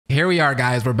Here we are,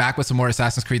 guys. We're back with some more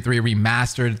Assassin's Creed 3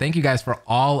 Remastered. Thank you guys for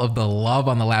all of the love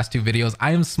on the last two videos.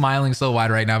 I am smiling so wide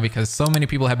right now because so many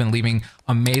people have been leaving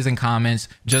amazing comments,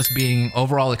 just being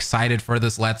overall excited for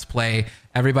this Let's Play.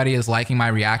 Everybody is liking my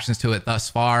reactions to it thus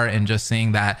far and just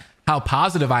seeing that how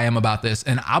positive I am about this.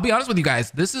 And I'll be honest with you guys,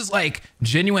 this is like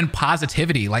genuine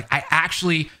positivity. Like, I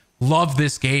actually love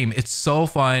this game. It's so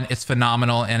fun. It's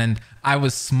phenomenal. And I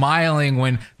was smiling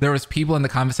when there was people in the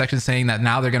comment section saying that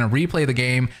now they're going to replay the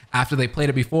game after they played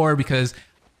it before, because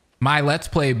my Let's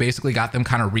Play basically got them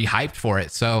kind of rehyped for it.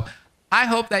 So I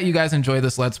hope that you guys enjoy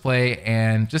this Let's Play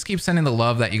and just keep sending the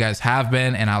love that you guys have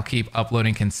been, and I'll keep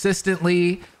uploading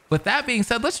consistently. With that being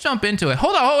said, let's jump into it.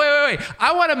 Hold on. Oh, wait.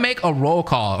 I want to make a roll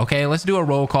call. Okay, let's do a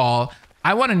roll call.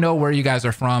 I want to know where you guys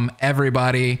are from,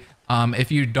 everybody.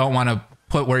 If you don't want to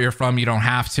put where you're from, you don't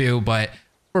have to, but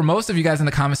for most of you guys in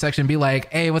the comment section, be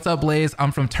like, hey, what's up, Blaze?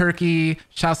 I'm from Turkey.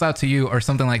 Shouts out to you, or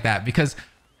something like that. Because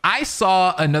I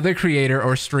saw another creator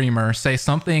or streamer say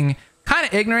something kind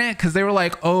of ignorant, because they were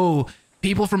like, oh,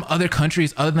 people from other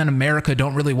countries other than America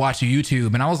don't really watch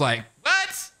YouTube. And I was like,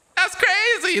 what? That's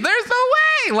crazy. There's no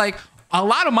way. Like, a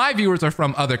lot of my viewers are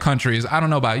from other countries. I don't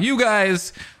know about you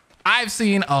guys. I've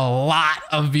seen a lot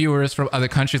of viewers from other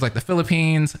countries like the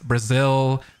Philippines,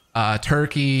 Brazil,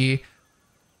 Turkey,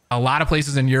 a lot of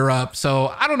places in Europe.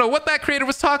 So I don't know what that creator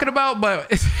was talking about, but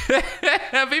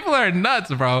people are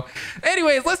nuts, bro.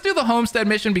 Anyways, let's do the homestead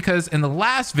mission, because in the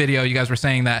last video, you guys were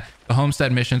saying that the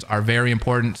homestead missions are very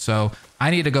important. So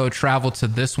I need to go travel to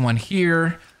this one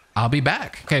here. I'll be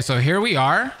back. Okay, so here we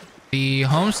are. The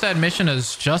homestead mission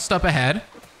is just up ahead.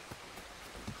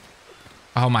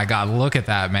 Oh my God, look at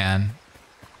that, man.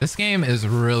 This game is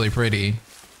really pretty.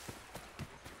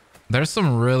 There's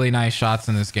some really nice shots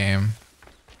in this game.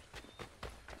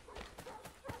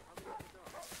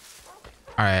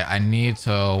 All right, I need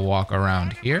to walk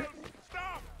around here.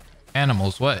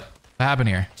 Animals, what happened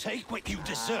here? Take what you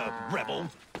deserve, rebel.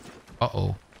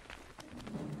 Uh-oh.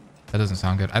 That doesn't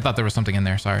sound good. I thought there was something in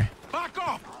there, sorry. Back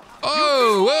off.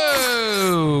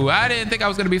 Oh, whoa. I didn't think I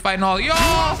was gonna be fighting all y'all.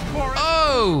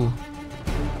 Oh.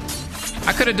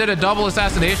 I could have did a double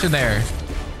assassination there.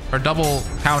 Or double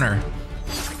counter.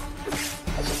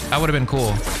 That would have been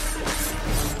cool.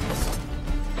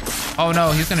 Oh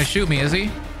no, he's gonna shoot me, is he?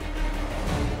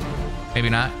 Maybe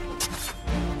not.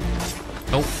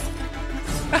 Nope.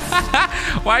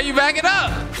 Why are you backing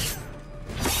up?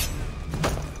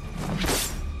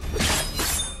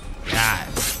 God.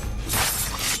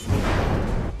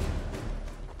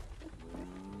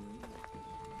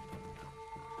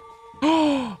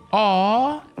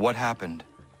 Aww. What happened?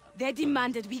 They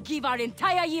demanded we give our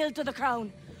entire yield to the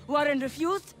crown. Warren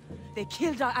refused. They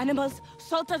killed our animals,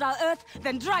 salted our earth,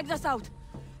 then dragged us out.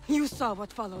 You saw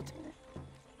what followed.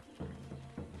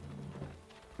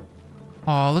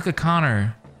 Oh, look at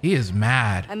Connor. He is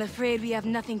mad. I'm afraid we have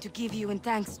nothing to give you in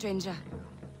thanks, stranger.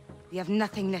 We have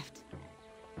nothing left.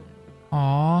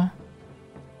 Aw.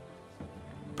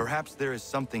 Perhaps there is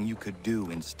something you could do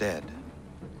instead.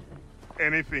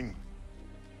 Anything.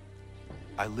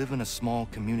 I live in a small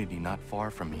community not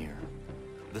far from here.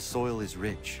 The soil is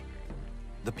rich.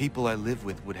 The people I live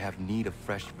with would have need of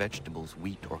fresh vegetables,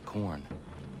 wheat, or corn.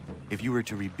 If you were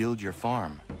to rebuild your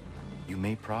farm, you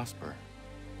may prosper.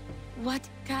 What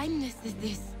kindness is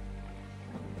this?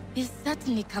 We'll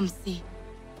certainly come see.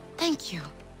 Thank you.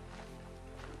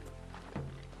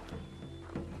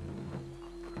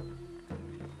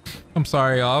 I'm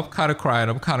sorry, y'all. I'm kind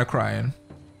of crying.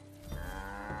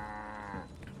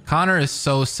 Connor is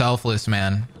so selfless,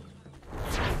 man.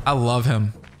 I love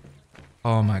him.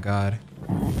 Oh my God.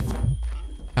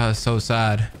 That was so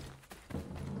sad.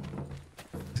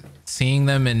 Seeing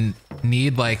them in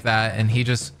need like that, and he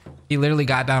literally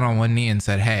got down on one knee and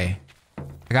said, hey,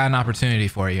 I got an opportunity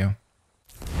for you.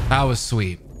 That was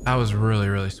sweet. That was really,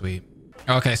 really sweet.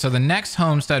 Okay, so the next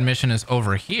homestead mission is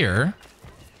over here.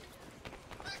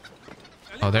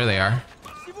 Oh, there they are.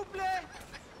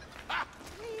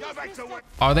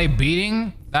 Are they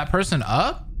beating that person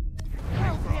up?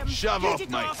 Shove off,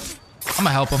 mate. I'm gonna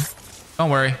help him. Don't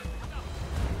worry.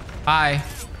 Hi.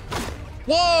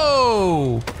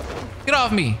 Whoa! Get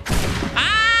off me.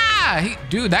 Ah!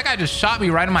 Dude, that guy just shot me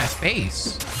right in my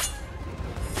face.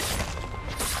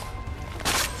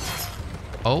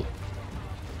 Oh.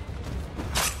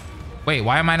 Wait,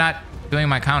 why am I not doing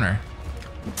my counter?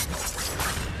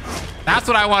 That's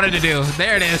what I wanted to do.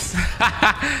 There it is.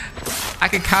 I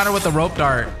can counter with the rope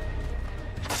dart.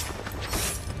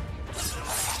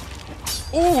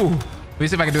 Ooh. Let me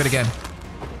see if I can do it again.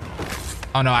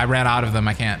 Oh no, I ran out of them.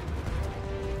 I can't.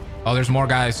 Oh, there's more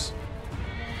guys.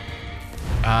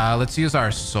 Let's use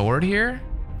our sword here.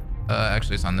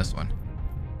 Actually, it's on this one.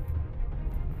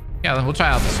 Yeah, we'll try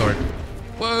out the sword.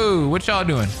 Whoa, what y'all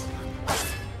doing?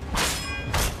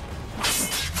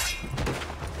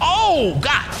 Oh,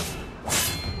 God.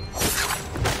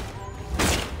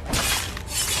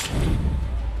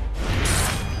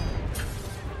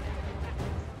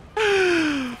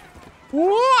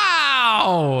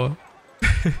 Wow.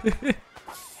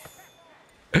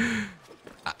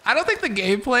 I don't think the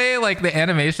gameplay, like the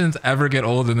animations, ever get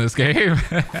old in this game.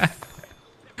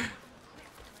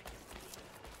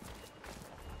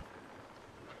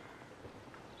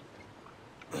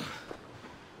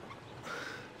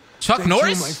 Chuck Thank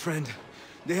Norris? you, my friend.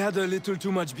 They had a little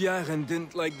too much beer and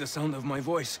didn't like the sound of my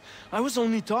voice. I was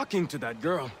only talking to that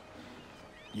girl.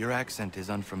 Your accent is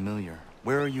unfamiliar.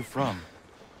 Where are you from?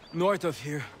 North of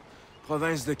here.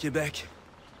 Province de Quebec.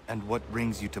 And what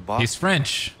brings you to Boston? He's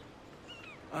French.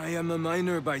 I am a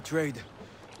miner by trade,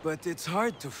 but it's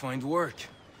hard to find work.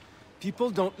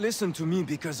 People don't listen to me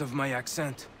because of my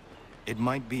accent. It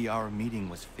might be our meeting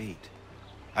was fate.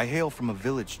 I hail from a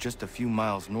village just a few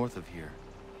miles north of here.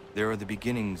 There are the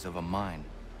beginnings of a mine.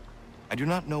 I do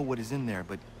not know what is in there,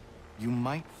 but you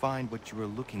might find what you are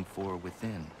looking for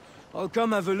within. I'll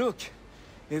come have a look.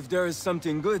 If there is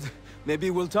something good, maybe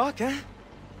we'll talk, eh?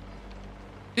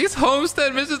 These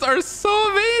homestead missions are so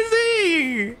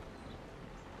amazing.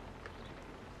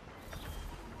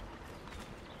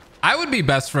 I would be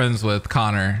best friends with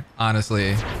Connor,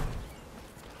 honestly.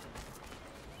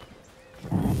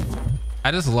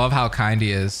 I just love how kind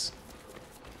he is.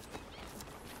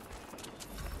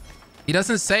 He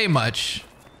doesn't say much,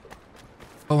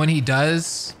 but when he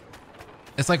does,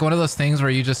 it's like one of those things where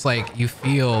you just like, you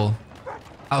feel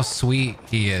how sweet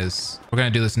he is. We're gonna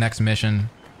do this next mission.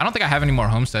 I don't think I have any more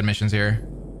homestead missions here.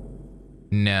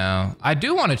 No, I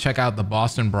do want to check out the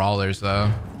Boston Brawlers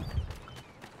though.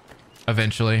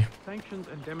 Eventually. Sanctions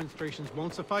and demonstrations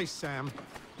won't suffice, Sam.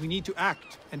 We need to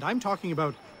act, and I'm talking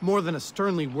about more than a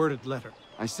sternly worded letter.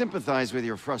 I sympathize with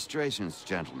your frustrations,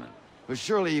 gentlemen. But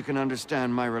surely you can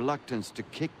understand my reluctance to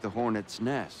kick the hornet's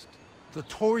nest. The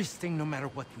tourist thing, no matter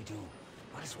what we do.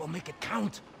 Might as well make it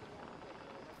count.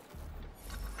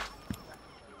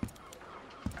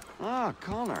 Ah,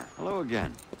 Connor. Hello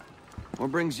again.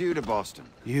 What brings you to Boston?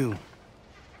 You.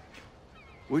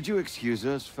 Would you excuse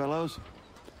us, fellows?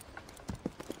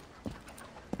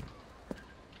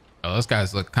 Oh, those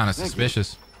guys look kind of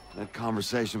suspicious. That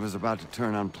conversation was about to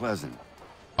turn unpleasant.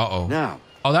 Uh-oh. Now.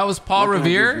 Oh, that was Paul what can I do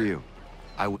Revere? for you?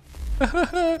 I would.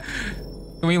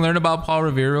 Can we learn about Paul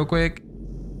Revere real quick?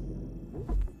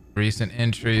 Recent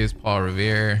entries, Paul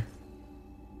Revere.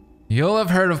 You'll have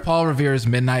heard of Paul Revere's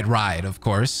Midnight Ride, of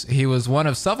course. He was one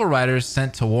of several riders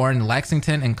sent to warn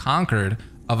Lexington and Concord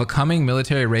of a coming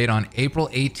military raid on April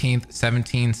 18th,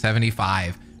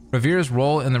 1775. Revere's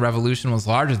role in the revolution was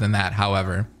larger than that,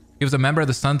 however. He was a member of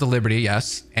the Sons of Liberty,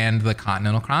 yes, and the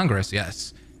Continental Congress,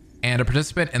 yes, and a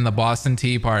participant in the Boston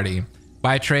Tea Party.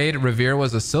 By trade, Revere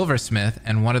was a silversmith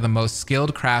and one of the most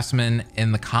skilled craftsmen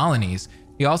in the colonies.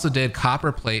 He also did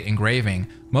copper plate engraving,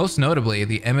 most notably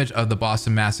the image of the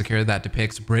Boston Massacre that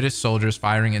depicts British soldiers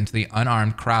firing into the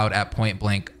unarmed crowd at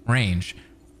point-blank range.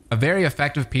 A very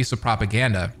effective piece of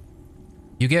propaganda.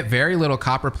 You get very little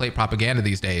copper plate propaganda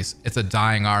these days. It's a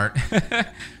dying art.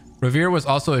 Revere was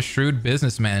also a shrewd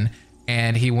businessman,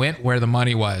 and he went where the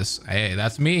money was. Hey,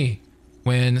 that's me.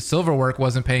 When silverwork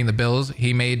wasn't paying the bills,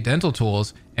 he made dental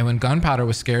tools. And when gunpowder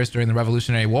was scarce during the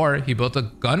Revolutionary War, he built a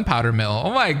gunpowder mill.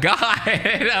 Oh my God,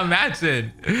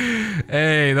 imagine.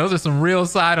 Hey, those are some real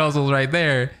side hustles right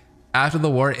there. After the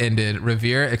war ended,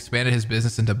 Revere expanded his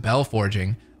business into bell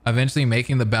forging, eventually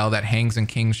making the bell that hangs in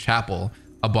King's Chapel,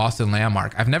 a Boston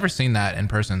landmark. I've never seen that in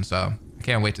person, so I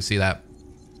can't wait to see that.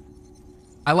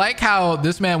 I like how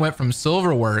this man went from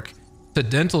silverwork to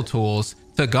dental tools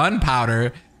to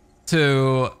gunpowder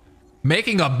to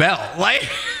making a bell. Like,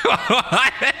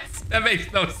 that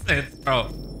makes no sense, bro.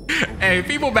 Hey,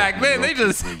 people back then, they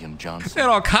just had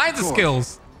all kinds of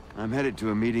skills. I'm headed to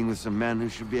a meeting with some men who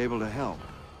should be able to help.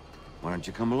 Why don't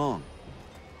you come along?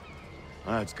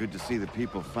 It's good to see the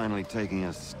people finally taking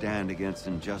a stand against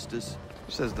injustice.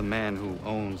 Says the man who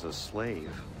owns a slave.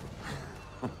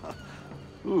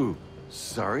 Ooh,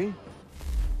 sorry?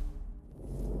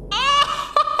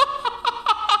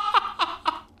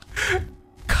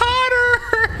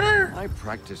 Connor! I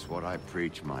practice what I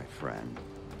preach, my friend.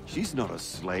 She's not a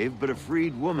slave, but a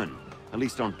freed woman, at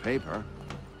least on paper.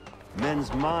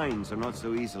 Men's minds are not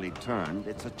so easily turned.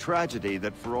 It's a tragedy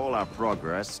that for all our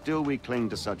progress, still we cling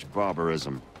to such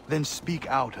barbarism. Then speak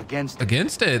out against it.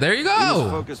 Against it. There you We must go.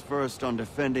 focus first on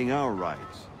defending our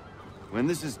rights. When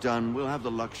this is done, we'll have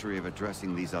the luxury of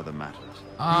addressing these other matters.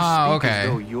 Ah, You speak as okay.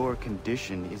 though your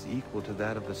condition is equal to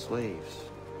that of the slaves.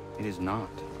 It is not.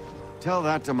 Tell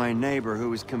that to my neighbor who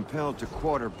was compelled to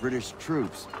quarter British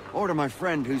troops, or to my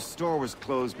friend whose store was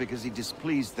closed because he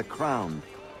displeased the crown.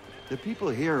 The people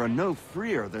here are no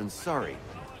freer than Surrey.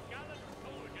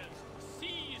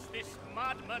 Seize this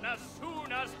madman as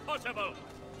soon as possible.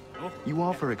 You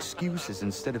offer excuses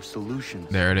instead of solutions.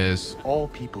 There it is. All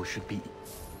people should be...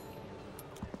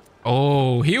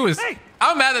 Oh, he was...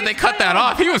 I'm mad that they cut that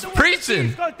off. He was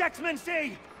preaching. Taxmen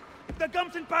say the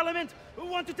gums in Parliament who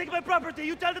want to take my property.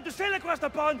 You tell them to sail across the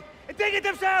pond and take it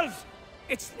themselves.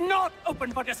 It's not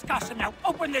open for discussion now.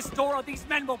 Open this door or these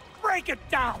men will break it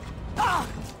down. Ah!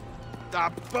 The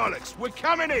bollocks, we're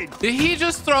coming in. Did he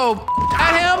just throw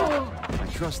at him? I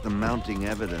trust the mounting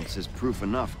evidence is proof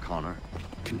enough, Connor.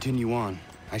 Continue on.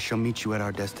 I shall meet you at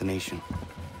our destination.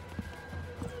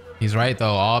 He's right,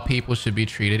 though. All people should be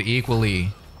treated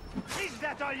equally. Is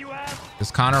that all you have? Is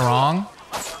Connor wrong?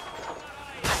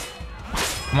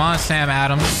 Come on, Sam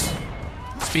Adams.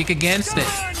 Speak against it.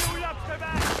 Come on, you lobster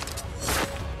bag.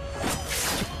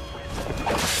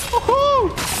 Woohoo!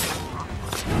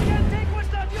 You can't take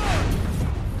what's not yours.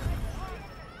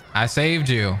 I saved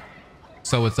you.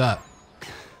 So what's up?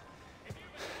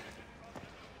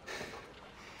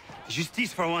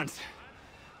 Justice for once.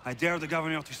 I dare the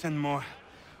governor to send more.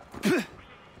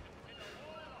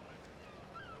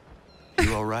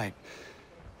 You all right?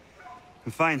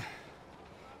 I'm fine.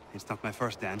 It's not my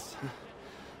first dance.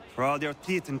 For all their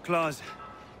teeth and claws,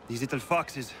 these little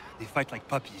foxes, they fight like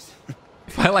puppies.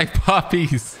 Fight like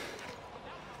puppies.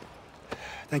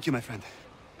 Thank you, my friend.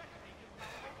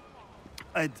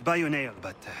 I'd buy you an ale,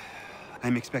 but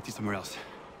I'm expecting somewhere else.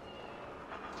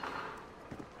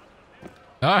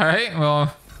 All right,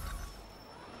 well,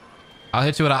 I'll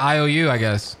hit you with an IOU, I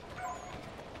guess.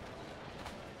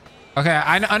 Okay,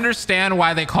 I understand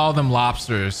why they call them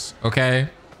lobsters, okay?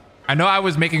 I know I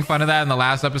was making fun of that in the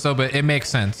last episode, but it makes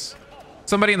sense.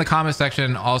 Somebody in the comment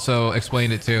section also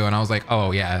explained it too, and I was like,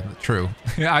 oh yeah, true.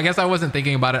 I guess I wasn't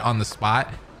thinking about it on the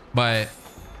spot, but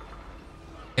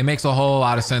it makes a whole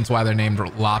lot of sense why they're named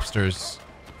lobsters.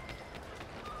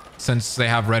 Since they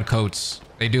have red coats,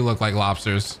 they do look like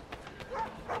lobsters.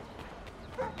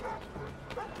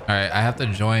 All right, I have to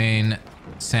join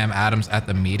Sam Adams at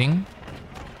the meeting.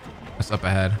 What's up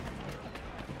ahead?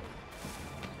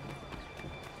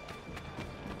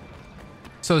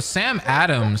 So Sam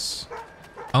Adams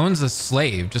owns a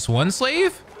slave, just one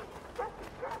slave?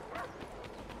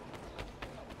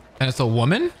 And it's a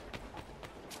woman?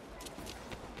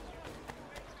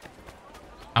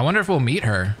 I wonder if we'll meet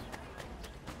her.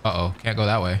 Uh-oh, can't go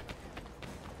that way.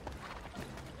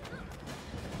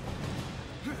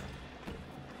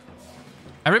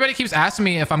 Everybody keeps asking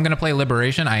me if I'm gonna play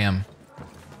Liberation. I am.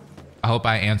 I hope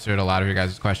I answered a lot of your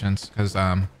guys' questions, because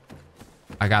I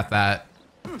got that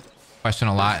question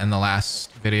a lot in the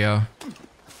last video.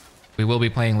 We will be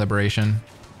playing Liberation,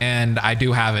 and I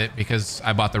do have it because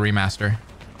I bought the remaster.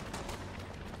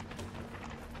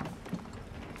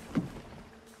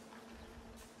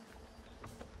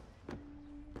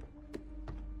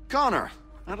 Connor,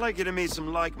 I'd like you to meet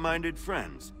some like-minded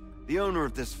friends. The owner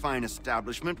of this fine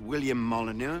establishment, William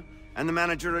Molyneux, and the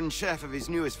manager and chef of his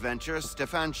newest venture,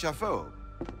 Stéphane Chaffeau.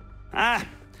 Ah,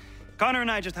 Connor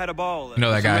and I just had a ball. You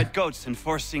know that with some guy. red coats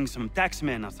enforcing some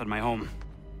taxmen outside my home.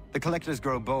 The collectors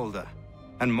grow bolder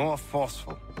and more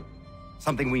forceful.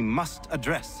 Something we must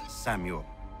address, Samuel.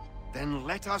 Then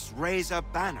let us raise a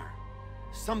banner.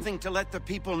 Something to let the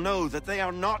people know that they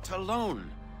are not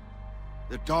alone.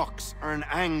 The docks are an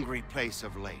angry place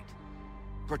of late.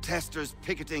 Protesters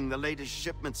picketing the latest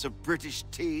shipments of British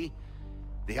tea.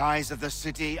 The eyes of the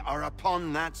city are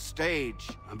upon that stage.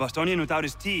 A Bostonian without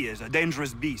his tea is a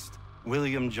dangerous beast.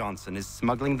 William Johnson is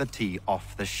smuggling the tea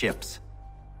off the ships.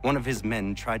 One of his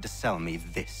men tried to sell me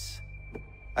this.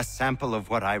 A sample of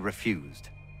what I refused.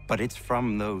 But it's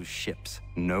from those ships.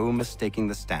 No mistaking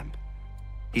the stamp.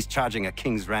 He's charging a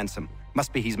king's ransom.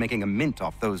 Must be he's making a mint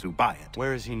off those who buy it.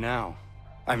 Where is he now?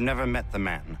 I've never met the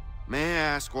man. May I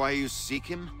ask why you seek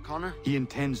him, Connor? He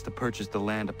intends to purchase the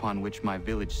land upon which my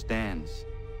village stands,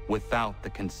 without the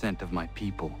consent of my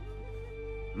people.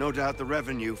 No doubt the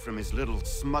revenue from his little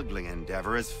smuggling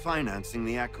endeavor is financing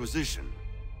the acquisition.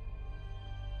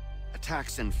 A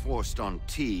tax enforced on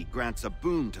tea grants a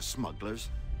boon to smugglers.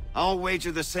 I'll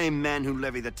wager the same men who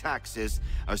levy the taxes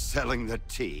are selling the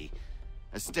tea.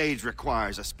 A stage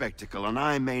requires a spectacle, and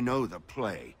I may know the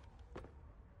play.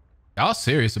 Y'all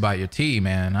serious about your tea,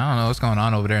 man. I don't know what's going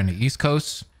on over there in the East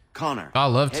Coast. Connor, I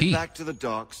love head tea. back to the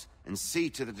docks and see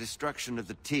to the destruction of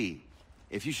the tea.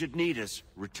 If you should need us,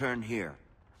 return here.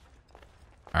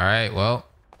 All right, well,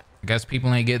 I guess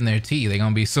people ain't getting their tea. They're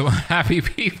gonna be so happy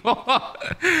people.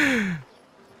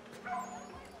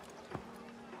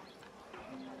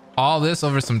 All this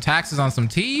over some taxes on some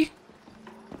tea?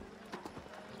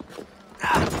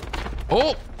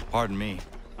 Oh! Pardon me.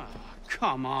 Oh,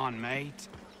 come on, mate.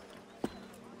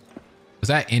 Was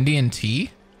that Indian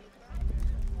tea?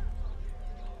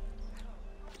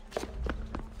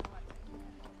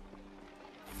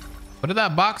 What did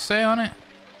that box say on it?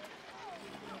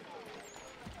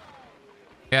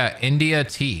 Yeah, India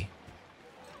tea.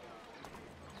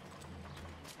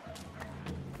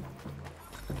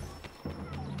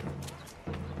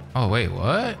 Oh, wait,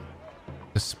 what?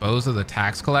 Dispose of the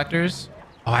tax collectors?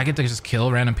 Oh, I get to just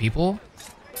kill random people?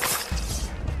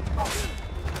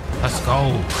 Let's go.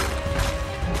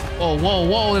 Whoa, whoa,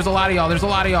 whoa. There's a lot of y'all. There's a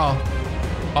lot of y'all.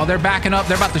 Oh, they're backing up.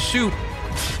 They're about to shoot.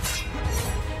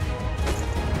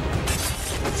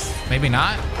 Maybe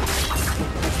not.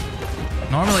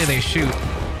 Normally they shoot.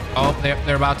 Oh,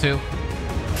 they're about to.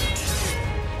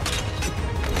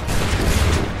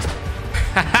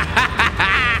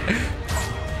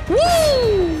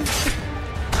 Woo!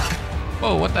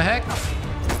 Whoa, what the heck?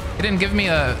 It didn't give me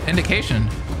a indication.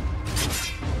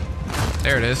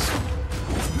 There it is.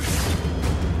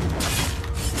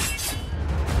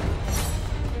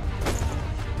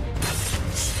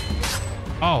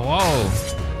 Oh, whoa.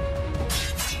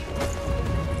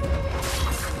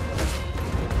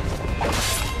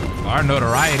 Our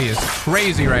notoriety is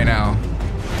crazy right now.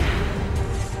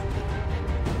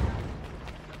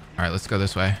 All right, let's go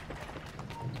this way.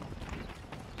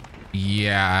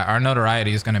 Yeah, our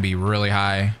notoriety is going to be really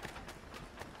high.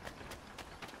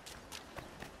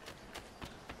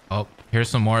 Oh, here's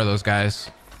some more of those guys.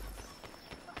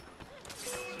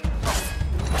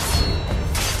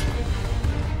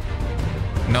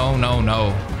 No, no,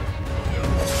 no.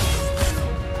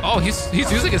 Oh, he's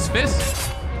using his fist.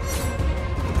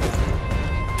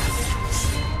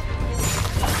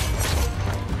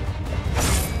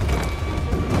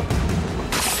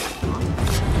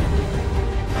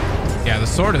 Yeah, the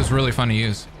sword is really fun to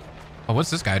use. Oh, what's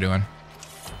this guy doing?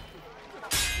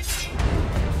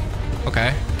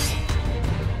 Okay.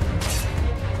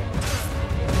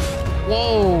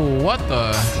 Whoa, what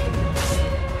the?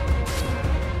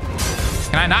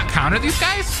 Can I not counter these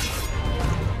guys?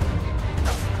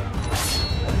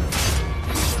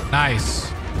 Nice.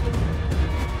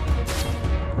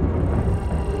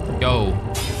 Yo.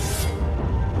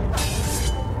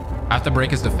 I have to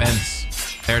break his defense.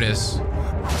 There it is.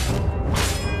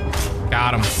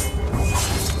 Got him.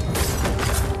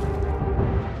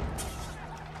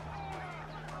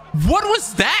 What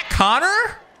was that,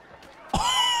 Connor?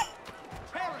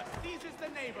 Terror seizes the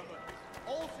neighborhood.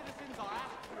 All citizens are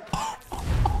asked.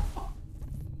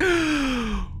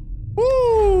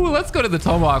 Woo! Let's go to the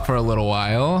tomahawk for a little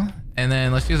while, and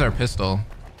then let's use our pistol.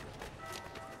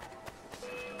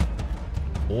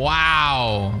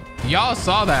 Wow, y'all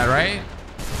saw that, right?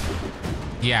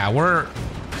 Yeah, we're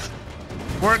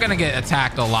gonna get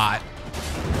attacked a lot.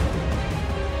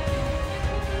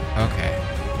 Okay.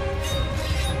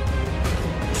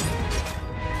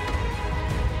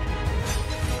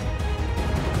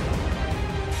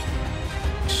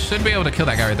 Should be able to kill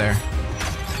that guy right there.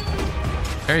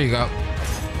 There you go.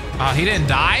 Oh, he didn't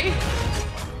die?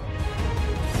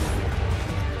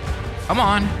 Come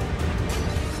on.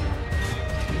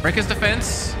 Break his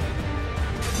defense.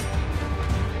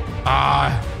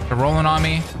 Ah, they're rolling on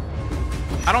me.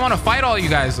 I don't want to fight all you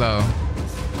guys, though.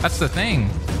 That's the thing.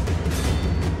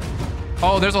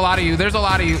 Oh, there's a lot of you. There's a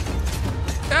lot of you.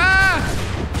 Ah!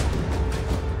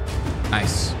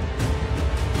 Nice.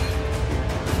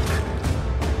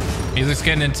 Music's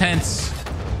getting intense.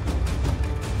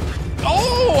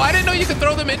 Oh, I didn't know you could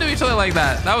throw them into each other like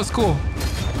that. That was cool.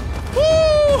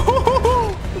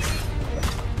 Woo!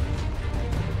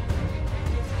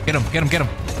 Get him, get him, get him.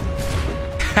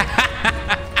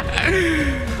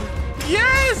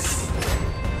 Yes!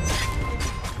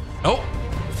 Oh.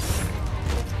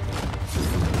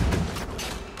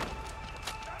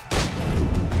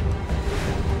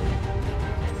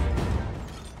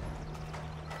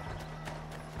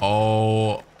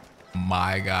 Oh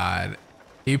my God.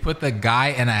 He put the guy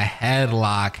in a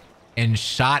headlock and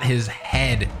shot his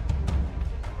head.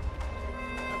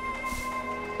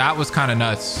 That was kind of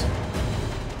nuts.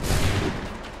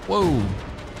 Whoa.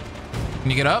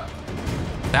 Can you get up?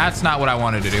 That's not what I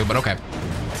wanted to do, but okay.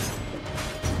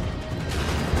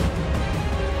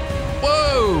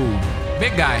 Whoa.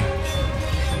 Big guy.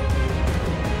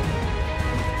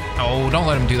 Oh, don't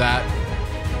let him do that.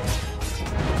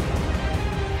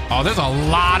 Oh, there's a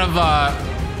lot of,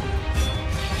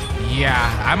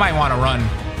 yeah, I might want to run.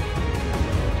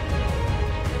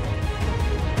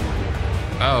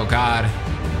 Oh, God.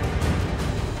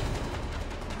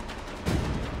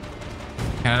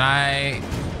 Can I?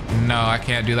 No, I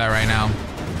can't do that right now.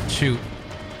 Shoot.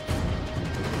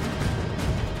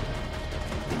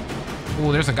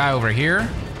 Oh, there's a guy over here.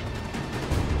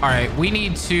 All right, we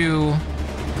need to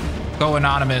go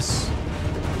anonymous.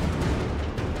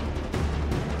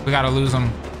 We gotta lose him.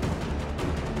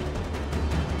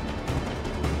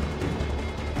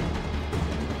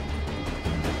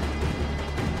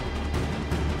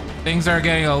 Things are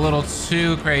getting a little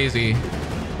too crazy.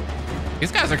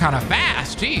 These guys are kind of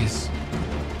fast, jeez.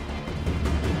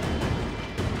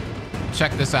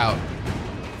 Check this out.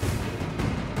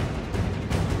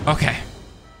 Okay.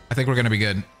 I think we're gonna be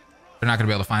good. They're not gonna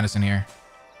be able to find us in here.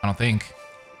 I don't think.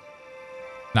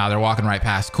 Nah, they're walking right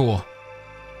past. Cool.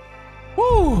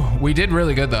 Woo! We did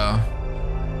really good though.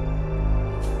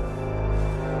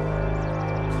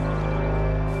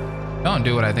 Don't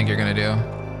do what I think you're gonna do.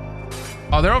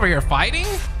 Oh, they're over here fighting?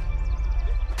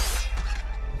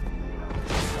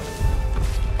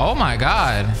 Oh my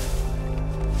God.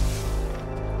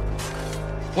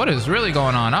 What is really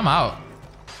going on? I'm out.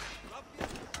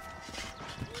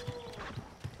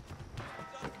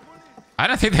 I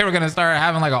didn't think they were gonna start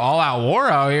having like an all-out war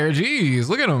out here. Jeez,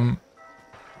 look at them.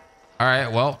 All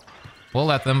right, well, we'll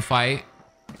let them fight.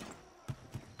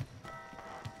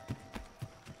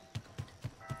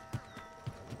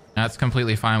 That's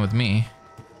completely fine with me.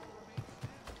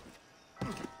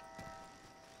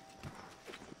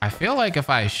 I feel like if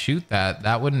I shoot that,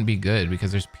 that wouldn't be good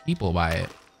because there's people by it.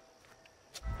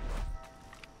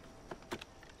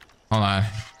 Hold on.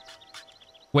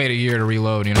 Wait a year to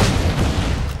reload, you know?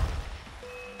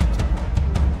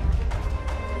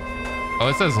 Oh,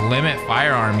 it says limit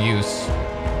firearm use.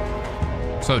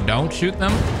 So don't shoot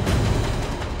them?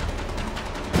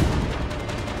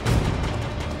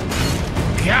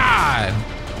 God!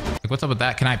 Like, what's up with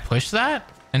that? Can I push that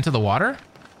into the water?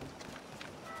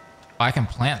 Oh, I can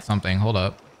plant something. Hold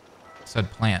up. It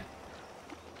said plant.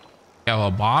 You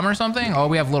have a bomb or something? Oh,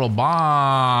 we have little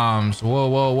bombs. Whoa,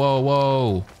 whoa, whoa,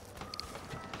 whoa.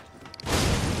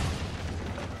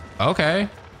 Okay.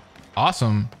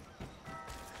 Awesome.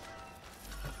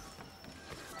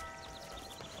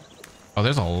 Oh,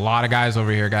 there's a lot of guys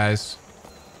over here, guys.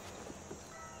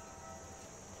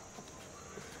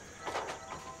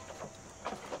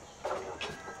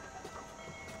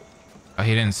 Oh,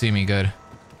 he didn't see me. Good.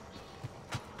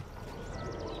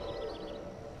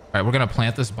 All right, we're gonna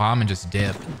plant this bomb and just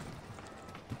dip.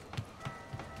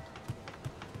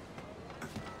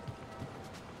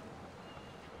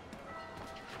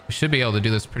 We should be able to do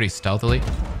this pretty stealthily.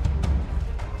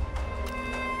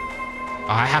 Oh,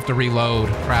 I have to reload.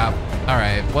 Crap. All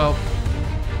right, well,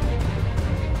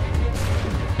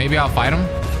 maybe I'll fight him.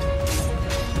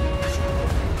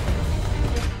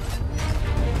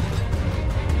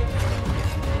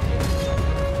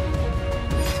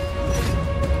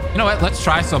 You know what? Let's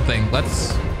try something.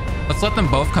 Let's let them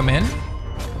both come in.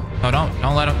 No,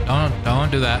 don't let them.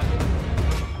 Don't do that.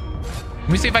 Let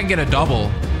me see if I can get a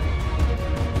double.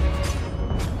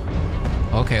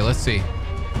 Okay, let's see.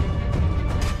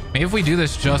 Maybe if we do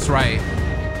this just right.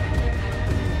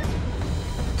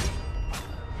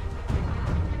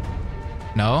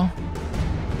 No?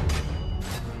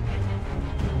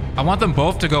 I want them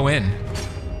both to go in.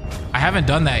 I haven't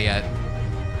done that yet.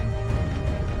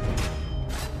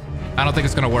 I don't think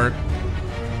it's gonna work.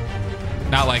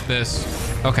 Not like this.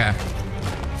 Okay.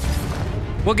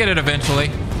 We'll get it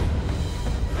eventually.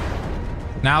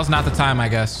 Now's not the time, I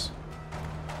guess.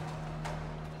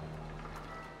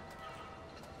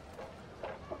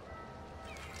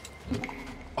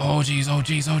 Oh, geez. Oh,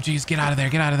 geez. Oh, geez. Get out of there.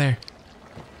 Get out of there.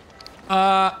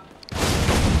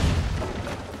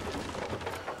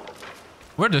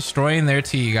 We're destroying their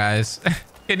tea, guys.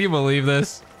 Can you believe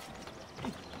this?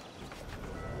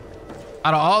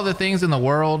 Out of all the things in the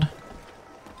world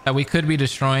that we could be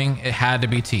destroying, it had to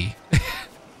be tea.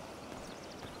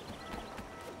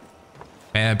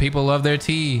 Man, people love their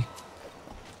tea.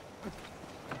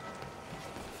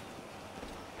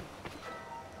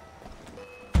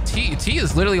 Tea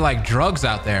is literally like drugs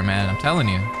out there, man. I'm telling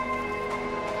you.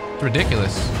 It's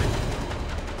ridiculous.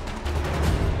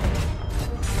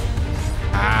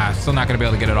 Ah, still not gonna be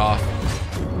able to get it off.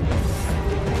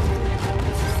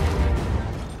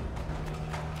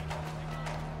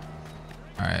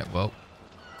 All right, well,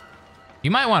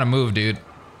 you might want to move, dude.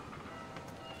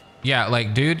 Yeah,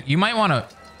 like, dude, you might want to.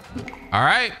 All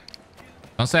right.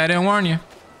 Don't say I didn't warn you.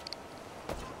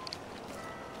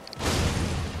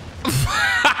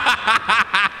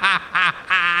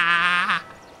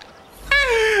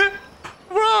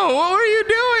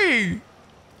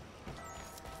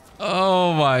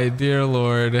 my dear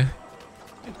Lord.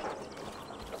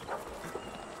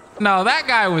 No, that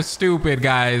guy was stupid,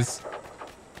 guys.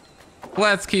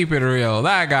 Let's keep it real.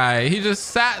 That guy, he just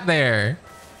sat there.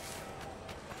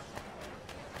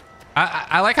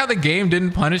 I like how the game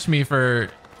didn't punish me for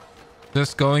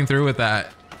just going through with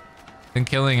that and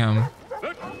killing him.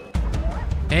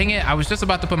 Dang it, I was just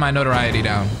about to put my notoriety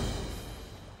down.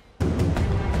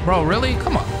 Bro, really?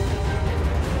 Come on.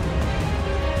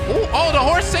 Ooh, oh, the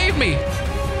horse saved me.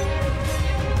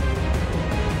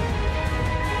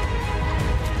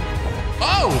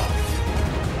 Oh!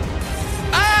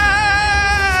 Oh!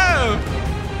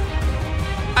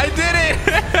 I did it!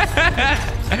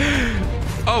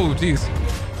 Oh, jeez.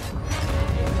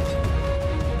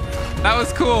 That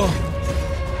was cool.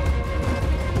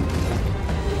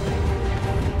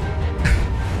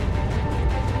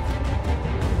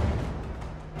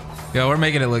 Yo, we're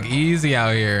making it look easy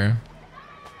out here.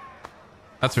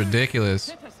 That's ridiculous.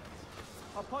 Citizens,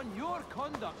 upon your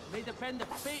conduct may depend the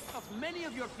fate of many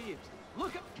of your peers.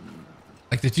 Look at...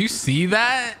 Like, did you see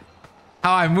that?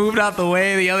 How I moved out the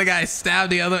way, the other guy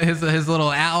stabbed the other his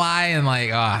little ally, and like,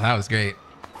 oh, that was great.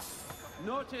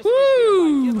 Notice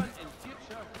Woo!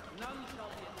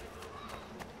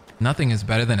 Nothing is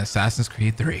better than Assassin's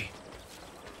Creed 3.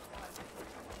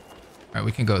 All right,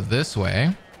 we can go this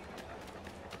way.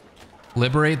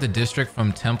 Liberate the district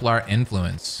from Templar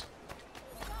influence.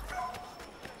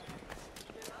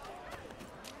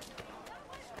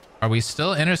 Are we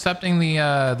still intercepting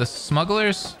the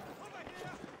smugglers?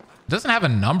 It doesn't have a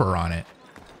number on it.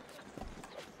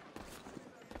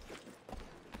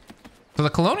 So the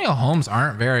colonial homes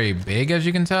aren't very big, as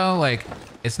you can tell. Like,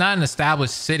 it's not an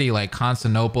established city like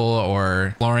Constantinople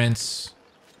or Florence,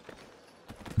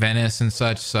 Venice and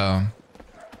such, so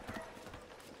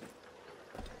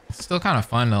it's still kind of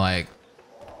fun to like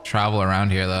travel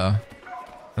around here though,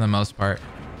 for the most part.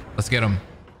 Let's get them.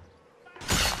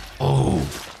 Oh,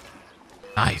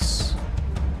 nice.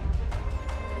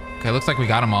 Okay, looks like we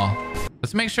got them all.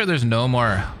 Let's make sure there's no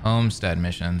more homestead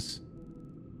missions.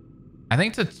 I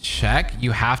think to check,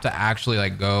 you have to actually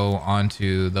like go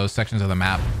onto those sections of the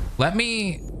map. Let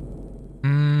me,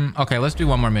 okay, let's do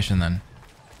one more mission then.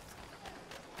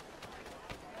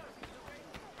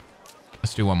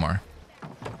 Let's do one more.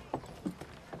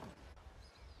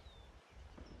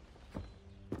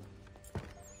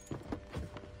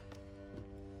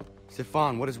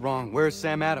 Stefan, what is wrong? Where is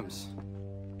Sam Adams?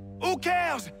 Who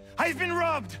cares? I've been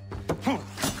robbed.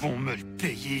 Vont me le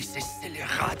payer, ces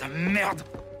scélérats de merde.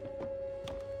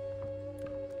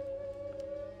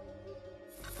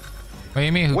 What do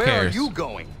you mean, who Where cares? are you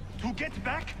going? To get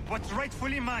back what's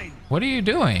rightfully mine. What are you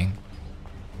doing?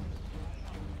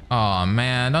 Oh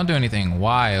man, don't do anything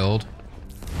wild.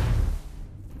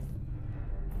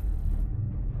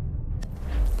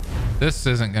 This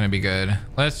isn't gonna be good.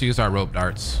 Let's use our rope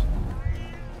darts.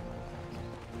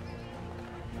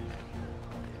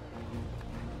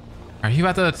 Are you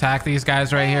about to attack these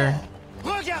guys right here?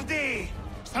 Regardez!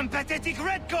 Some pathetic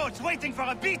redcoats waiting for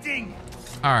a beating.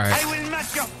 All right. I will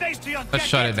match your face to your Let's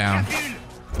shut it down.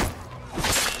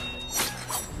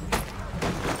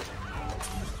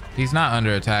 He's not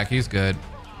under attack. He's good.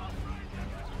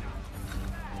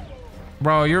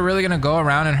 Bro, you're really gonna go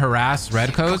around and harass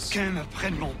redcoats?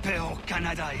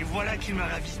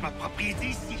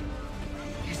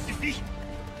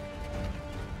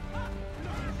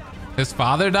 His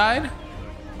father died?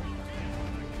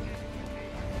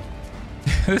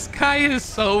 This guy is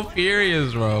so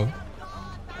furious, bro.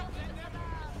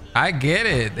 I get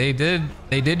it. They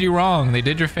did you wrong. They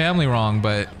did your family wrong,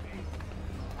 but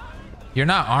you're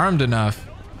not armed enough.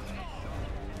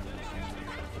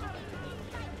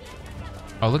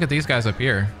 Oh, look at these guys up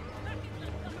here.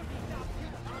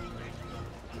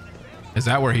 Is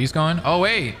that where he's going? Oh,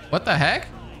 wait. What the heck?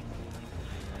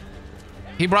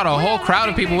 He brought a whole crowd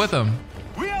of people with him.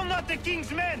 We are not the king's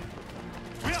men.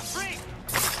 We are free.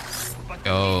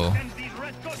 Oh.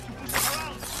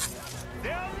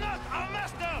 They are not our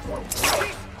masters.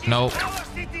 Nope.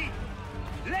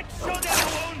 Let's show them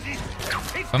who owns it.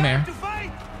 It's Come here. to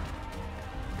fight.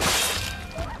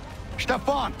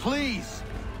 Stefan, please.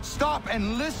 Stop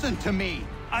and listen to me.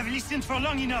 I've listened for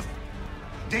long enough.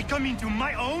 They come into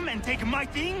my home and take my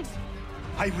things.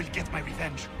 I will get my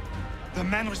revenge. The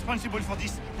man responsible for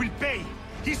this will pay.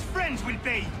 His friends will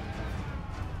pay.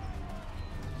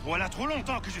 Voilà trop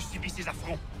longtemps que je subis ces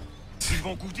affronts. Ils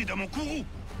vont goûter de mon courroux.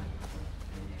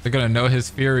 They're gonna know his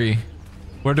fury.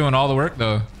 We're doing all the work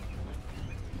though.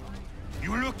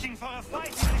 You looking for a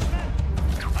fight, Englishman?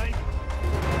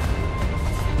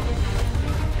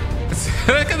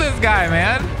 Look at this guy,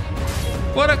 man.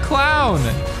 What a clown.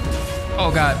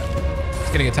 Oh God.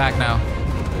 Getting attacked now.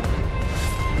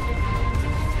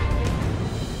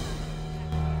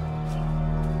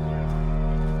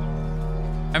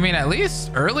 I mean, at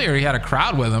least earlier he had a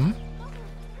crowd with him.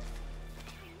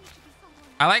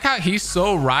 I like how he's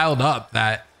so riled up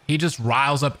that he just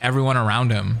riles up everyone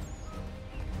around him.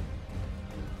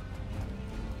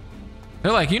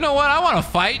 They're like, you know what? I want to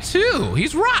fight too.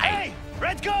 He's right. Hey,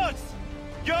 Red Coats!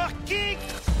 You're king!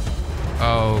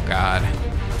 Oh, God.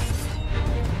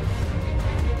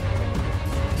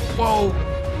 Whoa.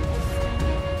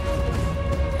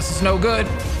 This is no good.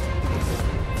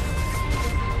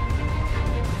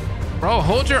 Bro,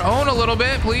 hold your own a little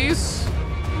bit, please.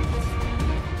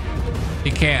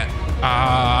 He can't.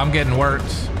 I'm getting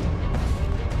worked.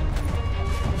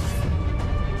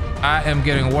 I am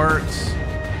getting worked.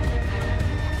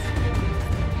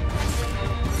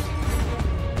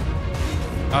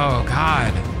 Oh,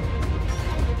 God.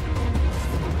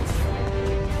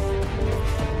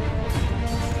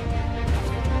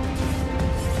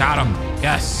 Got him.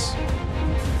 Yes.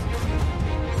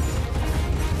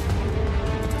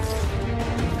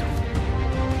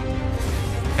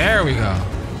 There we go.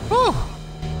 Whew.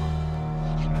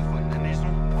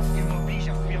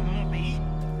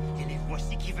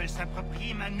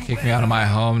 Kick me out of my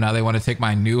home. Now they want to take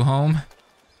my new home.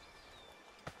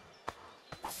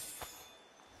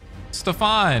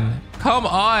 Stefan, come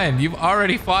on. You've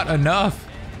already fought enough.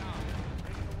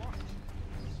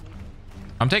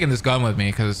 I'm taking this gun with me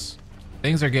because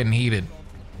things are getting heated.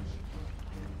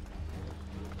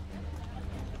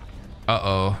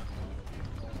 Uh-oh.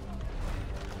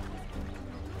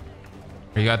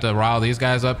 You got to rile these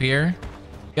guys up here?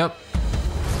 Yep.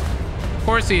 Of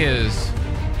course he is.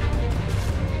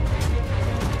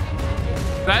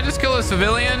 Did I just kill a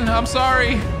civilian? I'm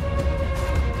sorry.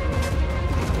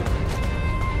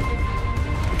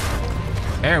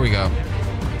 There we go.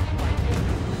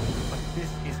 But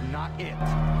this is not it.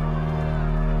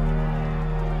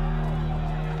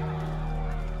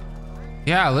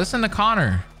 Yeah, listen to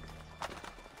Connor.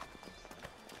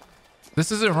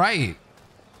 This isn't right.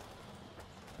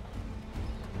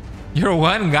 You're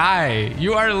one guy.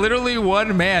 You are literally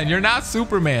one man. You're not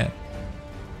Superman.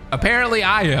 Apparently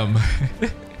I am.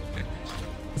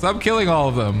 So I'm killing all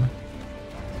of them.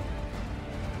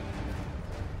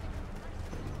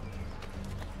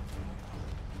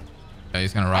 Yeah,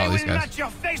 he's gonna roll these guys. Match your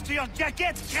face to your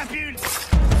jacket, crapule.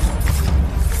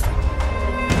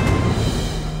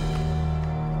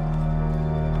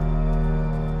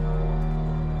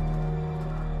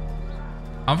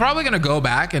 I'm probably gonna go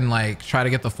back and like try to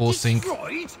get the full sync.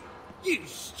 Destroyed? You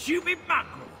stupid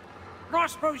mongrel. I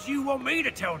suppose you want me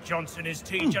to tell Johnson his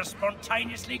tea just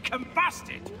spontaneously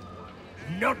combusted?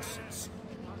 Nonsense.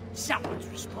 Someone's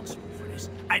responsible for this,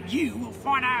 and you will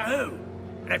find out who.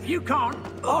 And if you can't,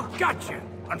 I'll gut you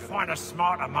and find a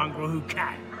smarter mongrel who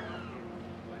can.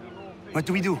 What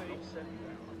do we do?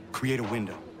 Create a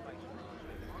window.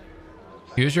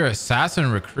 Use your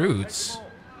assassin recruits.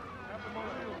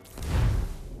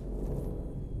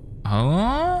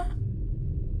 Huh?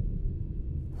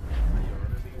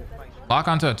 Lock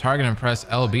onto a target and press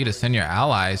LB to send your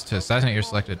allies to assassinate your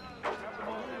selected.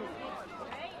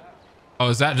 Oh,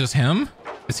 is that just him?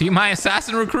 Is he my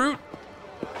assassin recruit?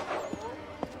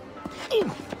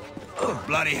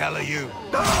 Bloody hell are you?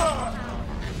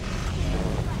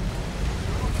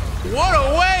 What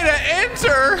a way to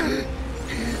enter!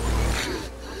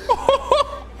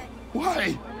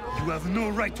 Why? You have no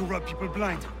right to rob people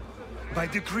blind. By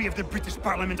decree of the British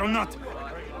Parliament or not.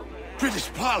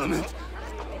 British Parliament?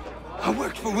 I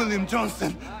worked for William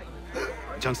Johnson.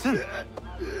 Johnson?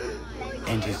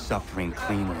 End his suffering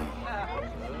cleanly.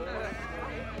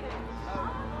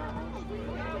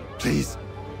 Please.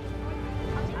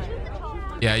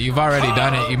 Yeah, you've already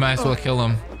done it. You might as well kill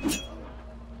him.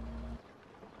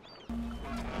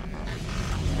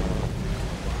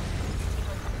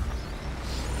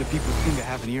 The people seem to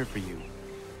have an ear for you.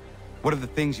 What are the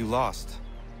things you lost?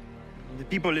 The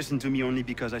people listen to me only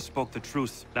because I spoke the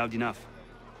truth loud enough,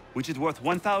 which is worth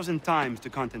 1,000 times the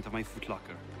content of my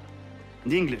footlocker.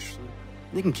 The English,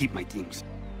 they can keep my things.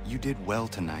 You did well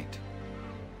tonight.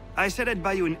 I said I'd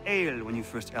buy you an ale when you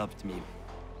first helped me.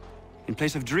 In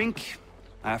place of drink,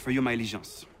 I offer you my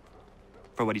allegiance.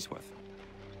 For what it's worth.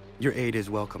 Your aid is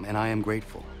welcome, and I am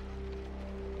grateful.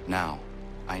 Now,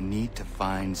 I need to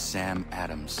find Sam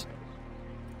Adams.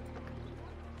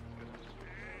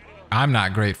 I'm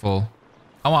not grateful.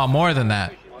 I want more than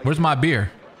that. Where's my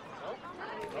beer?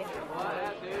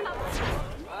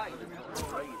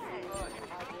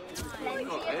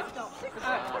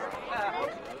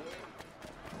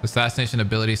 Assassination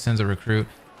ability sends a recruit.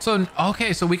 So,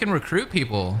 okay, so we can recruit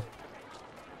people.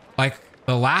 like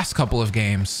the last couple of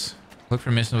games. Look for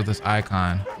missions with this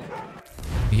icon.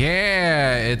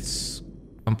 Yeah, it's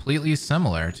completely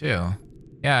similar too.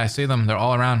 Yeah, I see them. They're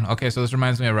all around. Okay, so this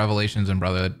reminds me of Revelations and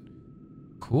Brotherhood.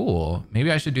 Cool.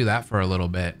 Maybe I should do that for a little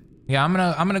bit. Yeah, I'm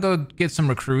gonna go get some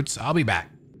recruits. I'll be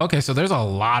back. Okay, so there's a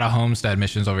lot of homestead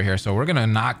missions over here. So we're gonna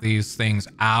knock these things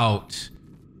out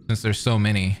since there's so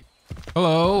many.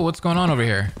 Hello, what's going on over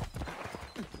here?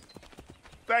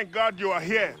 Thank God you are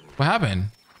here. What happened?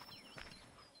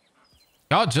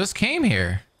 Y'all just came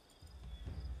here.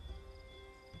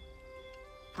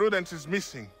 Prudence is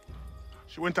missing.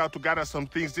 She went out to gather some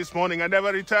things this morning and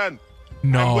never returned.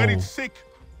 No. I'm worried sick.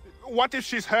 What if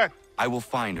she's hurt? I will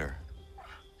find her.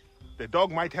 The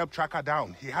dog might help track her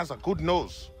down. He has a good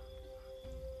nose.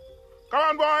 Come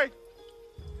on, boy.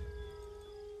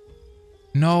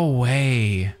 No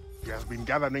way. He has been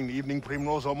gathering the evening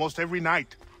primrose almost every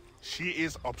night. She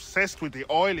is obsessed with the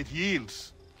oil it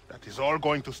yields. That is all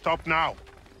going to stop now.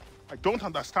 I don't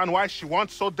understand why she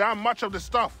wants so damn much of the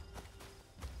stuff.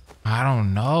 I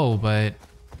don't know, but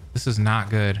this is not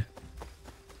good.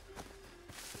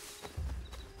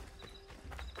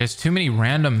 There's too many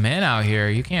random men out here.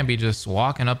 You can't be just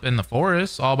walking up in the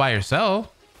forest all by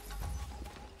yourself.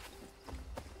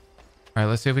 All right,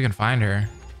 let's see if we can find her.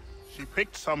 She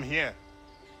picked some here.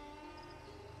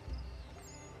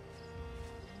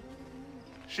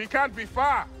 She can't be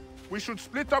far. We should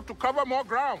split up to cover more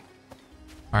ground.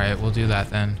 All right, we'll do that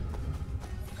then.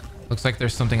 Looks like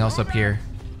there's something else up here.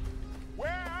 Where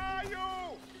are you?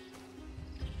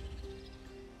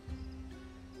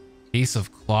 Piece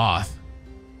of cloth.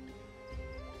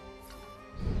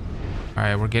 All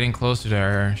right, we're getting closer to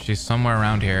her. She's somewhere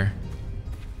around here.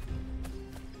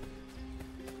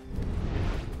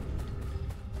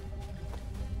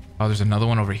 Oh, there's another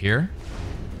one over here.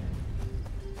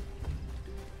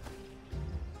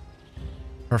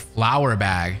 Her flower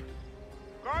bag.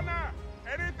 Connor,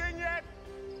 anything yet?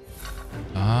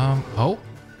 Oh.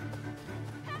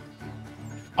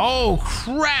 Oh,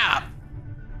 crap.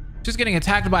 Just getting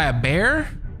attacked by a bear?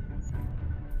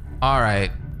 All right.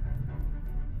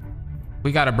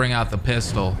 We got to bring out the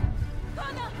pistol.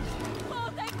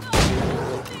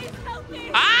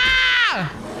 Ah!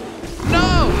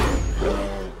 No!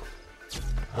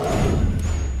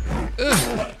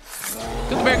 Ugh.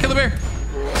 Kill the bear, kill the bear.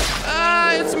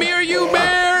 Ah, it's me or you,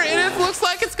 bear. And it looks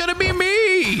like it's gonna be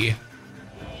me.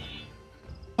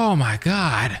 Oh my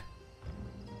God.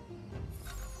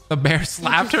 The bear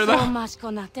slapped her though. Thank you so much,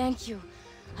 Connor. Thank you.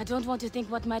 I don't want to think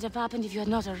what might have happened if you had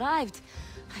not arrived.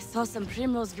 I saw some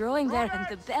primrose growing there and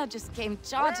the bear just came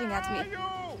charging at me.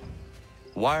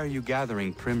 Why are you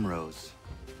gathering primrose?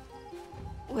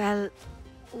 Well,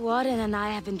 Warren and I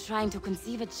have been trying to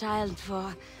conceive a child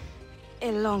for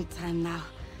a long time now.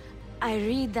 I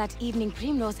read that evening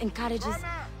primrose encourages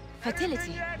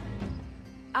fertility.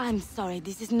 I'm sorry,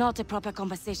 this is not a proper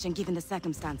conversation given the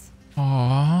circumstance.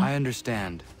 Aww. I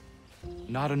understand.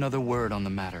 Not another word on the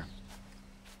matter.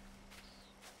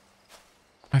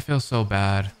 I feel so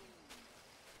bad.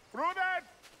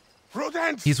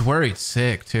 Prudence! He's worried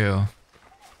sick too.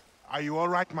 Are you all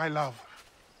right, my love?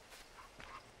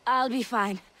 I'll be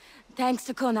fine. Thanks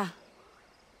to Connor.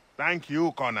 Thank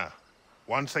you, Connor.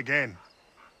 Once again.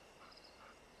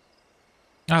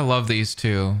 I love these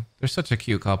two. They're such a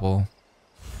cute couple.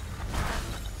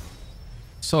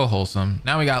 So wholesome.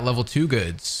 Now we got level 2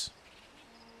 goods.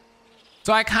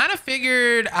 So I kind of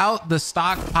figured out the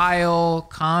stockpile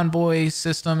convoy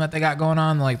system that they got going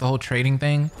on, like the whole trading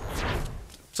thing.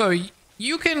 So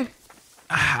you can,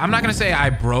 I'm not going to say I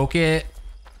broke it.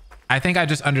 I think I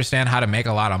just understand how to make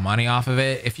a lot of money off of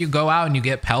it. If you go out and you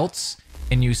get pelts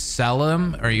and you sell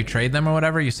them or you trade them or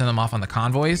whatever, you send them off on the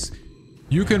convoys,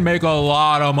 you can make a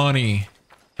lot of money.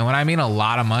 And when I mean a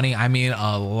lot of money, I mean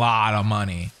a lot of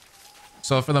money.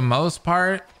 So for the most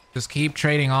part, just keep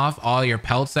trading off all your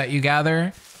pelts that you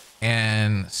gather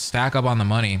and stack up on the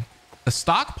money. The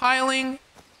stockpiling,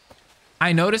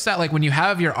 I noticed that like when you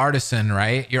have your artisan,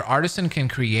 right? Your artisan can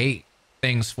create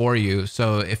things for you.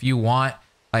 So if you want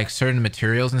like certain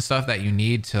materials and stuff that you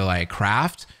need to like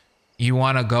craft, you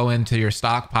want to go into your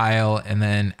stockpile and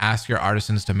then ask your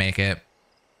artisans to make it.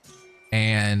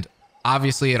 And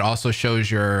obviously it also shows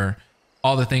your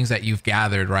all the things that you've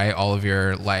gathered, right? All of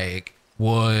your like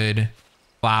wood,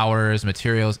 flowers,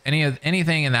 materials,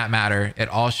 anything in that matter, it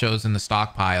all shows in the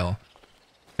stockpile.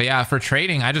 But yeah, for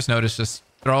trading, I just noticed just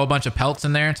throw a bunch of pelts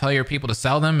in there, tell your people to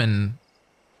sell them and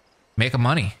make a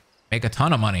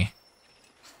ton of money.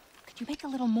 Could you make a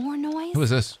little more noise? Who is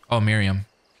this? Oh, Miriam.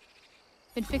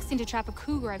 Been fixing to trap a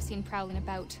cougar I've seen prowling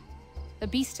about. The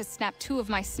beast has snapped 2 of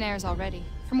my snares already.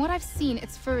 From what I've seen,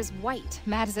 its fur is white,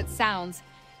 mad as it sounds.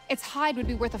 Its hide would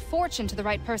be worth a fortune to the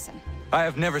right person. I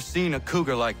have never seen a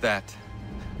cougar like that.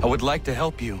 I would like to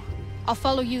help you. I'll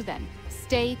follow you then.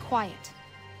 Stay quiet.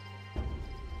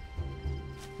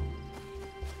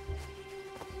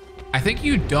 I think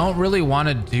you don't really want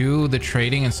to do the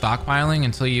trading and stockpiling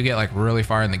until you get like really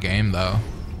far in the game though.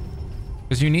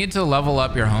 Because you need to level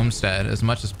up your homestead as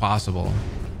much as possible.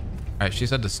 All right, she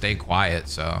said to stay quiet,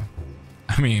 so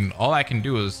I mean, all I can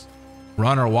do is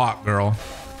run or walk, girl.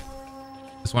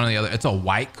 It's one of the other. It's a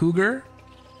white cougar.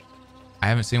 I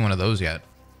haven't seen one of those yet.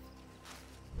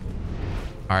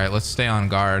 All right, let's stay on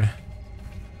guard.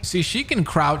 See, she can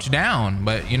crouch down,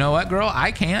 but you know what, girl?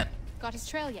 I can't. Got his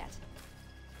trail yet?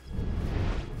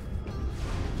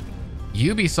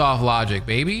 Ubisoft logic,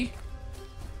 baby.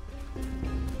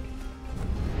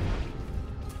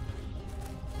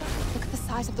 Look at the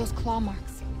size of those claw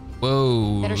marks.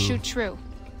 Whoa. Better shoot true.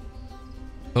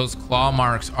 Those claw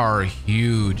marks are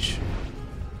huge.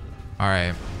 All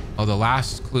right. Oh, the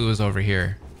last clue is over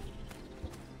here.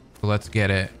 So let's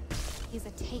get it. He's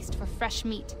a taste for fresh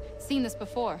meat. Seen this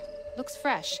before. Looks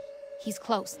fresh. He's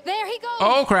close. There he goes.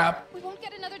 Oh, crap. We won't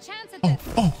get another chance at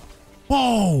this. Oh,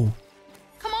 whoa.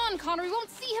 Come on, Connor. We won't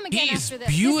see him again He's after this.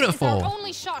 beautiful. This is our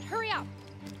only shot. Hurry up.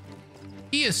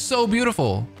 He is so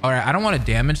beautiful. All right, I don't want to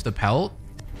damage the pelt.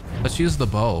 Let's use the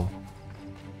bow.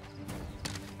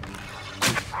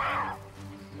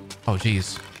 Oh,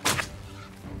 geez.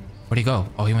 Where'd he go?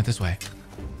 Oh, he went this way.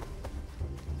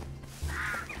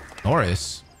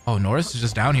 Norris. Oh, Norris is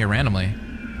just down here randomly.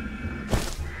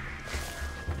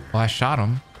 Well, I shot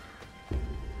him.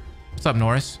 What's up,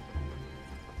 Norris?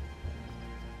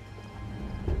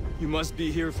 You must be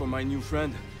here for my new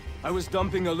friend. I was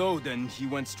dumping a load and he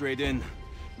went straight in.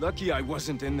 Lucky I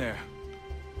wasn't in there.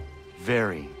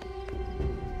 Very.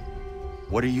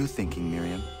 What are you thinking,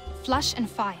 Miriam? Flush and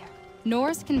fire.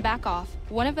 Norris can back off.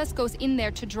 One of us goes in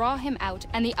there to draw him out,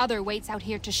 and the other waits out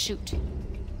here to shoot.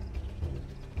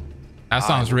 That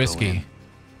sounds risky.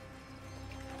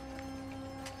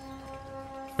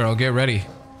 Girl, get ready.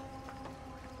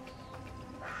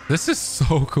 This is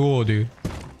so cool, dude.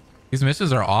 These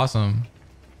missions are awesome.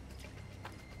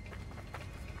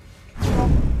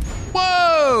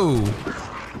 Whoa!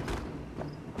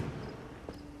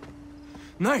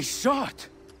 Nice shot.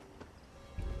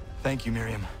 Thank you,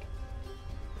 Miriam.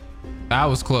 That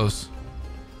was close.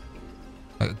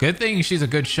 Good thing she's a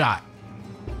good shot,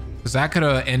 because that could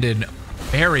have ended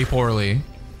very poorly.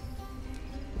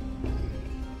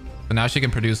 But now she can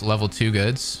produce level 2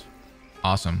 goods.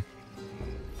 Awesome.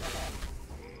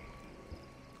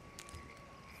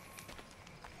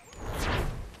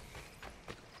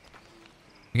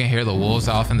 You can hear the wolves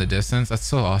off in the distance. That's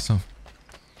so awesome.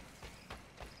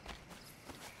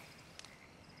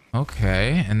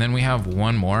 Okay, and then we have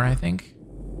one more, I think.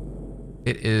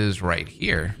 It is right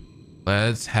here.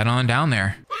 Let's head on down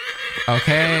there.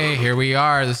 Okay, here we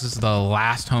are. This is the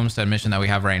last homestead mission that we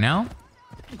have right now.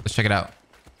 Let's check it out.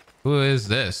 Who is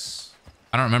this?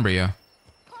 I don't remember you.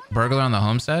 Burglar on the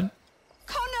homestead?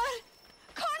 Connor!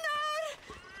 Connor!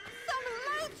 Some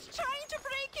lads trying to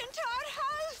break into our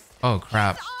house! Oh,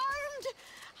 crap. He's armed!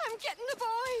 I'm getting the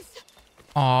boys!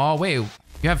 Aw, wait.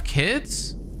 You have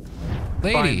kids?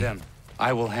 Lady. Find them.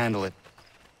 I will handle it.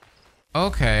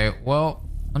 Okay, well,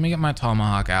 let me get my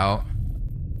tomahawk out.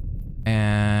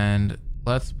 And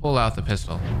let's pull out the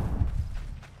pistol.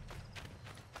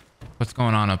 What's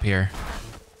going on up here?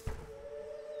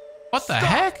 What the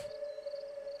heck?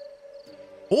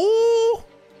 Oh,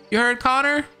 you heard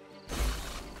Connor?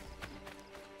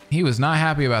 He was not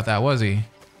happy about that, was he?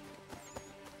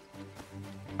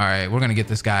 All right, we're gonna get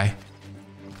this guy.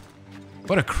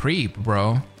 What a creep,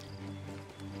 bro.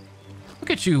 Look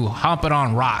at you hopping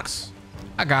on rocks.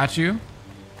 I got you.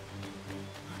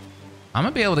 I'm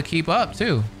gonna be able to keep up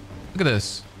too. Look at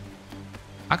this.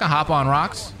 I can hop on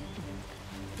rocks.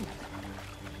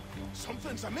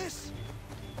 Something's amiss.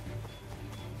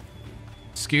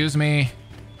 Excuse me.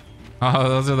 Oh,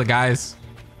 those are the guys.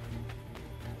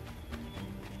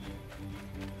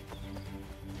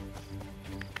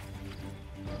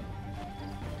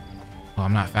 Oh,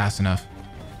 I'm not fast enough.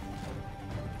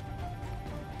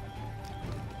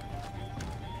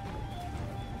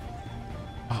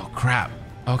 Oh, crap.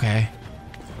 Okay.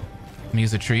 Let me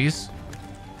use the trees.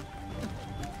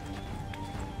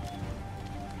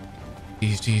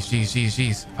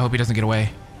 Jeez. I hope he doesn't get away.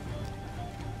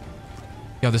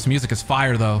 Yo, this music is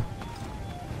fire, though.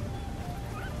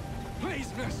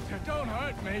 Please, mister, don't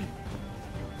hurt me.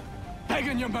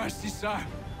 Begging your mercy, sir.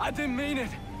 I didn't mean it.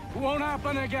 It won't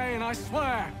happen again, I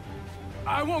swear.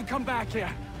 I won't come back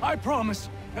here. I promise.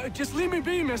 Just leave me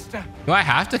be, mister. Do I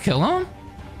have to kill him?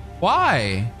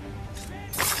 Why?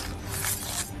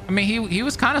 I mean, he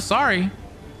was kind of sorry.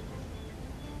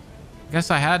 Guess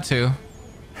I had to.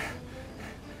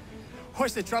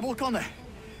 What's the trouble, Connor?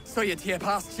 So you'd hear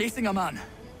past chasing a man.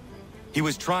 He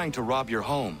was trying to rob your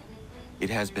home. It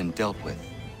has been dealt with.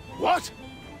 What?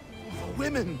 The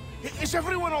women. Is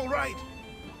everyone all right?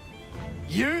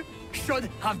 You should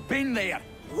have been there.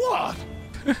 What?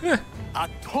 I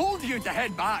told you to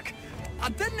head back. I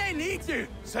didn't need you.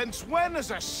 Since when is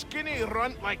a skinny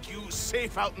runt like you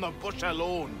safe out in the bush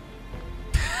alone?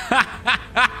 If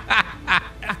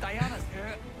Diana's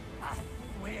hurt, I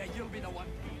swear you'll be the one.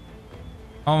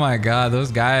 Oh my God,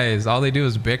 those guys, all they do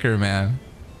is bicker, man.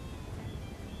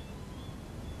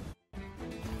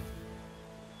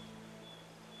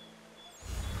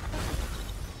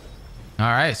 All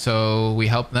right, so we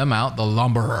help them out, the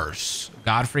lumberers,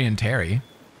 Godfrey and Terry.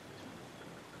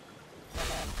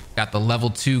 Got the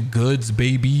level 2 goods,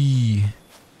 baby.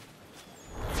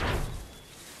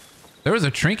 There was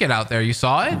a trinket out there. You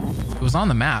saw it? It was on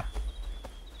the map.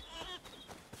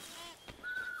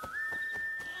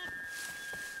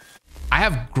 I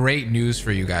have great news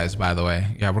for you guys, by the way.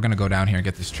 Yeah, we're going to go down here and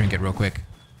get this trinket real quick.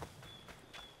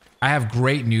 I have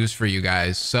great news for you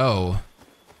guys. So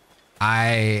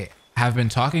I have been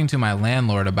talking to my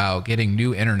landlord about getting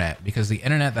new internet because the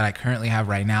internet that I currently have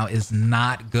right now is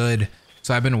not good.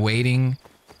 So I've been waiting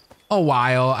a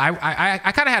while. I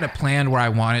kind of had a plan where I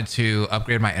wanted to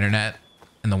upgrade my internet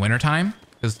in the wintertime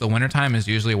because the wintertime is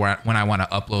usually when I want to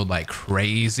upload like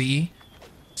crazy.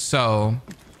 So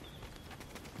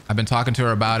I've been talking to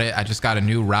her about it. I just got a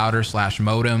new router /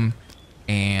 modem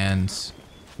and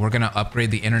we're going to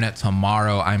upgrade the internet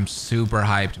tomorrow. I'm super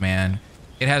hyped, man.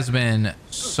 It has been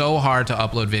so hard to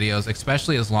upload videos,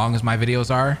 especially as long as my videos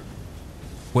are.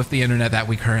 With the internet that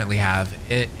we currently have,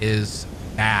 it is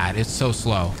bad. It's so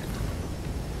slow.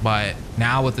 But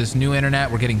now with this new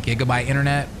internet, we're getting gigabyte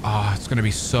internet. Oh, it's going to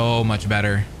be so much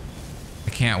better. I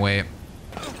can't wait.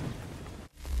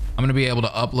 I'm going to be able to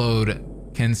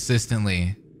upload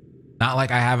consistently. Not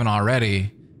like I haven't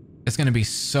already. It's going to be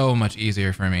so much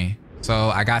easier for me. So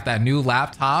I got that new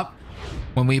laptop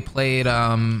when we played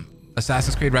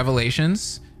Assassin's Creed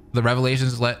Revelations. The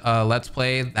Revelations Let's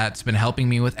Play that's been helping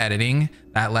me with editing.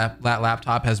 That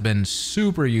laptop has been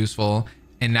super useful.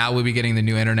 And now we'll be getting the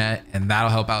new internet and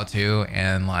that'll help out too.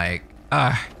 And like,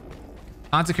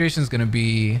 Consecration is going to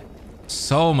be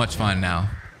so much fun now.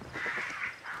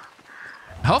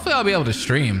 Hopefully I'll be able to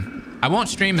stream. I won't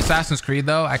stream Assassin's Creed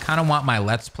though. I kind of want my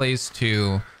Let's Plays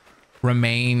to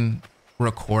remain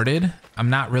recorded.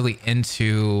 I'm not really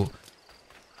into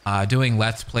doing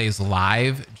Let's Plays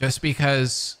live just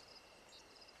because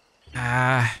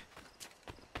I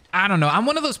don't know. I'm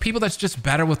one of those people that's just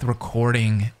better with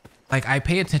recording. Like I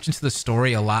pay attention to the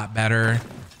story a lot better.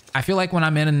 I feel like when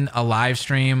I'm in a live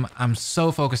stream, I'm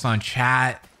so focused on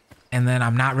chat and then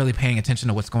I'm not really paying attention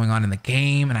to what's going on in the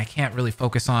game and I can't really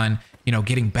focus on, you know,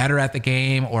 getting better at the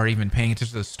game or even paying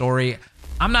attention to the story.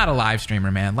 I'm not a live streamer,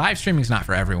 man. Live streaming is not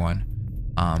for everyone.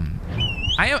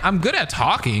 I'm good at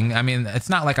talking. I mean, it's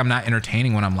not like I'm not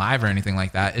entertaining when I'm live or anything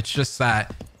like that. It's just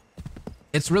that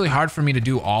it's really hard for me to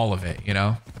do all of it, you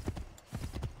know?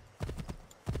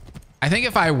 I think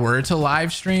if I were to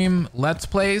live stream Let's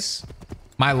Plays,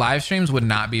 my live streams would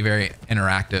not be very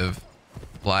interactive.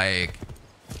 Like,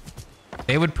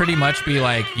 they would pretty much be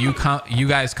like you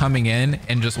guys coming in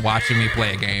and just watching me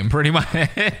play a game, pretty much.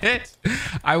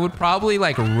 I would probably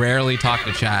like rarely talk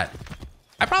to chat.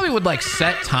 I probably would like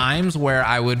set times where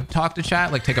I would talk to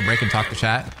chat, like take a break and talk to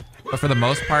chat. But for the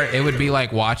most part, it would be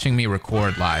like watching me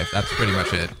record live. That's pretty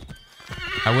much it.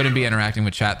 I wouldn't be interacting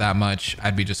with chat that much.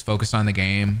 I'd be just focused on the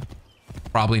game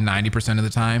probably 90% of the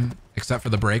time, except for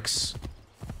the breaks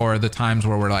or the times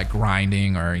where we're like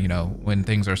grinding or, you know, when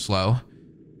things are slow.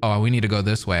 Oh, we need to go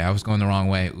this way. I was going the wrong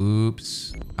way.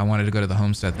 Oops. I wanted to go to the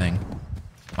homestead thing.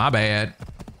 My bad.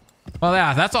 Well,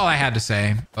 yeah, that's all I had to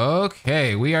say.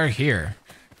 Okay, we are here.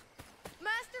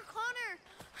 Master Connor,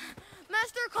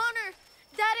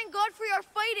 Dad and Godfrey are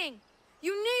fighting.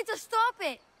 You need to stop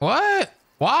it. What?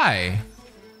 Why?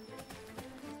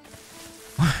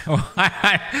 All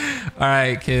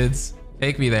right, kids.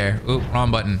 Take me there. Oop,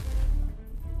 wrong button.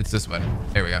 It's this button.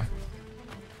 There we go.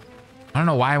 I don't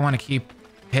know why I want to keep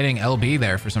hitting LB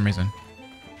there for some reason.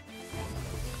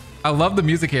 I love the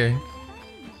music here.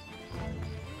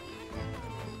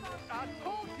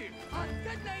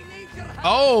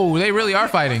 Oh, they really are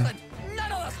fighting.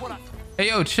 Hey,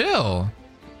 yo, chill.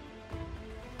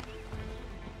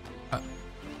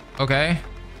 Okay.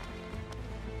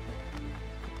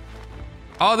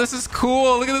 Oh, this is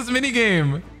cool. Look at this mini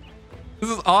game. This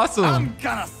is awesome. I'm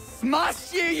gonna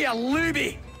smash you, you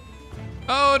looby.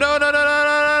 Oh, no, no, no, no,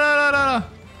 no, no, no, no, no.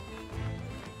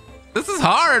 This is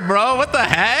hard, bro. What the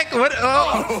heck? What?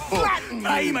 Oh,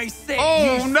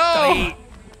 oh no.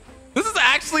 This is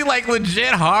actually like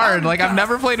legit hard. Like I've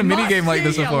never played a mini game like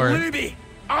this before. I'm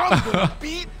gonna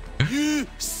beat you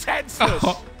senseless.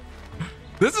 Oh.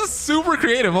 This is super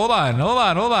creative. Hold on, hold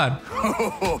on, hold on.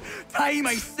 Oh, time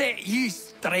I set you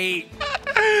straight.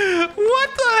 What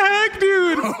the heck,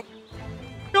 dude?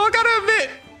 Y'all gotta admit,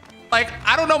 like,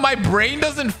 I don't know, my brain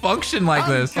doesn't function like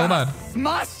this. Hold on.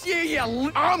 Smash you,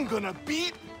 you I'm gonna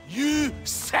beat you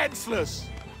senseless.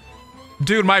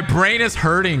 Dude, my brain is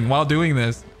hurting while doing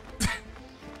this.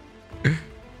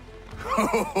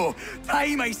 Oh,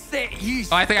 time I set you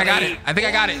straight. Oh, I think I got it. I think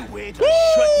I got it. Woo!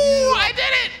 I did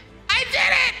it! I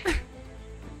did it!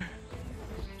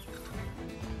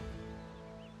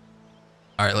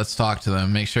 All right, let's talk to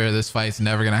them. Make sure this fight's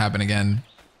never gonna happen again.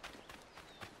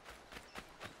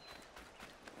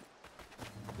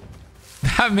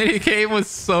 That mini game was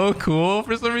so cool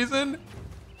for some reason.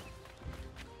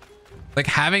 Like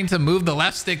having to move the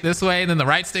left stick this way and then the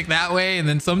right stick that way, and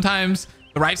then sometimes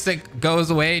the right stick goes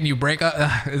away and you break up.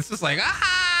 It's just like,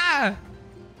 ah!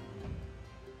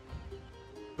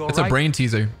 It's a brain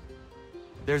teaser.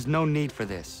 There's no need for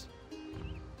this.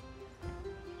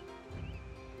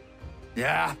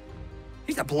 Yeah,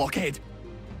 he's a blockhead.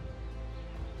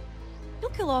 He'll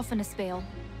cool off in a spell.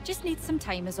 Just needs some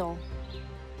time is all.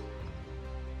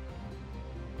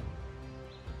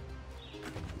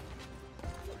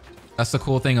 That's the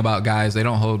cool thing about guys. They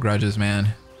don't hold grudges,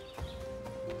 man.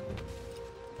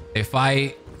 They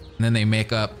fight and then they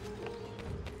make up.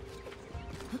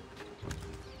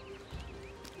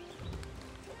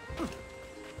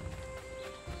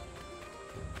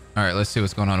 All right, let's see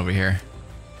what's going on over here.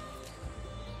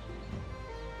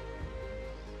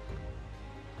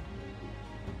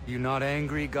 You not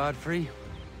angry, Godfrey?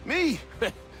 Me?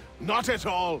 Not at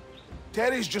all.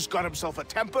 Terry's just got himself a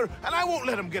temper, and I won't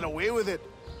let him get away with it.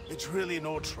 It's really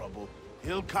no trouble.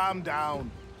 He'll calm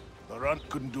down. The runt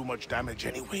couldn't do much damage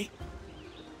anyway.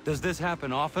 Does this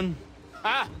happen often?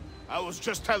 Ha! I was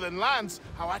just telling Lance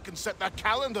how I can set that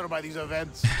calendar by these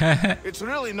events. It's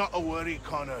really not a worry,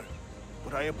 Connor.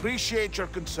 But I appreciate your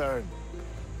concern.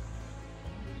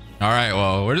 All right,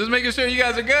 well, we're just making sure you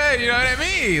guys are good. You know what I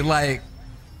mean? Like,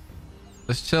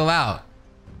 let's chill out.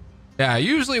 Yeah,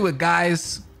 usually with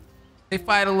guys, they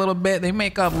fight a little bit. They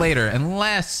make up later,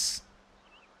 unless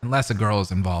a girl is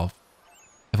involved.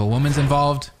 If a woman's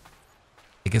involved,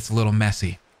 it gets a little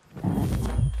messy.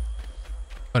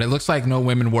 But it looks like no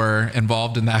women were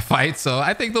involved in that fight, so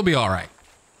I think they'll be all right.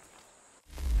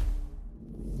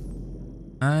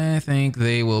 I think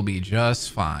they will be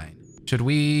just fine. Should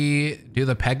we do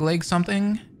the peg leg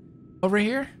something over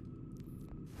here?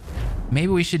 Maybe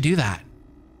we should do that.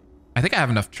 I think I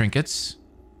have enough trinkets,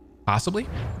 possibly.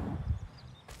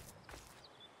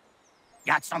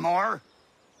 Got some more?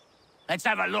 Let's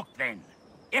have a look then.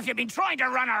 If you've been trying to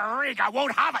run a rig, I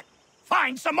won't have it.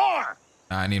 Find some more.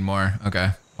 I need more. Okay,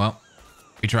 well,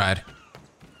 we tried.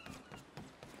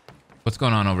 What's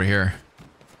going on over here?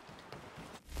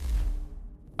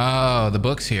 Oh, the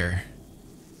book's here.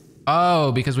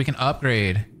 Oh, because we can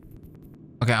upgrade.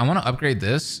 Okay, I want to upgrade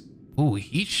this. Ooh,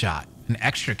 heat shot, an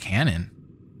extra cannon.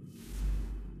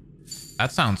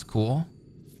 That sounds cool.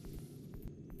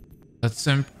 Let's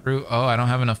improve. Oh, I don't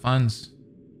have enough funds.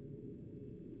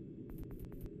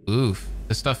 Oof,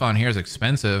 this stuff on here is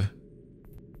expensive.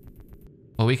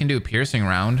 Well, we can do a piercing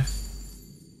round.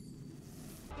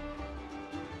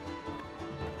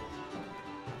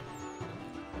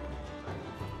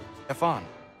 Stefan,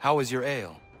 how is your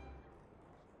ale?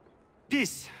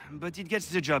 Peace, but it gets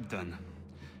the job done.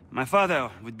 My father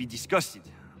would be disgusted,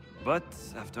 but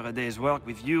after a day's work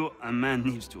with you, a man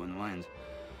needs to unwind.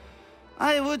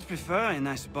 I would prefer a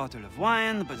nice bottle of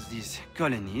wine, but these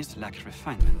colonies lack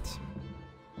refinement.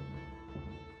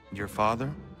 Your father?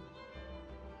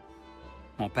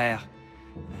 Mon père.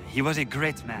 He was a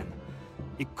great man.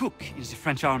 A cook in the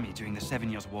French army during the 7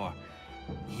 Years' War.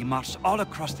 He marched all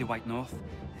across the White North,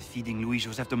 feeding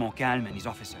Louis-Joseph de Montcalm and his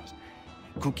officers,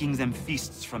 cooking them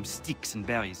feasts from sticks and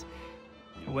berries.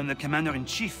 When the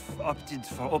commander-in-chief opted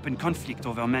for open conflict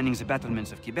over manning the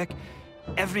battlements of Quebec,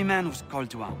 every man was called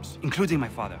to arms, including my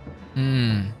father.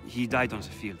 He died on the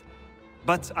field.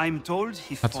 But I'm told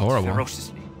he fought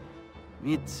ferociously.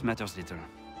 It matters little.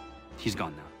 He's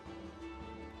gone now.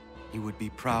 He would be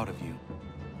proud of you.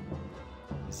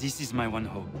 This is my one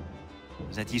hope,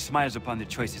 that he smiles upon the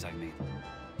choices I've made.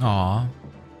 Aw.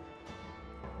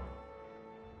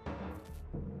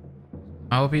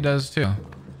 I hope he does too.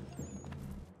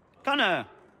 Connor,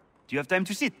 do you have time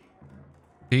to sit?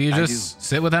 Do you just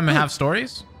sit with them and have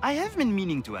stories? I have been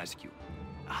meaning to ask you.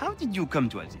 How did you come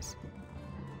to all this?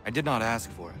 I did not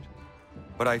ask for it,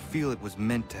 but I feel it was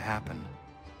meant to happen.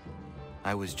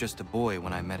 I was just a boy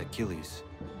when I met Achilles.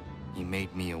 He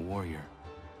made me a warrior.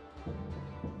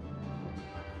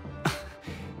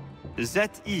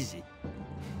 That easy.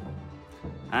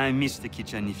 I miss the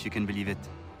kitchen, if you can believe it.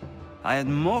 I had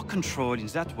more control in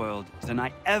that world than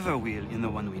I ever will in the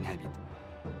one we inhabit.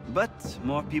 But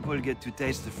more people get to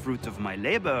taste the fruit of my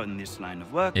labor in this line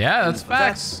of work. Yeah, that's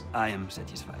facts. I am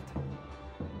satisfied.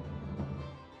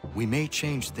 We may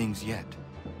change things yet,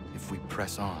 if we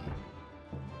press on.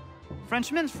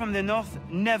 Frenchmen from the north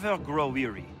never grow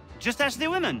weary. Just ask the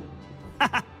women.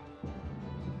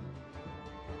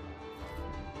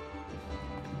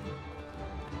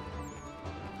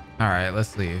 All right,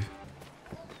 let's leave.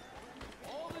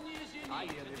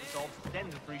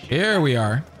 Here we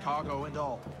are. Cargo and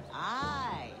all.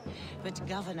 Aye, but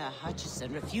Governor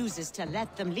Hutchison refuses to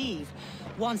let them leave.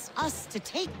 Wants us to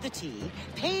take the tea,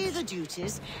 pay the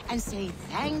duties, and say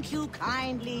thank you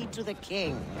kindly to the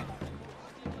king.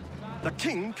 The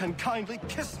king can kindly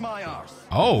kiss my arse.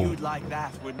 Oh. You'd like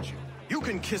that, wouldn't you? You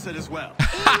can kiss it as well.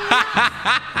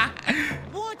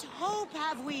 What hope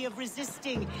have we of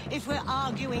resisting if we're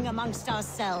arguing amongst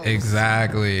ourselves?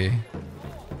 Exactly.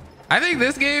 I think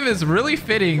this game is really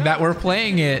fitting that we're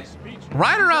playing it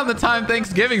right around the time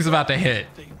Thanksgiving's about to hit.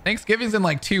 Thanksgiving's in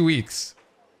like 2 weeks.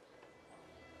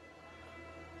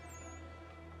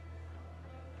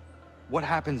 What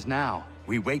happens now?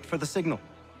 We wait for the signal.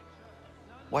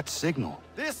 What signal?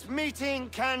 This meeting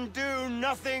can do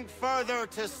nothing further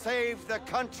to save the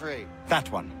country. That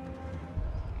one.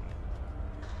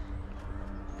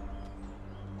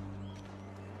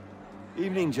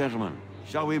 Evening, gentlemen.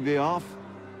 Shall we be off?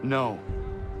 No.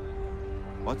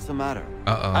 What's the matter?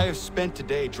 Uh-oh. I have spent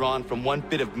today drawn from one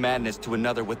bit of madness to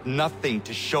another with nothing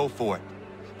to show for it.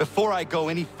 Before I go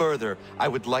any further, I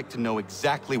would like to know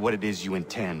exactly what it is you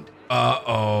intend.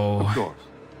 Uh-oh. Of course.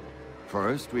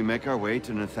 First, we make our way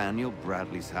to Nathaniel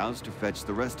Bradley's house to fetch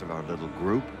the rest of our little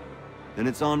group. Then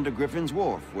it's on to Griffin's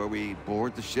Wharf, where we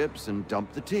board the ships and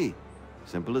dump the tea.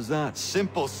 Simple as that.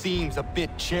 Simple seems a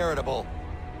bit charitable.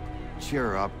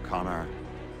 Cheer up, Connor.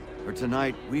 For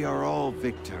tonight, we are all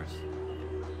victors.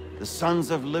 The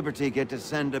Sons of Liberty get to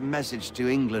send a message to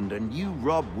England, and you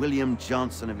rob William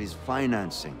Johnson of his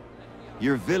financing.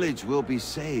 Your village will be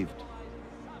saved.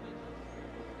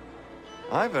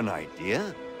 I've an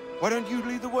idea. Why don't you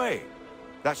lead the way?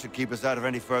 That should keep us out of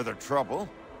any further trouble.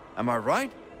 Am I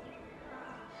right?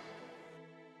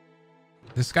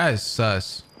 This guy is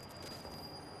sus.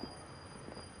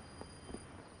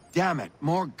 Damn it,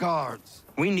 more guards.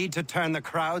 We need to turn the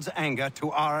crowd's anger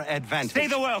to our advantage. Say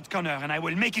the word, Connor, and I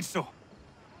will make it so.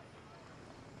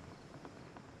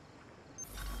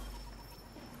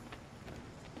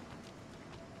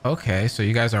 Okay, so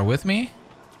you guys are with me?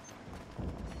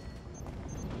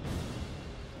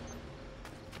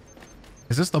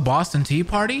 Is this the Boston Tea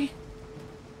Party?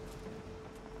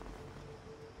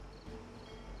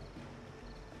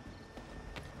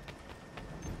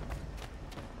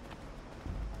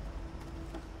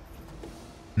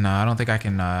 No, I don't think I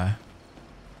can, I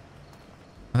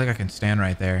think I can stand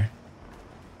right there.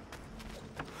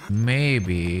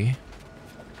 Maybe.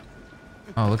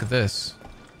 Oh, look at this.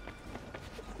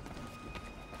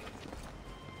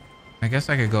 I guess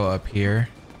I could go up here.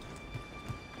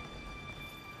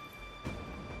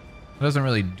 It doesn't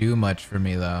really do much for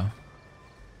me, though.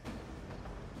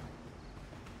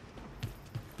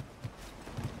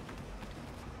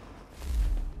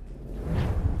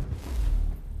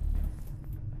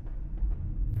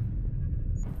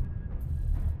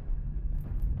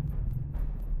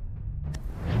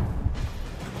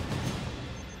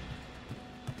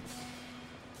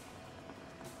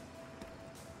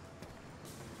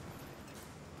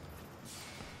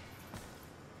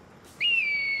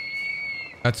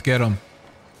 Let's get him.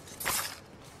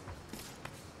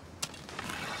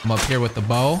 I'm up here with the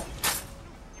bow.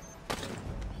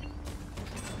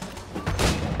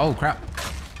 Oh, crap.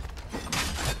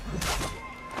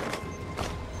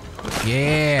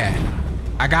 Yeah.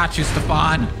 I got you,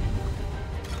 Stefan.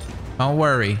 Don't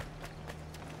worry.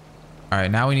 All right,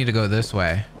 now we need to go this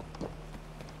way.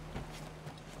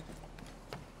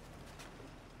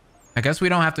 I guess we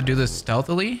don't have to do this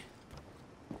stealthily.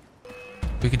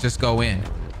 We could just go in.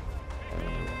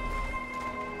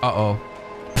 Uh-oh.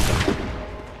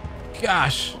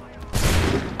 Gosh.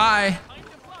 Hi.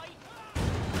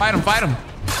 Fight him, fight him.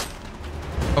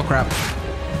 Oh, crap.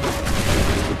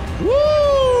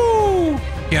 Woo!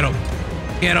 Get him.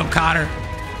 Get him, Connor.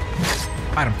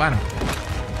 Fight him, fight him.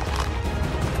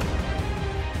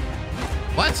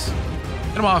 What?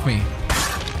 Get him off me.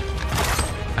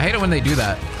 I hate it when they do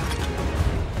that.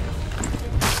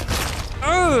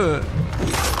 Ugh.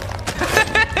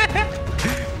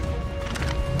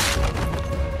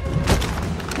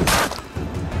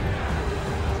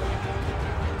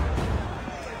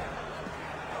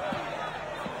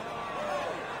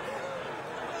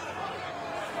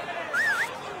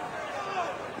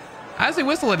 How's he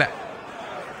whistling that?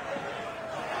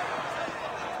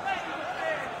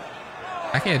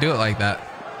 I can't do it like that.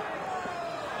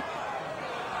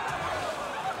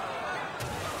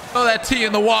 Throw that tea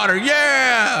in the water.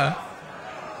 Yeah!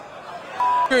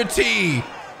 Your tea.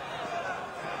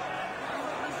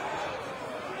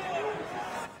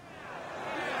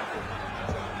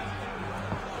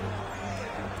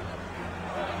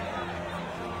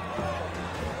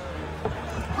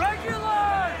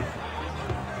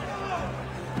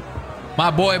 My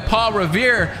boy Paul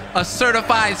Revere, a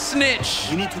certified snitch.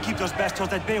 We need to keep those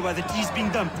bastards at bay while the tea's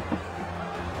being dumped.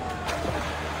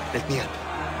 Let me help.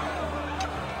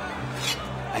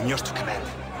 I'm yours to command.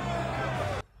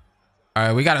 All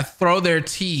right, we got to throw their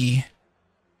tea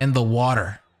in the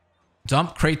water.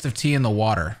 Dump crates of tea in the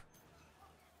water.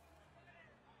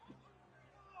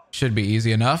 Should be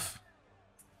easy enough.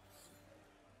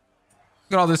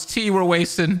 Look at all this tea we're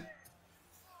wasting.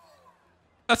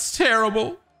 That's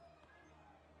terrible.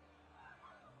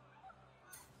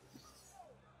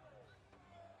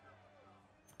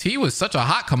 Tea was such a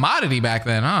hot commodity back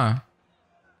then, huh?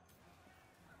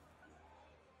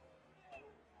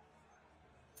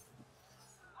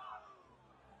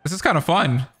 This is kind of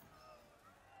fun.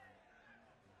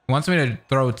 He wants me to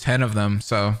throw 10 of them,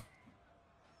 so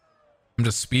I'm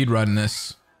just speed running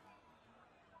this.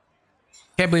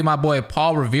 Can't believe my boy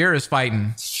Paul Revere is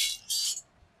fighting.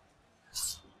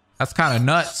 That's kind of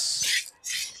nuts.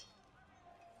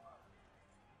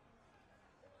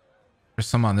 There's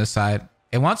some on this side.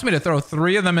 It wants me to throw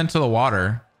 3 of them into the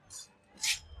water.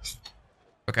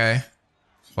 Okay.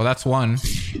 Well, that's one.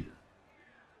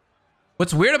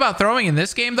 What's weird about throwing in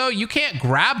this game, though, you can't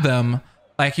grab them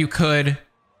like you could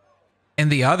in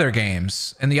the other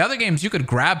games. In the other games, you could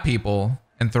grab people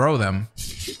and throw them.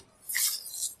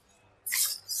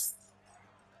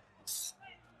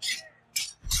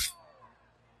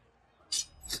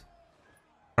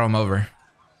 Throw them over.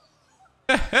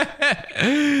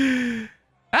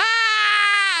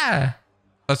 Ah!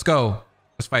 Let's go.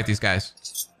 Let's fight these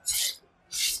guys.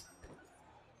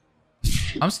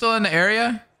 I'm still in the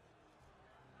area.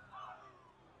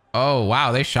 Oh,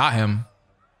 wow. They shot him.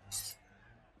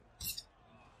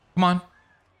 Come on.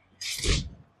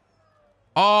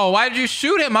 Oh, why did you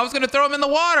shoot him? I was going to throw him in the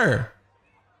water.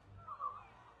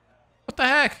 What the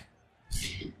heck?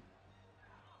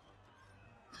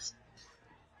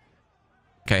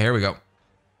 Okay, here we go.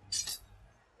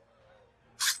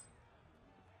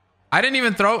 I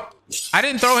didn't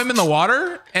throw him in the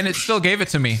water and it still gave it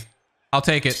to me. I'll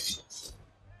take it.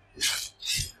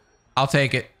 I'll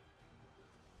take it.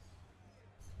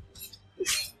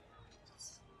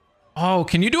 Oh,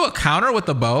 can you do a counter with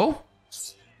the bow?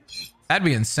 That'd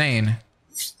be insane.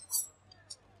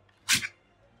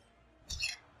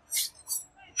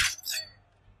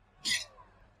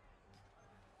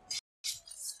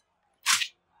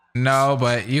 No,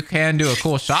 but you can do a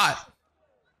cool shot.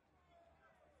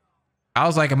 I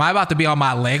was like, am I about to be on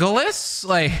my Legolas?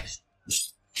 Like,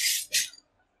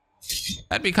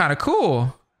 that'd be kind of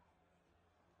cool.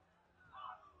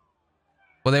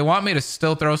 Well, they want me to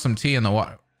still throw some tea in the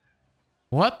water.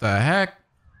 What the heck?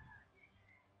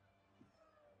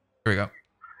 Here we go.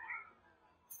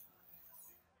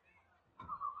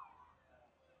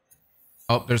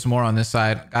 Oh, there's more on this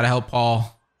side. Gotta help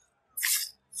Paul.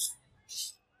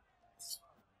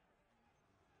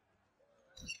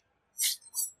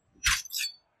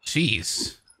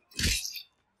 Jeez.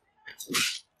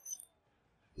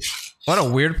 What a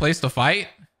weird place to fight.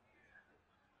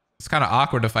 It's kind of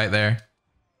awkward to fight there.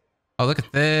 Oh, look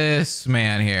at this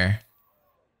man here.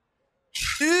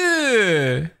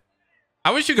 Ew.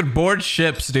 I wish you could board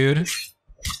ships, dude.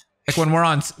 Like when we're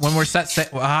on the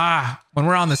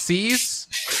seas.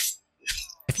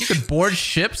 If you could board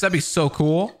ships, that'd be so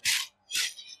cool.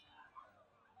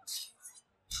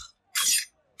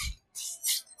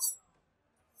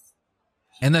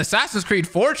 In the Assassin's Creed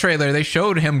 4 trailer, they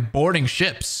showed him boarding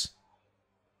ships.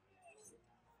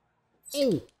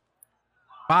 Ooh.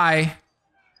 Bye.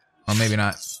 Well, maybe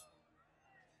not.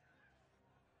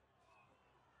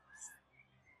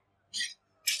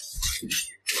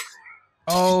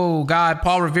 Oh, God.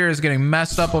 Paul Revere is getting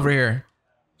messed up over here.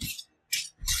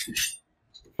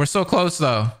 We're so close,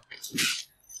 though.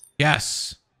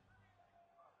 Yes.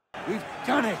 We've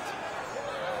done it.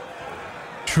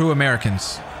 True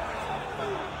Americans.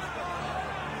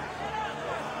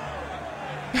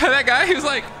 That guy, he was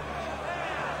like...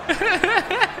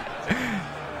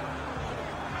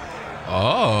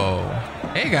 Oh.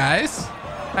 Hey, guys.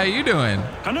 How you doing?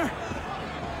 Gunnar?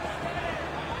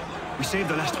 We saved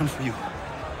the last one for you.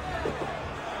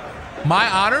 My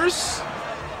honors?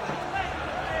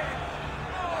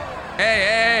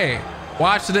 Hey, hey,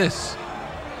 watch this.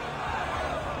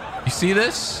 You see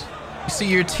this? You see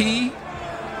your tea?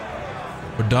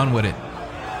 We're done with it.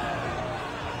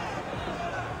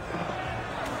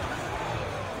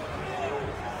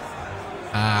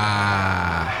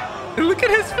 Ah, look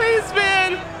at his face,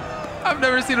 man. I've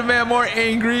never seen a man more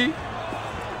angry.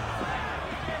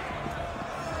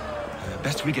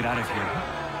 Best we get out of here.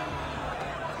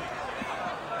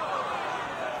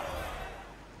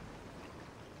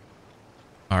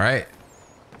 All right.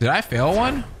 Did I fail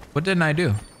one? What didn't I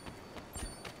do?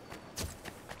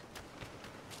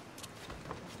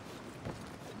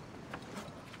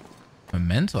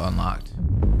 Memento unlocked.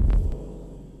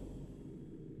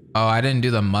 Oh, I didn't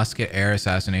do the musket air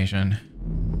assassination.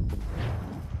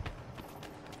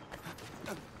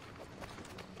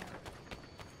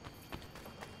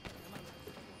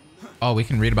 Oh, we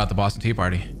can read about the Boston Tea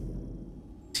Party.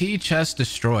 Tea chest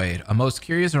destroyed. A most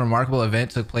curious and remarkable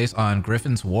event took place on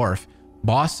Griffin's Wharf,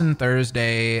 Boston,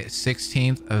 Thursday,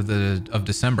 16th of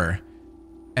December.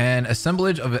 An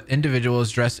assemblage of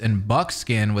individuals dressed in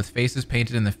buckskin with faces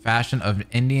painted in the fashion of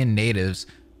Indian natives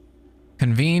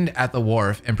convened at the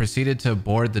wharf and proceeded to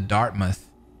board the Dartmouth,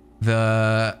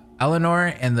 the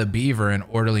Eleanor, and the Beaver in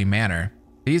orderly manner.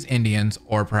 These Indians,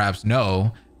 or perhaps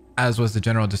no, as was the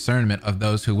general discernment of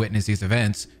those who witnessed these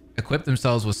events, equipped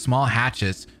themselves with small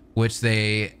hatchets, which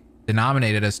they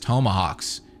denominated as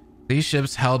tomahawks. These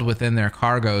ships held within their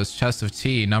cargoes chests of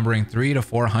tea numbering 300 to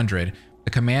 400.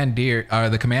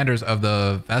 The commanders of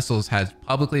the vessels had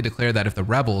publicly declared that if the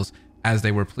rebels, as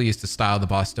they were pleased to style the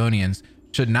Bostonians,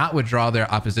 should not withdraw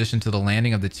their opposition to the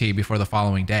landing of the tea before the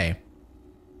following day,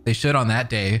 they should on that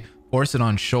day force it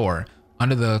on shore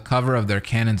under the cover of their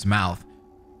cannon's mouth.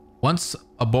 Once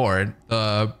aboard,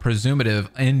 the presumptive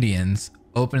Indians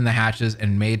opened the hatches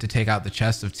and made to take out the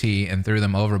chests of tea and threw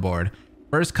them overboard,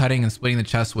 first cutting and splitting the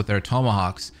chests with their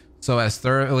tomahawks so as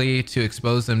thoroughly to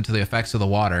expose them to the effects of the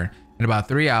water. In about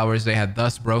 3 hours, they had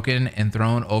thus broken and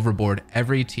thrown overboard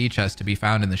every tea chest to be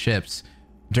found in the ships.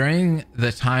 During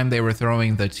the time they were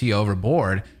throwing the tea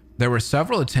overboard, there were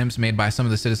several attempts made by some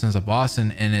of the citizens of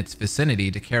Boston and its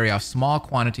vicinity to carry off small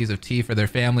quantities of tea for their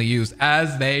family use,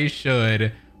 as they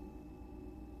should,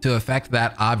 to effect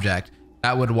that object.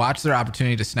 That would watch their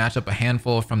opportunity to snatch up a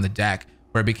handful from the deck,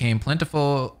 where it became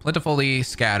plentifully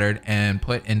scattered and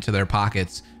put into their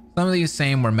pockets. Some of these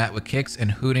same were met with kicks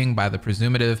and hooting by the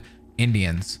presumptive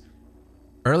Indians.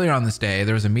 Earlier on this day,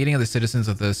 there was a meeting of the citizens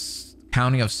of this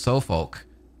county of Suffolk,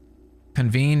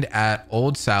 convened at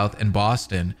Old South in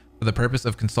Boston for the purpose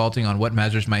of consulting on what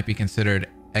measures might be considered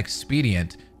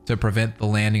expedient to prevent the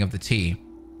landing of the tea,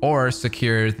 or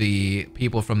secure the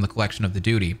people from the collection of the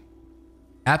duty.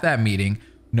 At that meeting,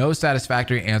 no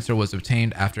satisfactory answer was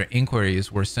obtained after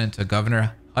inquiries were sent to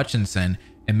Governor Hutchinson,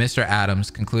 and Mr. Adams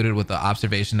concluded with the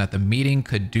observation that the meeting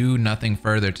could do nothing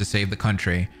further to save the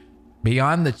country.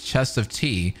 Beyond the chests of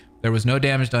tea, there was no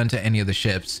damage done to any of the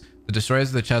ships. The destroyers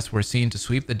of the chests were seen to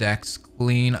sweep the decks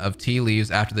clean of tea leaves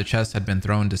after the chests had been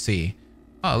thrown to sea.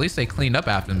 Oh, at least they cleaned up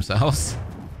after themselves.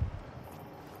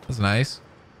 That's nice.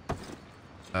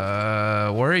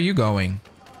 Where are you going?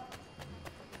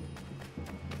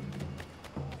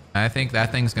 I think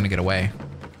that thing's gonna get away.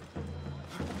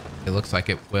 It looks like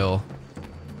it will.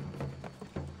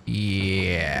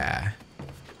 Yeah.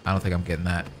 I don't think I'm getting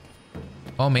that.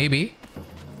 Oh, maybe.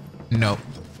 Nope.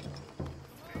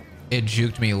 It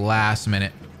juked me last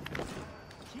minute.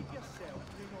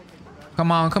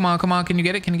 Come on, come on, come on. Can you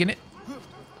get it? Can you get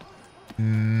it?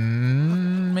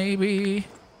 Maybe.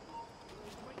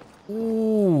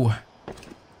 Ooh.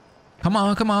 Come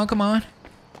on, come on, come on.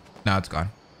 No, it's gone.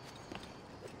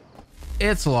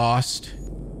 It's lost.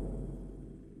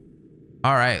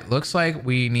 All right, looks like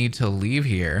we need to leave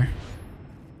here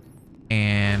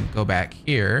and go back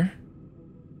here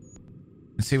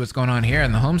and see what's going on here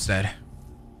in the homestead.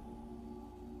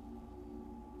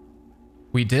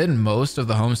 We did most of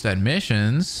the homestead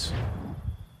missions.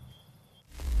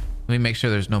 Let me make sure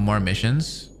there's no more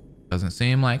missions. Doesn't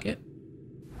seem like it.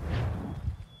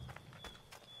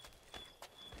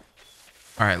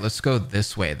 All right, let's go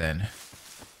this way then.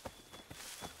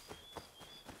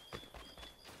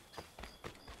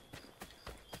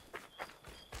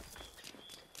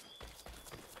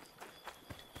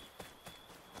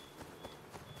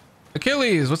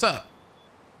 Achilles, what's up?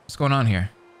 What's going on here?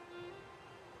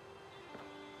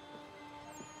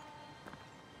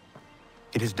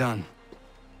 It is done.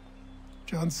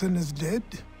 Johnson is dead?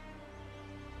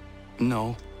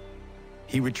 No.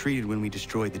 He retreated when we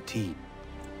destroyed the tea.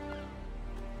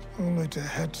 Only to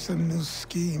hatch some new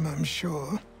scheme, I'm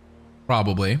sure.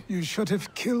 Probably. You should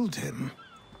have killed him.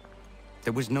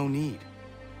 There was no need.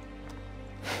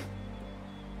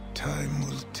 Time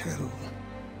will tell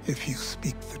if you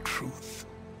speak the truth.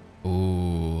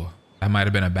 Ooh, that might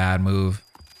have been a bad move.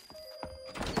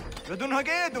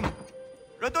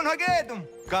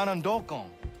 Ganondokon,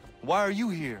 why are you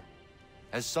here?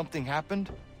 Has something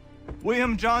happened?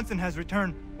 William Johnson has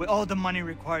returned with all the money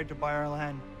required to buy our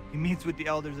land. He meets with the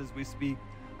elders as we speak.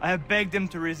 I have begged him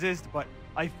to resist, but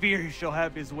I fear he shall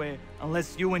have his way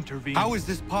unless you intervene. How is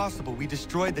this possible? We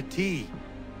destroyed the tea.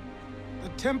 The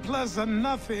Templars are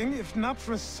nothing if not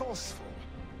resourceful.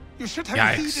 You should have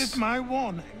Yikes. heeded my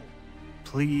warning.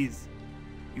 Please,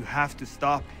 you have to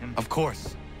stop him. Of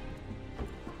course.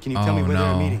 Can you tell me where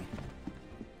they're meeting?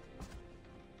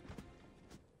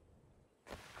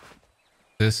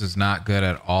 This is not good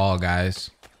at all, guys.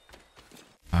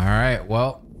 All right,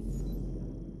 well,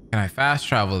 can I fast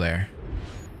travel there?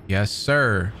 Yes,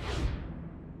 sir.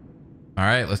 All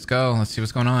right, let's go. Let's see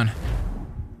what's going on.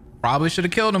 Probably should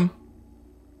have killed him.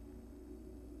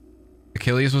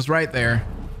 Achilles was right there.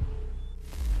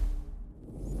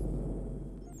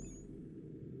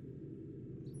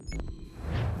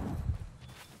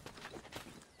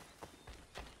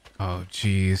 Oh,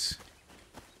 jeez.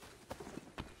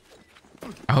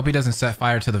 I hope he doesn't set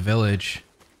fire to the village.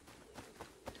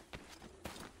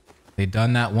 They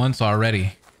done that once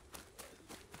already.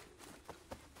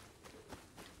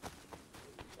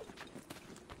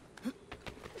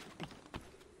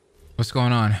 What's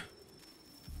going on?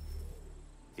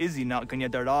 Izzy not gonna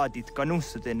daradit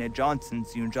ganus de ne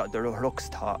Johnson's yunja der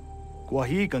rocksta.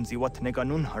 Gwahigan zi what ne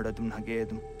ganun haradum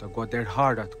hagedum. Da gwa der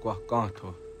harat gwa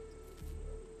ganto.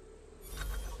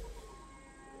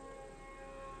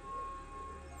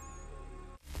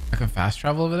 I can fast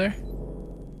travel over there?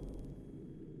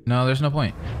 No, there's no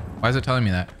point. Why is it telling me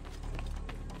that?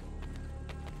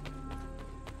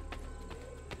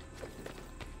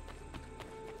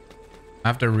 I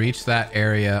have to reach that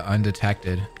area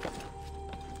undetected.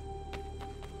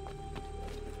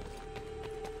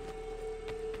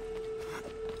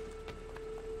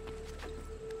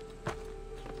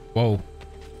 Whoa.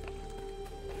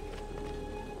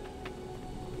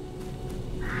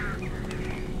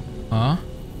 Huh?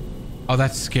 Oh,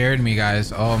 that scared me,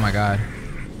 guys. Oh my god.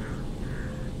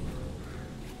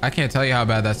 I can't tell you how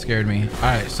bad that scared me. All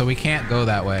right, so we can't go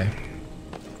that way.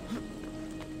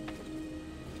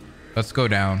 Let's go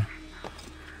down.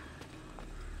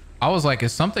 I was like,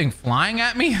 is something flying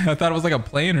at me? I thought it was like a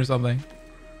plane or something.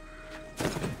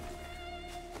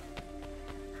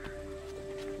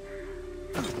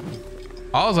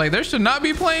 I was like, there should not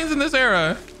be planes in this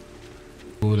era.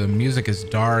 Ooh, the music is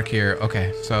dark here.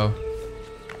 Okay, so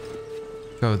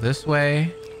go this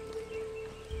way.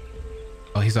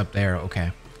 Oh, he's up there.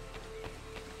 Okay.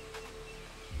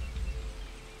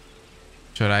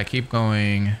 Should I keep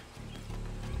going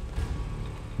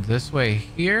this way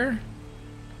here?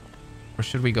 Or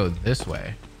should we go this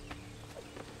way?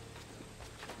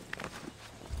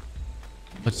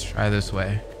 Let's try this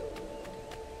way.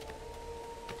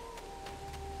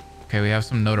 Okay, we have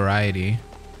some notoriety.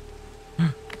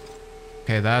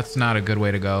 Okay, that's not a good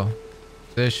way to go.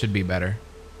 This should be better.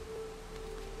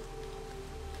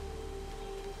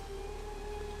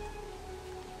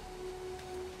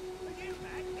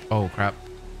 Oh, crap.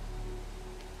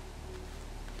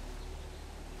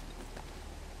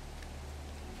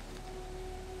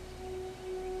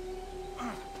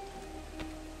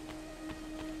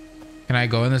 Can I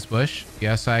go in this bush?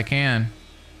 Yes, I can.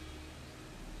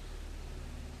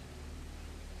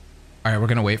 All right, we're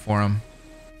gonna wait for him.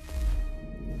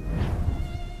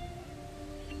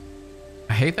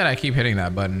 I hate that I keep hitting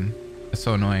that button. It's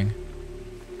so annoying.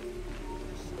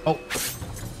 Oh,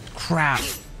 crap.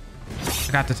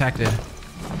 I got detected.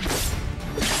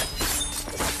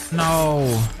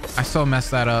 No, I so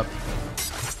messed that up.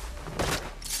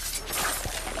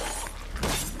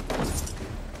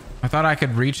 I thought I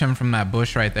could reach him from that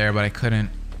bush right there, but I couldn't.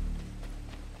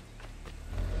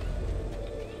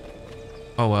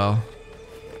 Oh well.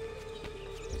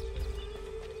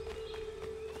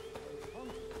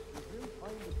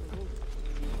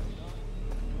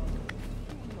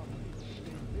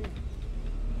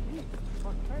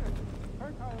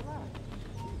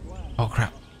 Oh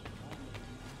crap.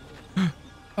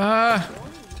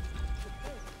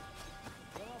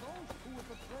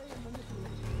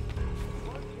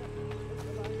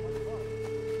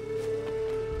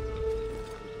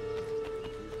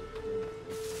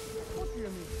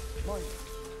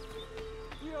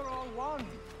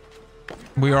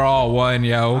 We are all one.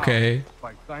 Yeah, okay.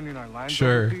 By signing our land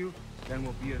Sure. over to you, then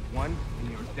we'll be as one in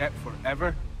your debt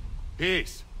forever?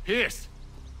 Peace, peace.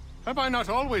 Have I not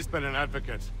always been an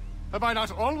advocate? Have I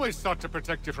not always sought to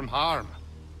protect you from harm?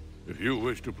 If you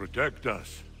wish to protect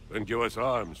us, then give us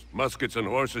arms, muskets and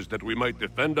horses that we might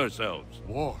defend ourselves.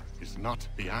 War is not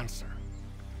the answer.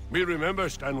 We remember,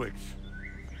 Stanwix.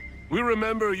 We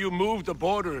remember you moved the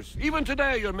borders. Even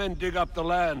today your men dig up the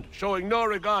land, showing no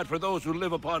regard for those who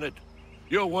live upon it.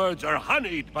 Your words are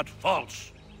honeyed, but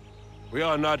false. We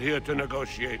are not here to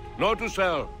negotiate, nor to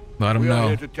sell. Let 'em We know. are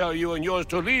here to tell you and yours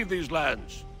to leave these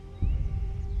lands.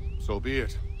 So be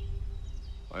it.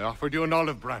 I offered you an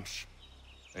olive branch,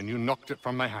 and you knocked it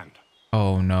from my hand.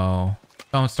 Oh no.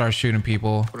 Don't start shooting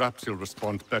people. Perhaps you'll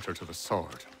respond better to the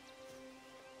sword.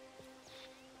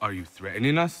 Are you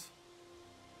threatening us?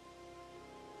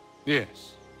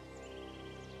 Yes.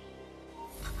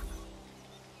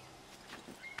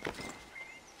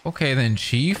 Okay then,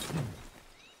 Chief.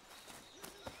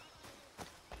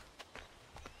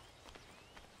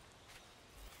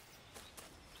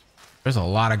 There's a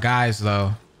lot of guys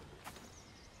though.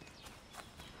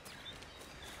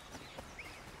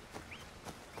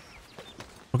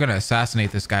 We're gonna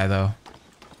assassinate this guy though.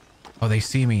 Oh, they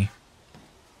see me.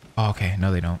 Oh, okay,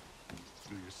 no they don't.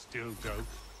 Do you still doubt?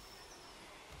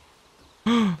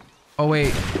 Oh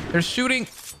wait, they're shooting.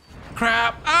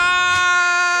 Crap.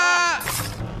 Ah!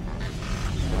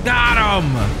 Got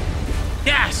him.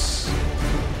 Yes.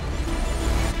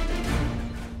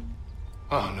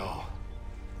 Oh no.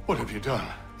 What have you done?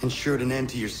 Ensured an end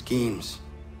to your schemes.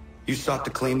 You sought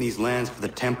to claim these lands for the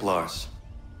Templars.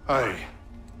 Aye,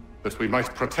 that we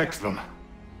might protect them.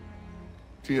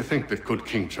 Do you think that good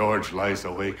King George lies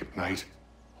awake at night,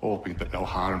 hoping that no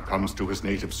harm comes to his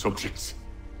native subjects?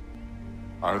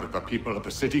 Or that the people of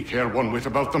the city care one whit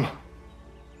about them?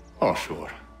 Oh, sure.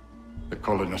 The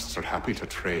colonists are happy to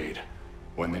trade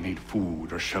when they need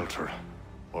food or shelter,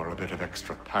 or a bit of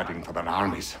extra padding for their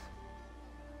armies.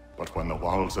 But when the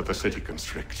walls of the city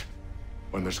constrict,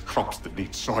 when there's crops that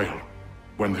need soil,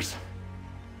 when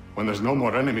there's no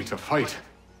more enemy to fight,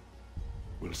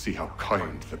 we'll see how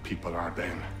kind the people are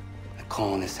then. The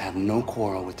colonists have no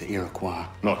quarrel with the Iroquois.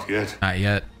 Not yet. Not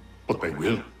yet. But they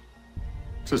will.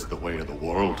 'Tis the way of the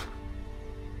world.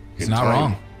 He's In not time,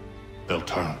 wrong. They'll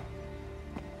turn.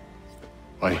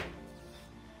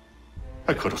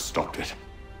 I could have stopped it.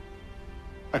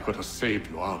 I could have saved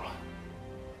you all.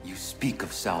 You speak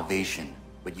of salvation,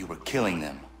 but you were killing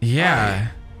them. Yeah.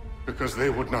 Because they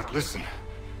would not listen.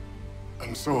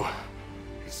 And so...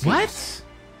 it seems What?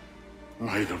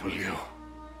 Neither will you.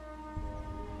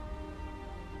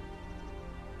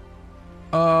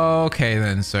 Okay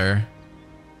then, sir.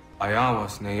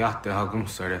 Ayawas ne yate hagum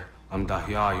sare. Am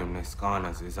dahyayum ne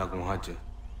skanas izagum haja.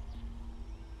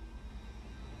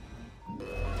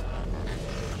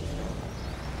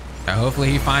 Yeah, hopefully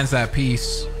he finds that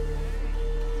peace.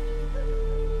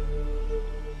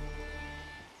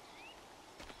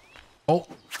 Oh,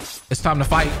 it's time to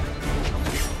fight.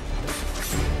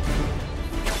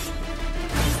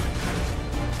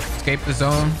 Escape the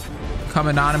zone. Become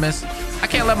anonymous. I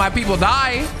can't let my people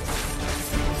die.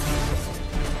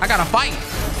 I gotta fight.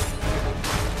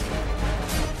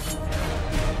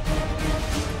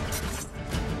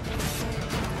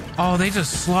 Oh, they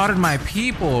just slaughtered my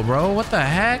people, bro. What the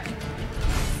heck?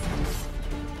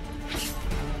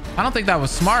 I don't think that was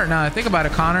smart now that I think about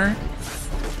it, Connor.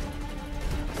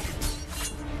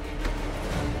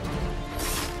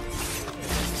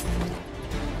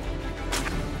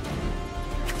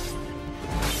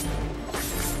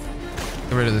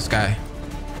 Get rid of this guy.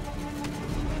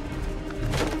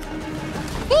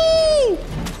 Woo!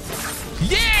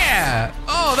 Yeah!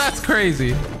 Oh, that's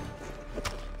crazy.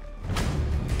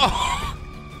 Oh.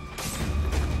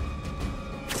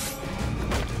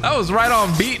 That was right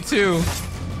on beat too.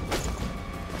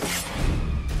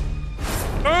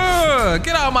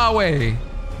 Get out of my way. All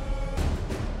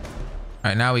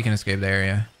right, now we can escape the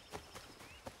area.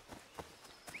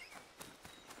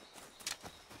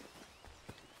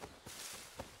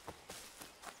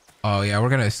 Oh yeah, we're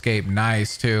gonna escape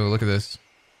nice too. Look at this.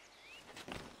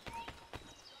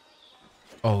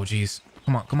 Oh geez.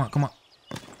 Come on, come on, come on.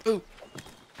 Ooh.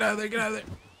 Get out of there, get out of there.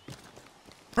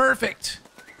 Perfect.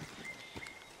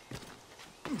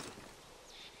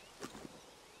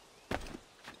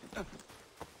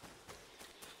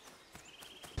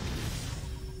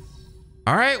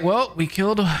 All right, well, we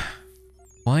killed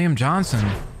William Johnson.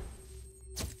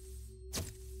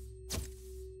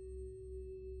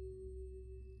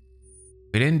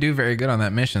 We didn't do very good on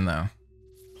that mission though.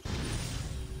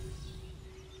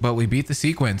 But we beat the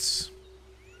sequence.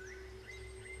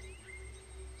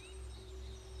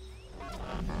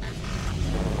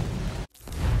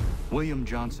 William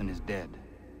Johnson is dead,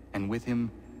 and with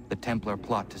him, the Templar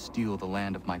plot to steal the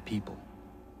land of my people.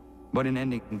 But in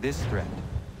ending this threat,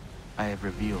 I have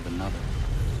revealed another.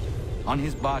 On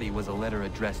his body was a letter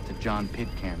addressed to John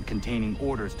Pitcairn containing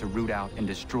orders to root out and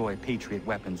destroy Patriot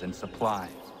weapons and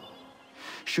supplies.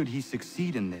 Should he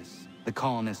succeed in this, the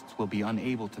colonists will be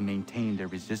unable to maintain their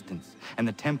resistance, and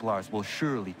the Templars will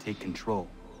surely take control.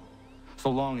 So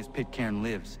long as Pitcairn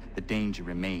lives, the danger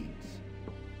remains.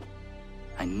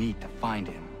 I need to find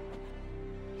him.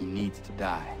 He needs to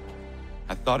die.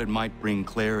 I thought it might bring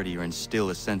clarity or instill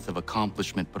a sense of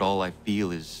accomplishment, but all I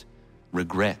feel is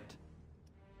regret.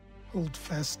 Hold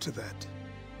fast to that.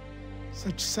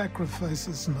 Such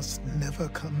sacrifices must never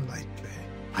come lightly.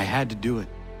 I had to do it.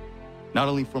 Not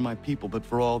only for my people, but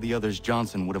for all the others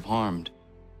Johnson would have harmed.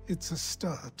 It's a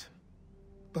start.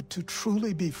 But to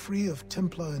truly be free of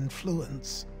Templar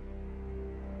influence,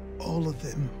 all of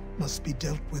them must be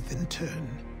dealt with in turn.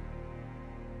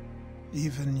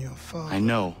 Even your father. I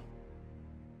know.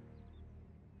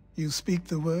 You speak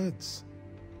the words,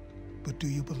 but do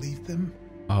you believe them?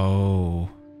 Oh.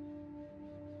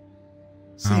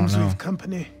 Seems we've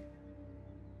company.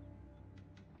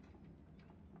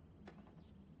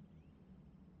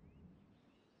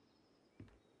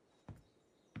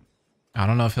 I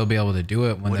don't know if he'll be able to do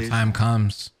it when the time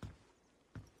comes.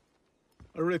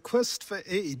 A request for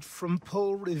aid from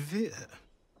Paul Revere.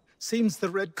 Seems the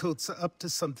Redcoats are up to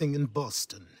something in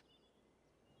Boston.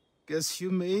 Guess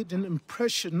you made an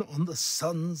impression on the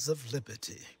Sons of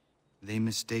Liberty. They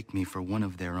mistake me for one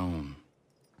of their own.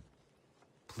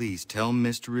 Please tell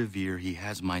Mr. Revere he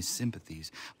has my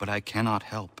sympathies, but I cannot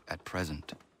help at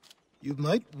present. You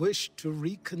might wish to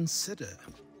reconsider.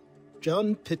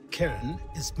 John Pitcairn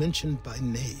is mentioned by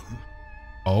name.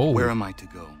 Oh. Where am I to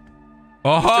go?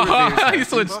 Oh, he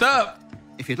switched up.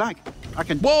 If you'd like, I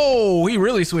can... Whoa, he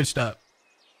really switched up.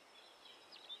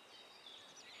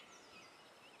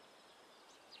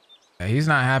 Yeah, he's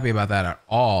not happy about that at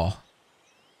all.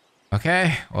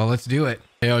 Okay, well, let's do it.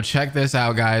 Yo, check this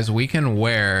out, guys. We can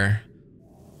wear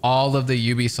all of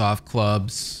the Ubisoft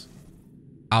clubs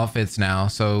outfits now.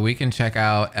 So we can check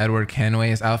out Edward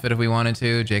Kenway's outfit if we wanted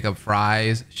to, Jacob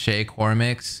Fry's, Shay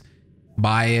Cormick's,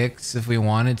 Bayek's if we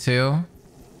wanted to.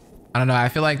 I don't know. I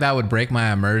feel like that would break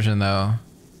my immersion though.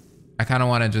 I kind of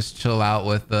want to just chill out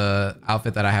with the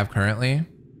outfit that I have currently.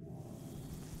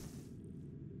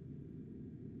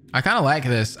 I kind of like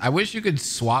this. I wish you could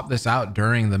swap this out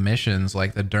during the missions,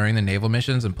 like during the naval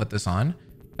missions, and put this on.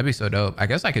 That'd be so dope. I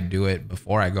guess I could do it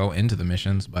before I go into the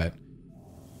missions, but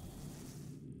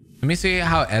let me see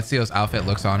how Ezio's outfit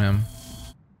looks on him.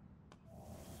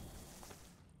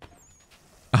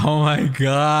 Oh my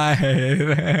god.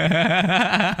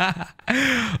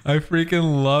 I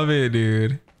freaking love it,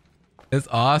 dude. It's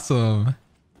awesome.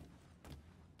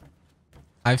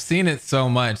 I've seen it so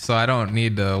much, so I don't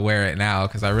need to wear it now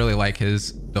because I really like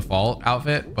his default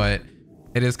outfit, but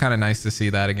it is kind of nice to see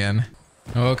that again.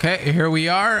 Okay, here we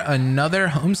are. Another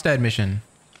homestead mission.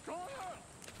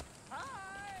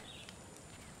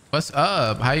 What's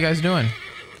up? How you guys doing?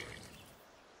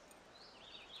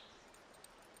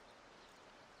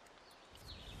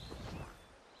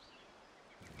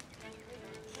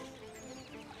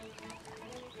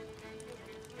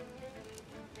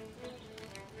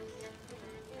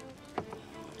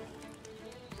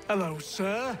 Hello,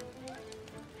 sir.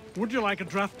 Would you like a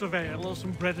draught of ale or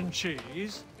some bread and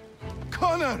cheese?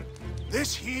 Connor,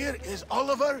 this here is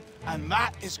Oliver and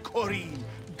that is Corinne.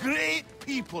 Great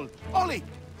people. Ollie,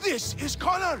 this is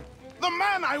Connor, the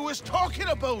man I was talking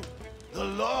about. The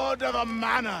Lord of the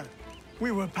Manor.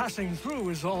 We were passing through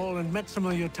is all and met some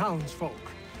of your townsfolk.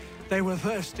 They were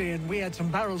thirsty and we had some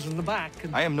barrels in the back.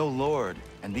 And I am no lord,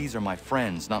 and these are my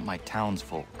friends, not my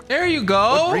townsfolk. There you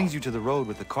go. What brings you to the road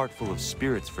with a cart full of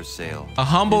spirits for sale? A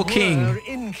humble we king. were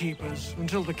innkeepers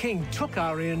until the king took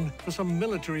our inn for some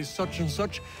military such and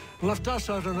such, left us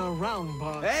out on our round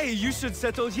bar. Hey, you should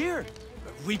settle here.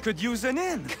 We could use an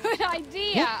inn. Good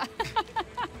idea.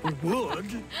 We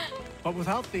would, but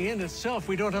without the inn itself,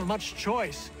 we don't have much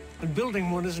choice, and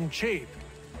building one isn't cheap.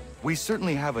 We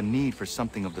certainly have a need for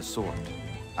something of the sort.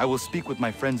 I will speak with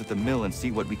my friends at the mill and see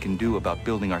what we can do about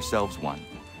building ourselves one.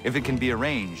 If it can be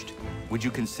arranged, would you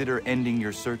consider ending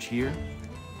your search here?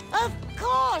 Of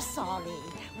course, Ollie.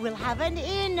 We'll have an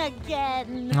inn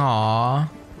again. Aww.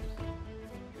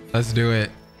 Let's do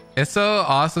it. It's so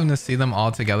awesome to see them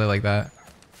all together like that.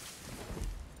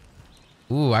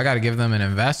 Ooh, I gotta give them an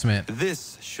investment.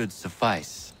 This should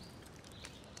suffice.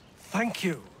 Thank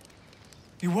you.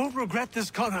 You won't regret this,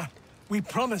 Connor. We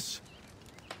promise.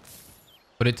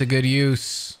 Put it to good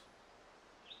use.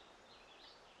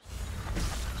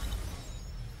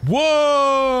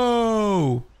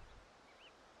 Whoa!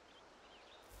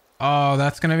 Oh,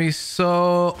 that's gonna be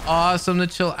so awesome to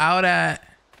chill out at.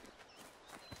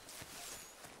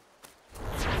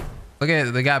 Look at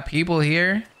it, they got people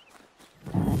here.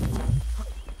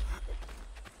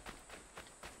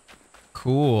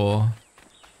 Cool.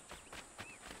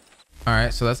 All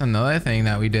right, so that's another thing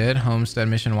that we did homestead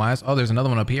mission wise. Oh, there's another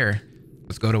one up here.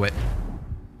 Let's go to it.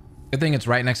 Good thing it's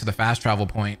right next to the fast travel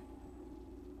point.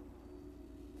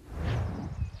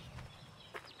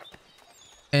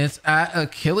 And it's at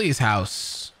Achilles'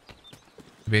 house,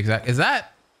 to be exact. Is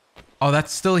that? Oh,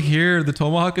 that's still here. The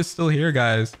tomahawk is still here,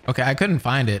 guys. Okay, I couldn't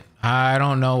find it. I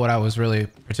don't know what I was really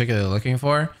particularly looking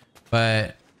for,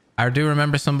 but I do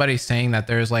remember somebody saying that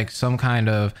there's like some kind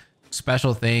of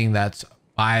special thing that's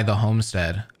by the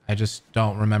homestead. I just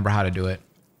don't remember how to do it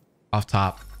off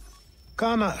top.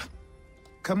 Connor,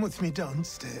 come with me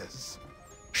downstairs.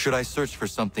 Should I search for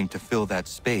something to fill that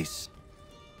space?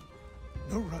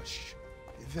 No rush.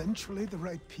 Eventually, the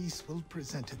right piece will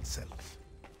present itself.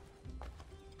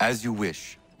 As you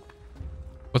wish.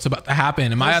 What's about to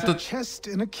happen? Am I at the chest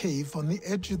in a cave on the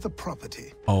edge of the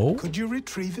property? Oh? Could you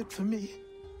retrieve it for me?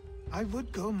 I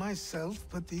would go myself,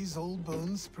 but these old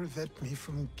bones prevent me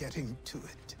from getting to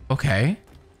it. Okay.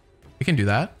 We can do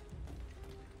that.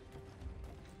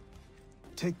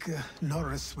 Take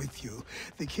Norris with you.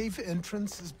 The cave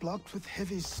entrance is blocked with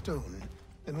heavy stone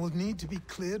and will need to be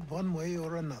cleared one way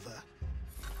or another.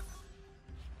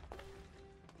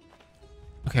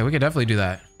 Okay, we could definitely do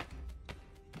that.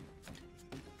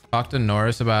 Talk to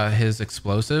Norris about his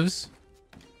explosives.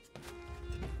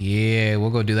 Yeah,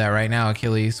 we'll go do that right now,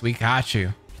 Achilles. We got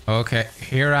you. Okay,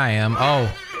 here I am.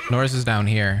 Oh, Norris is down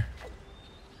here.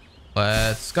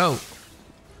 Let's go.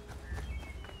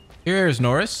 Here's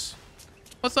Norris.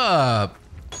 What's up?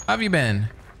 How have you been?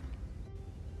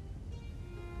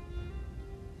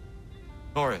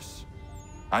 Norris,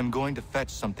 I'm going to fetch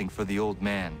something for the old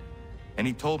man. And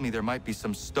he told me there might be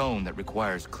some stone that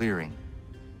requires clearing.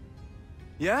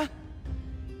 Yeah?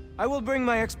 I will bring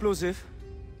my explosive.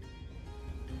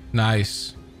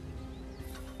 Nice.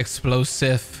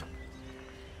 Explosive.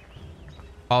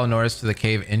 Follow Norris to the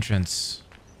cave entrance.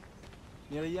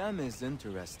 Miriam is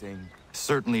interesting.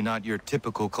 Certainly not your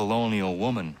typical colonial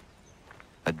woman.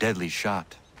 A deadly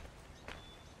shot.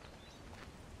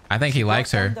 I think he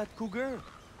likes her. That cougar.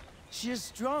 She is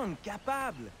strong,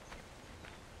 capable.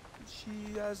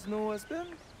 She has no husband?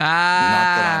 Not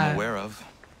that I'm aware of.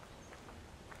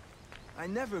 I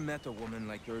never met a woman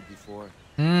like her before.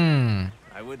 Hmm.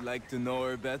 I would like to know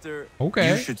her better.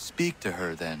 Okay. You should speak to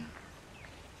her then.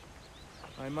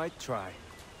 I might try.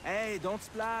 Hey, don't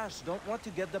splash. Don't want to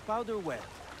get the powder wet.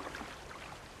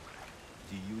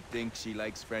 Do you think she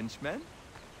likes Frenchmen?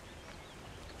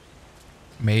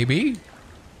 Maybe.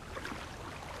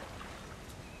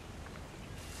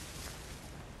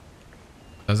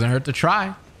 Doesn't hurt to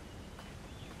try.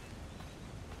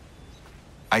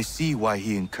 I see why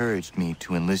he encouraged me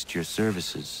to enlist your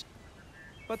services.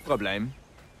 Pas de problème.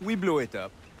 We blow it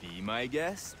up. Be my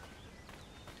guest.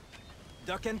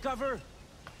 Duck and cover.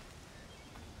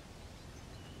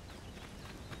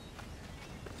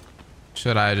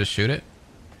 Should I just shoot it?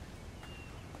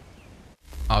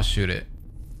 I'll shoot it.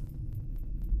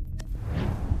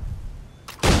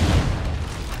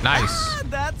 Nice. Ah,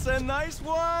 that's a nice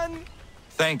one.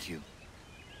 Thank you.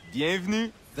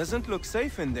 Bienvenue. Doesn't look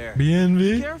safe in there.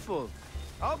 Bienvenue. Be careful.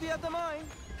 I'll be at the mine.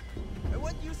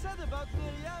 What you said about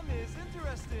Miriam is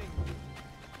interesting.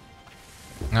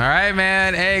 All right,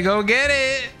 man. Hey, go get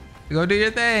it. Go do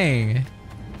your thing.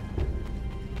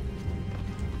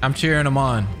 I'm cheering him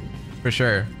on for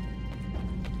sure.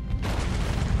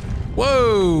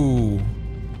 Whoa.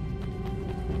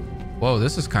 Whoa,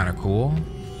 this is kind of cool.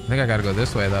 I think I got to go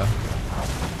this way though.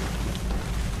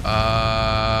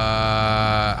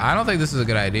 I don't think this is a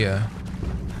good idea.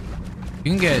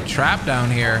 You can get trapped down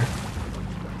here.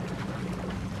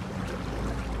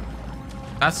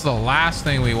 That's the last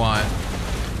thing we want.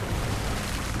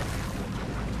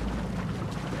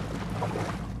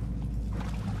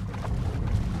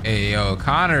 Hey, yo,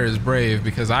 Connor is brave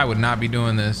because I would not be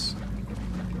doing this.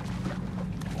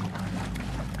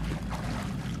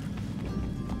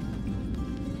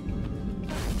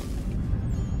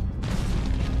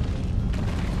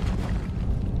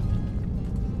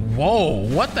 Whoa,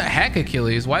 what the heck,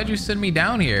 Achilles? Why'd you send me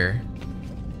down here?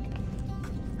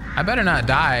 I better not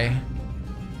die.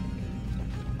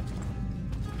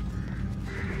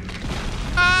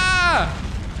 Ah!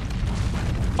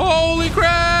 Holy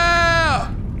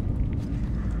crap!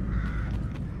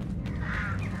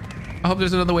 I hope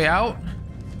there's another way out.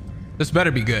 This better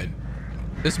be good.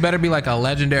 This better be like a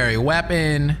legendary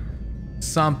weapon.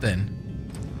 Something.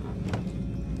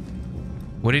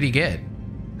 What did he get?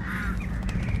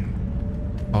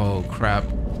 Oh, crap.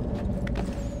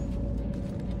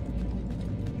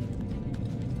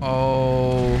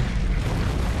 Oh.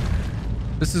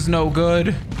 This is no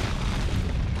good.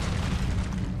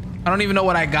 I don't even know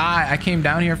what I got. I came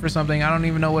down here for something. I don't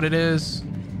even know what it is.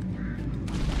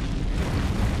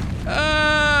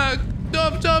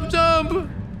 Jump, jump, jump.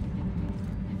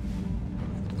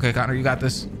 Okay, Connor, you got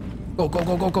this. Go, go,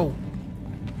 go, go, go.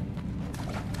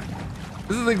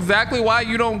 This is exactly why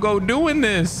you don't go doing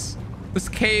this. This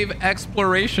cave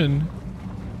exploration.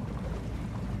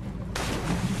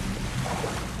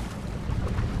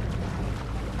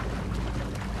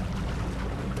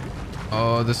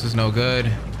 Oh, this is no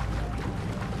good.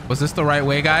 Was this the right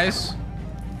way, guys?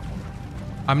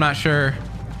 I'm not sure.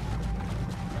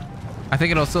 I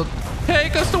think it'll still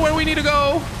take us to where we need to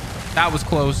go. That was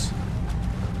close.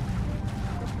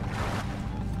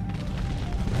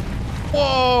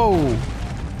 Whoa.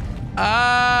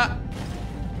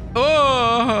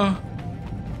 Oh.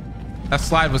 That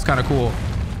slide was kind of cool.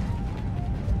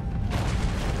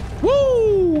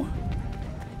 Woo.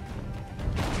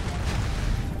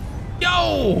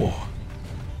 Yo.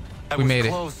 We made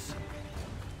it.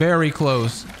 Very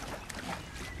close.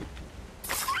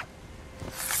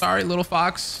 Sorry, little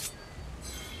fox.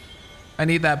 I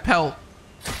need that pelt.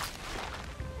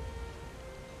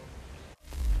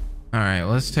 All right,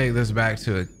 let's take this back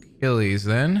to Achilles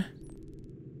then.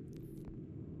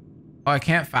 Oh, I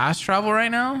can't fast travel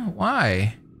right now?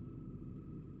 Why?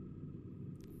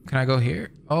 Can I go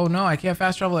here? Oh no, I can't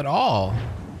fast travel at all.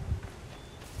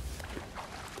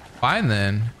 Fine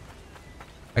then.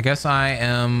 I guess I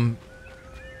am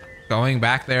going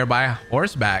back there by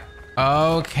horseback.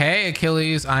 Okay,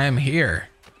 Achilles, I am here.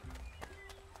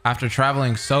 After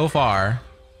traveling so far.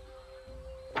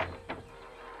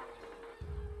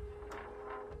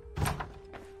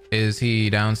 Is he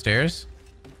downstairs?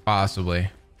 Possibly.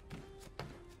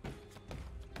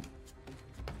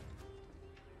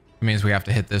 It means we have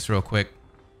to hit this real quick.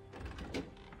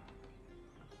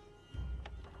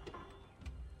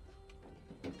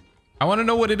 I want to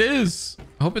know what it is.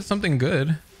 I hope it's something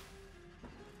good.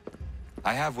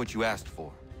 I have what you asked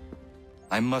for.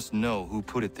 I must know who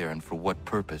put it there and for what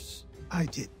purpose. I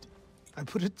did. I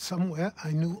put it somewhere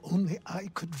I knew only I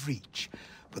could reach,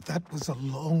 but that was a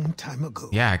long time ago.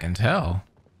 Yeah, I can tell.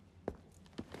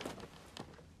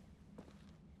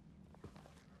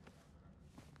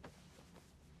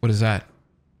 What is that?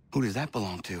 Who does that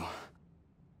belong to?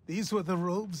 These were the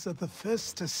robes of the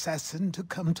first assassin to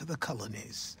come to the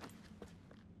colonies.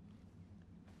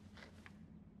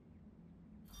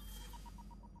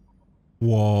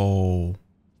 Whoa.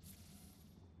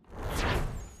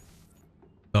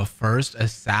 The first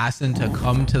assassin to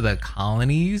come to the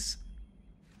colonies?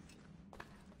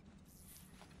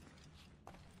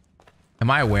 Am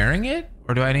I wearing it?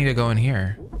 Or do I need to go in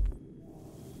here?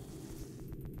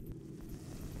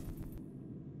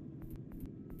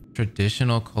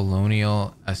 Traditional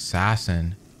colonial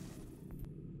assassin.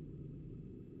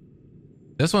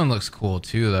 This one looks cool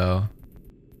too, though.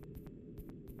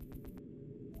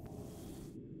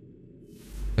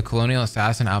 The colonial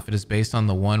assassin outfit is based on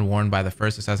the one worn by the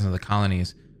first assassin of the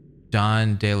colonies,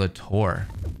 John de la Torre.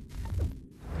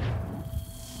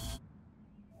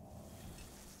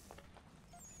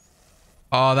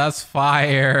 Oh, that's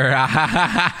fire.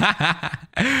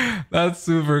 That's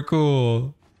super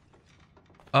cool.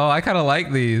 Oh, I kind of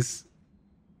like these.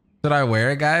 Should I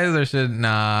wear it, guys, or should...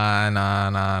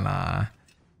 Nah.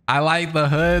 I like the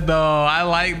hood, though. I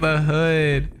like the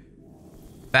hood.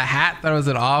 The hat throws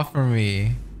it off for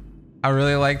me. I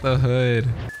really like the hood.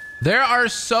 There are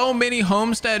so many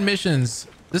homestead missions.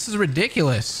 This is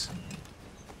ridiculous.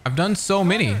 I've done so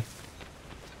many.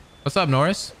 What's up,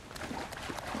 Norris?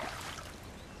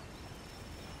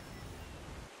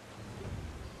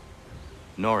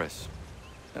 Norris.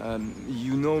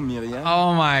 You know Miriam?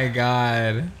 Oh my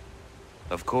god.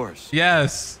 Of course.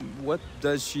 Yes. What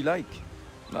does she like?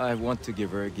 I want to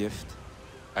give her a gift.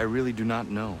 I really do not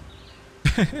know.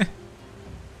 Do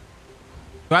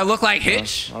I look like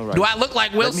Hitch? All right. Do I look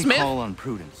like Will Let me Smith? call on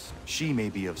Prudence. She may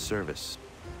be of service.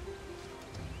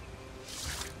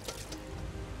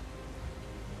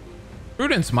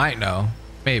 Prudence might know.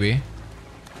 Maybe.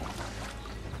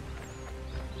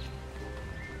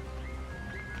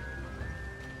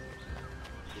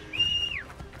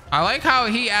 I like how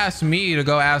he asked me to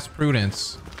go ask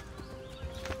Prudence.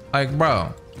 Like,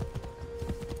 bro.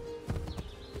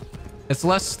 It's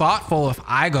less thoughtful if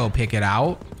I go pick it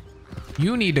out.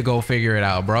 You need to go figure it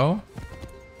out, bro.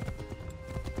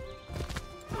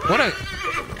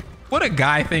 What a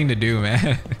guy thing to do,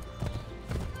 man.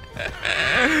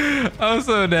 I'm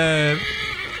so dead.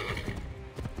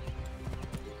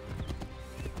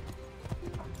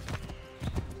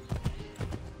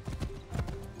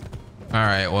 All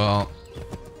right, well,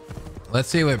 let's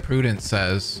see what Prudence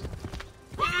says.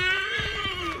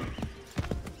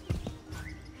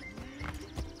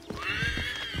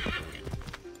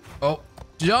 Oh,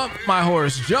 jump, my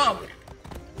horse, jump.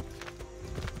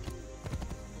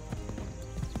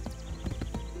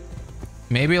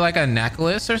 Maybe like a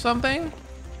necklace or something?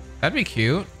 That'd be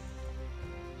cute.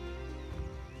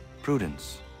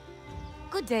 Prudence.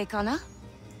 Good day, Connor.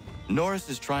 Norris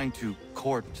is trying to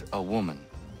court a woman.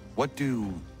 What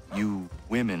do you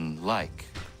women like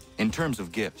in terms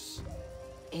of gifts?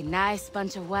 A nice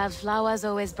bunch of wildflowers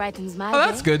always brightens my Oh,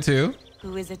 that's day. good too.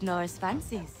 Who is it Norris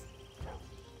fancies?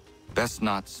 Best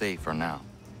not say for now.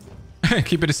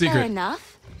 Keep it a secret. Fair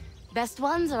enough. Best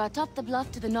ones are atop the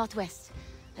bluff to the northwest.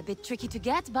 A bit tricky to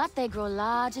get, but they grow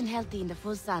large and healthy in the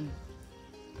full sun.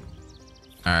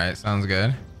 All right, sounds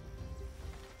good.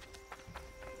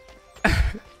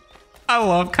 I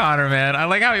love Connor, man. I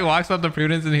like how he walks up to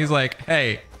Prudence and he's like,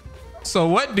 hey, so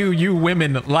what do you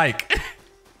women like?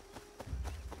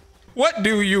 What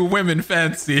do you women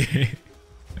fancy?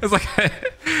 It's like,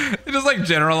 it's just like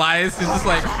generalized. It's just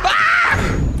like,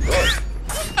 ah!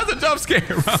 That's a jump scare,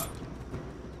 bro.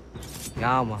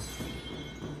 Yeah, man.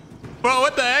 Bro,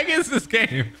 what the heck is this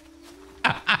game?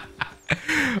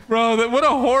 Bro, what a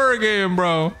horror game,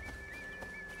 bro.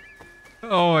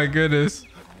 Oh my goodness.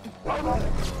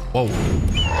 Whoa.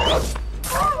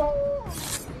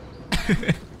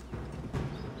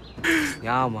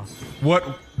 Yeah, man.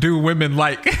 What do women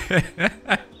like?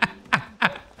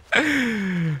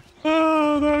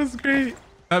 Oh, that was great.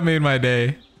 That made my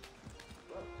day.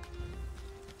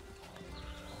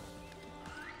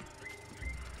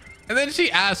 And then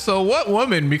she asked, so what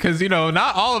woman? Because, you know,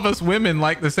 not all of us women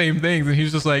like the same things. And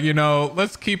he's just like, you know,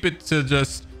 let's keep it to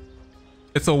just,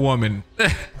 it's a woman.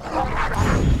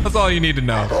 That's all you need to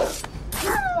know.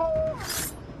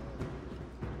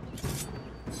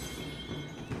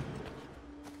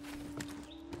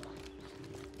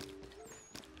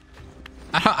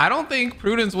 I don't think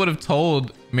Prudence would have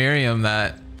told Miriam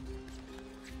that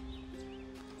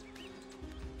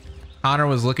Connor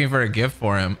was looking for a gift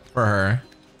for her.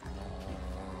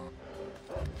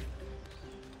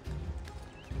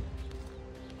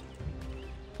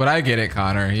 But I get it,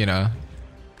 Connor, you know.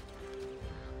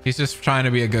 He's just trying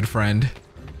to be a good friend.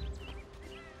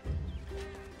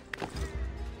 All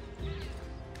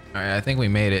right, I think we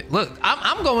made it. Look,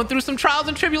 I'm going through some trials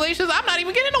and tribulations. I'm not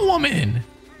even getting a woman.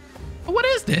 What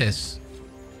is this?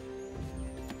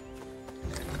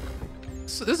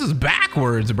 This is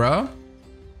backwards, bro.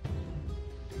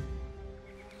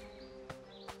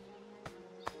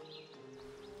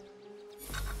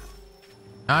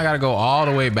 Now I gotta go all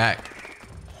the way back.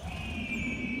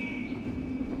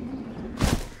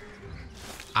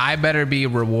 I better be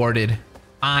rewarded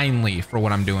finally for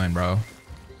what I'm doing, bro.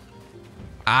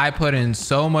 I put in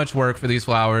so much work for these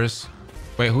flowers.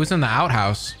 Wait, who's in the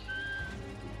outhouse?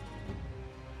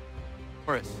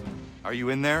 Norris, are you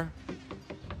in there?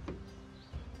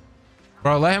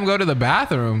 Bro, let him go to the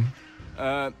bathroom.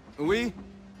 Oui?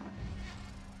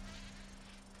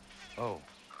 Oh,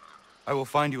 I will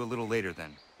find you a little later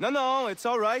then. No, it's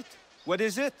all right. What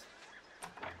is it?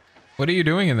 What are you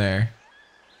doing in there?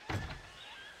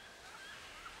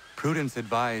 Prudence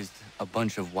advised a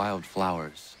bunch of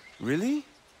wildflowers. Really?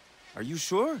 Are you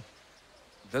sure?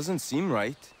 Doesn't seem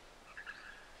right.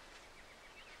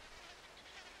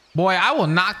 Boy, I will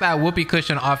knock that whoopee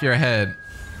cushion off your head.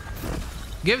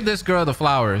 Give this girl the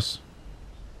flowers.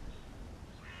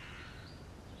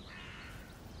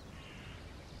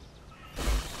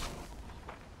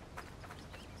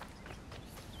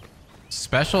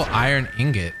 Special iron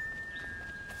ingot.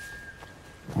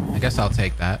 I guess I'll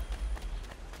take that.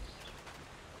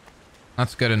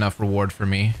 That's good enough reward for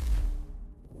me.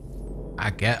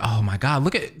 Oh my God,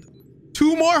 look at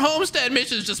 2 more homestead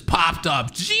missions just popped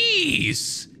up.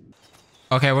 Jeez.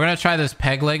 Okay, we're gonna try this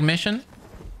peg leg mission.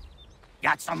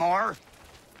 Got some more?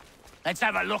 Let's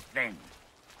have a look then.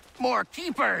 More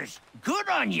keepers. Good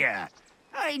on ya.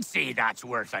 I'd say that's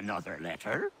worth another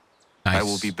letter. Nice. I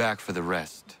will be back for the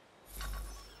rest.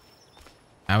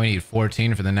 Now we need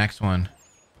 14 for the next one.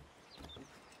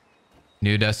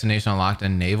 New destination unlocked, a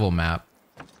naval map.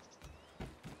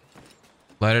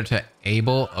 Letter to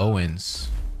Abel Owens.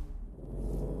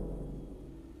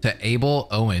 To Abel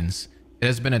Owens. It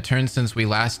has been a turn since we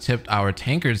last tipped our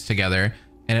tankards together,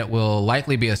 and it will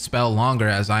likely be a spell longer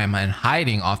as I am in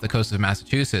hiding off the coast of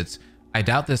Massachusetts. I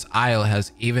doubt this isle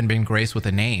has even been graced with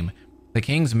a name. The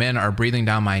king's men are breathing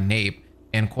down my nape,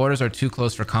 and quarters are too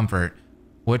close for comfort.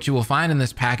 What you will find in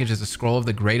this package is a scroll of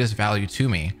the greatest value to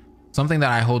me, something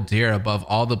that I hold dear above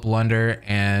all the plunder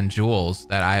and jewels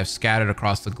that I have scattered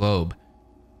across the globe.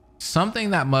 Something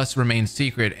that must remain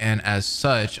secret, and as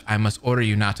such, I must order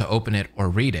you not to open it or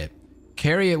read it.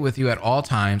 Carry it with you at all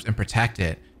times and protect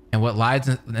it, and what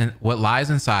lies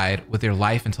inside with your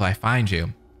life until I find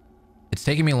you. It's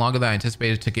taken me longer than I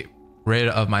anticipated to get rid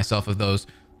of myself of those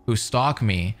who stalk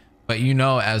me, but you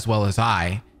know as well as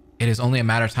I, it is only a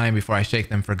matter of time before I shake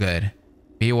them for good.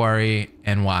 Be wary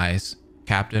and wise,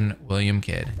 Captain William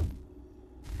Kidd.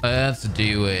 Let's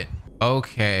do it.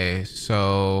 Okay,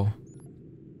 so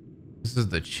this is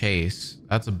the chase.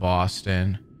 That's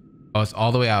Boston. Oh, it's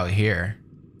all the way out here.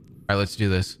 All right, let's do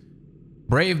this.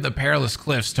 Brave the perilous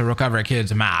cliffs to recover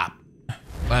Kidd's map.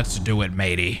 Let's do it,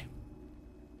 matey.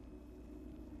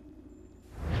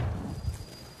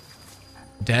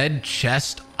 Dead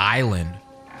Chest Island.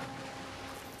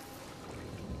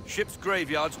 Ship's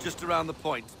graveyard's just around the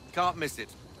point. Can't miss it.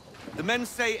 The men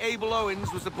say Abel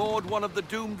Owens was aboard one of the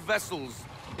doomed vessels.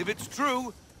 If it's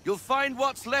true, you'll find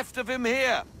what's left of him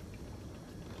here.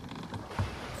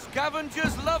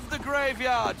 Scavengers love the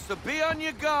graveyard, so be on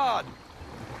your guard.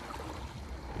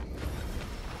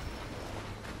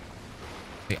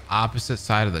 The opposite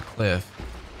side of the cliff.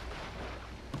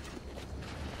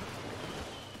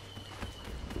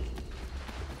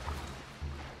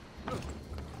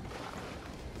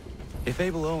 If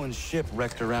Abel Owens' ship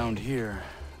wrecked around here,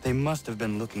 they must have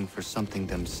been looking for something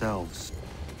themselves.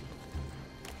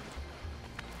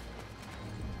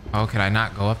 Oh, can I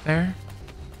not go up there?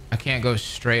 I can't go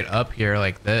straight up here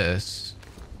like this.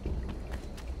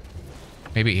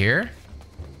 Maybe here?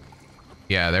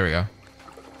 Yeah, there we go.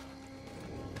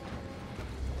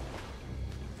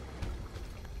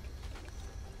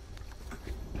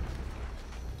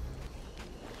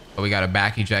 Oh, we got a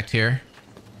back eject here.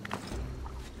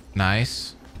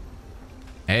 Nice.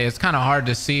 Hey, it's kind of hard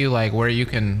to see like where you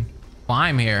can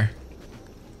climb here.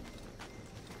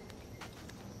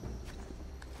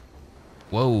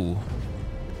 Whoa.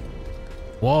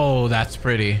 Whoa, that's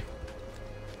pretty.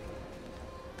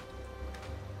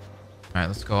 All right,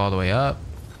 let's go all the way up.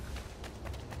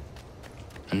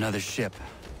 Another ship.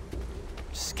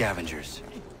 Scavengers.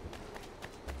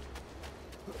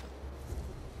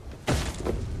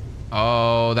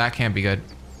 Oh, that can't be good.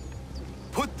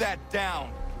 Put that down.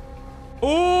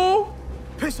 Oh!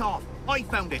 Piss off. I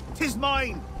found it. 'Tis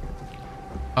mine.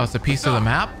 Oh, it's a piece of the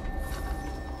map?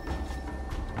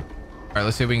 All right,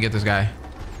 let's see if we can get this guy.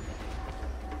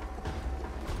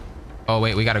 Oh,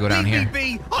 wait, we got to go down here.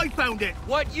 Be. I found it.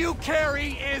 What you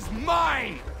carry is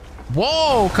mine.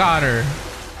 Whoa, Connor.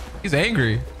 He's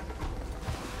angry.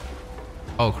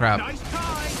 Oh, crap. Nice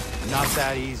try. Not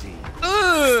that easy.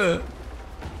 Ugh.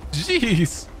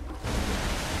 Jeez.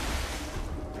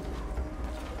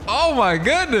 Oh my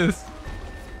goodness.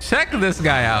 Check this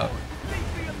guy out.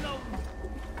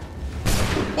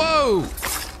 Whoa.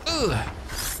 Ugh.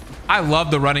 I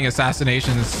love the running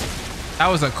assassinations. That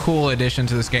was a cool addition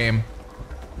to this game.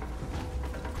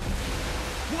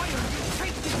 Why are you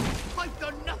chasing me? I've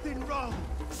done nothing wrong.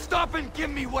 Stop and give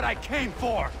me what I came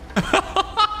for.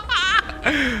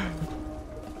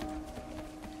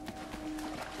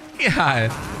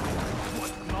 God.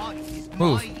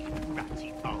 Move.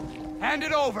 Hand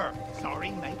it over.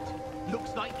 Sorry, mate.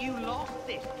 Looks like you lost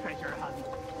this treasure hunt.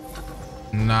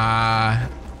 Nah.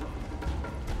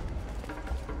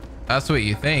 That's what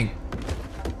you think.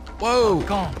 Whoa.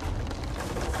 Gone.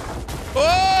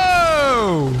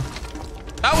 Whoa.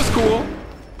 That was cool.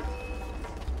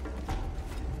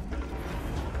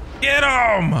 Get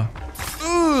him.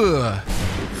 Ugh.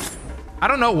 I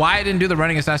don't know why I didn't do the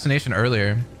running assassination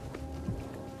earlier.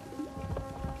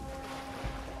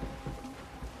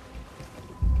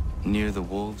 Near the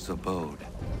wolves' abode.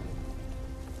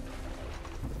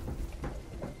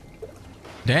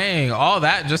 Dang, all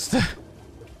that just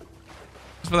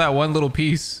for that one little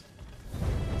piece.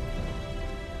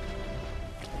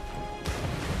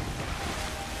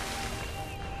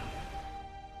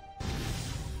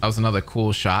 That was another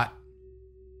cool shot.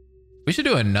 We should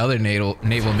do another naval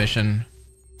mission.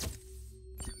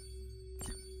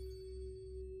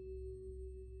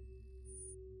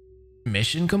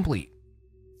 Mission complete.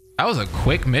 That was a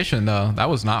quick mission though. That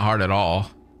was not hard at all.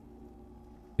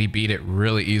 We beat it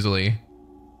really easily.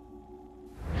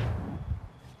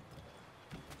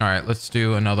 All right, let's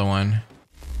do another one.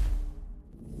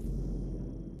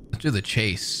 Let's do the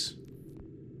chase.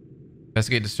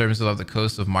 Investigate disturbances off the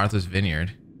coast of Martha's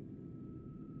Vineyard.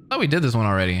 I thought we did this one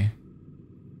already.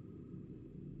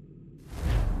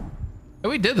 Oh,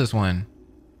 we did this one.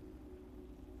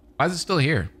 Why is it still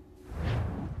here?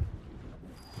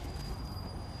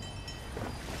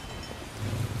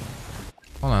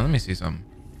 Hold on, let me see something.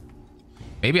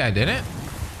 Maybe I didn't?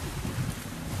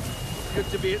 Good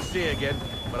to be at sea again,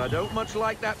 but I don't much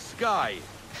like that sky.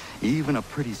 Even a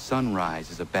pretty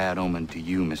sunrise is a bad omen to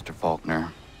you, Mr.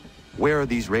 Faulkner. Where are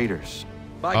these raiders?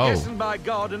 By guess and by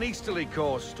God, an easterly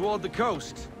course toward the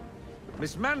coast.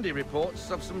 Miss Mandy reports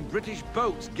of some British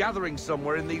boats gathering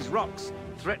somewhere in these rocks,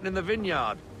 threatening the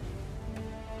vineyard.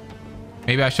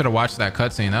 Maybe I should have watched that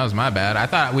cutscene. That was my bad. I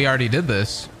thought we already did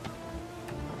this.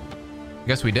 I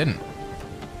guess we didn't.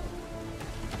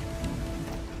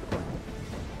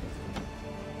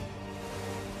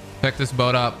 Pick this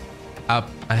boat up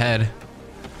ahead.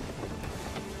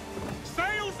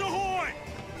 Sails ahoy!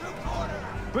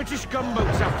 British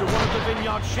gunboats after one of the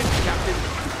vineyard ships, Captain.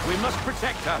 We must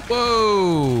protect her.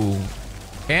 Whoa!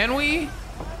 Can we?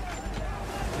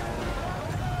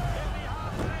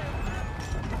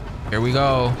 Here we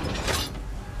go.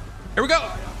 Here we go.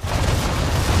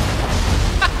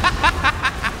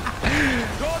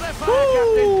 Draw their fire,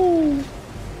 Captain.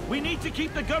 We need to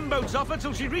keep the gunboats off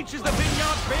until she reaches the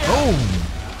vineyard pier. Oh,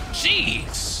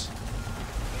 jeez.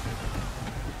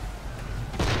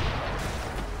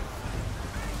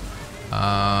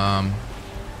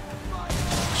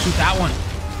 Shoot that one.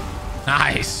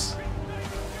 Nice.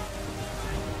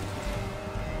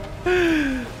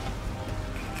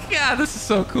 Yeah, this is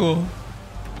so cool.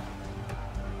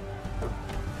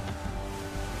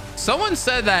 Someone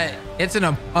said that it's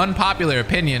an unpopular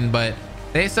opinion, but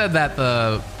they said that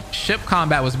the ship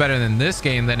combat was better in this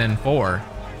game than in 4.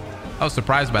 I was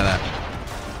surprised by that.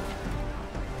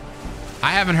 I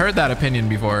haven't heard that opinion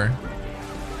before.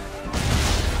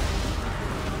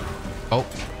 Oh.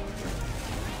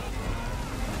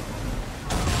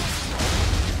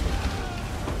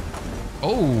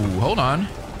 Oh, hold on.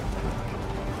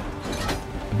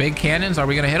 The big cannons, are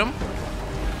we gonna hit them?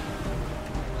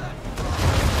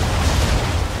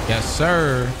 Yes,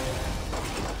 sir.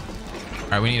 All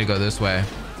right, we need to go this way.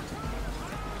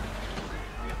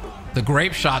 The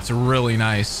grape shot's really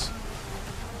nice.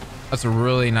 That's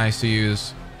really nice to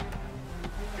use.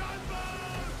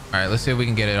 All right, let's see if we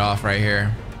can get it off right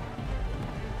here.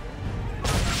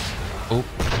 Oh,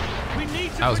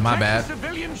 that was my bad.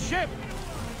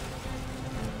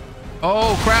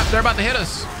 Oh crap, they're about to hit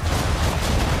us.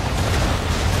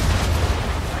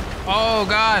 Oh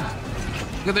God,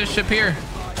 look at this ship here.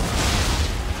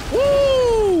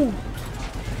 Woo! All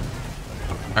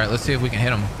right, let's see if we can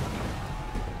hit them.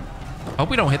 Hope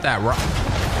we don't hit that rock.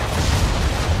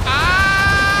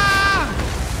 Ah!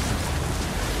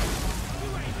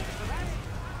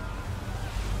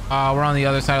 Oh, we're on the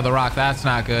other side of the rock. That's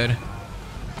not good.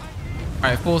 All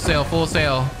right, full sail, full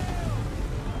sail.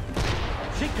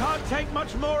 She can't take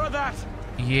much more of that.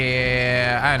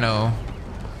 Yeah, I know.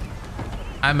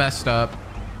 I messed up.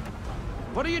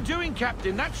 What are you doing,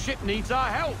 Captain? That ship needs our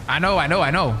help. I know.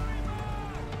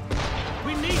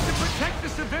 We need to protect the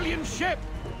civilian ship.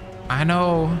 I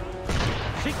know.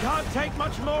 She can't take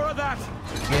much more of that.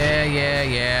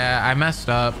 Yeah. I messed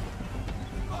up.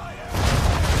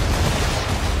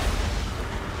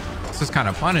 This is kind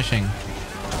of punishing.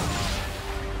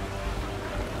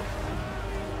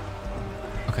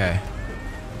 Okay.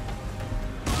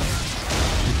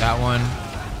 Shoot that one.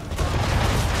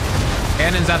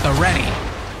 Cannons at the ready.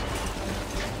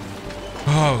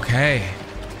 Okay.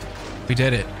 We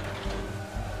did it.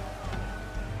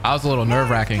 I was a little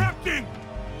nerve-wracking.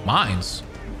 Mines.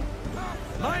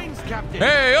 Mines, Captain.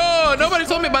 Hey, oh, nobody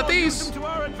told me about these. To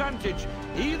our advantage.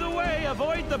 Either way,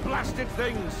 avoid the blasted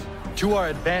things. To our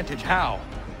advantage, how?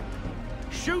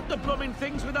 Shoot the blooming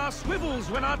things with our swivels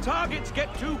when our targets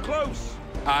get too close.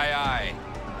 Aye, aye.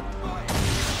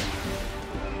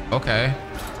 Okay.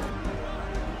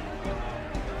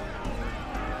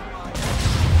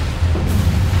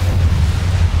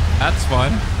 That's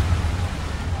fun.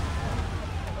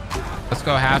 Let's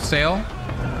go half sail.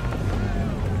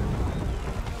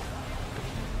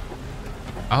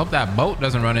 I hope that boat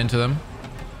doesn't run into them.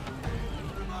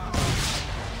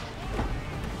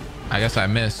 I guess I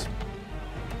missed.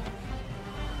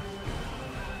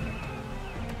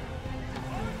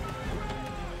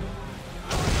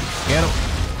 Get them.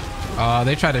 Oh,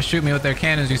 they tried to shoot me with their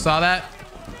cannons. You saw that?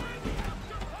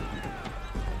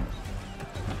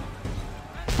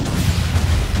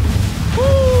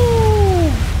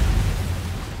 Woo!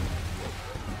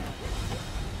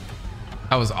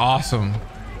 That was awesome.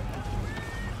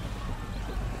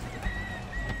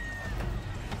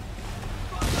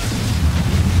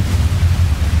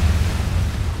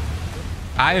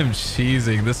 I am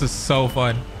cheesing. This is so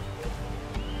fun.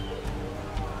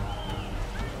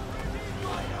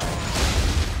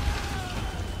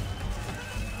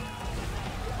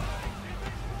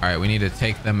 All right, we need to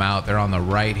take them out. They're on the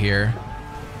right here.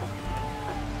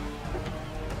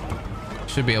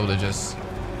 Should be able to just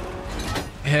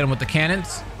hit them with the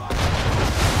cannons.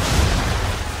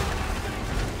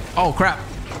 Oh, crap.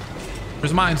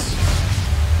 There's mines.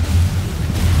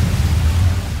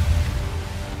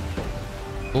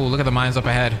 Oh, look at the mines up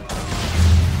ahead.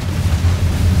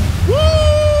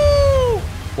 Woo!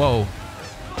 Whoa.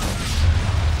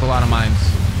 That's a lot of mines.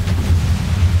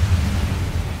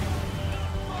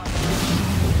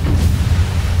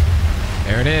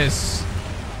 There it is.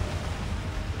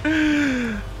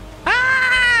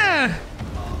 Ah!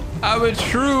 I'm a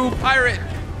true pirate.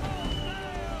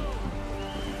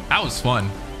 That was fun.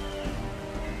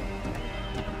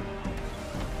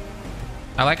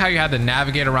 I like how you had to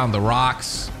navigate around the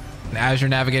rocks. And as you're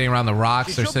navigating around the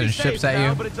rocks, they're sending ships at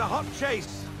you. But it's a hot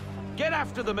chase. Get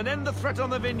after them and end the threat on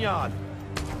the vineyard.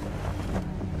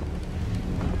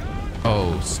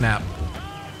 Oh, snap.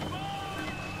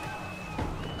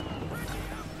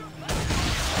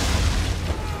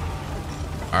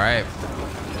 All right.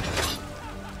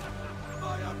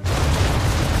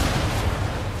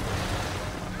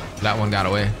 That one got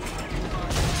away.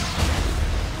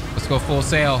 Let's go full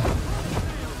sail.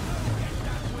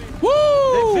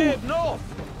 Woo! They veered north.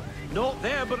 Not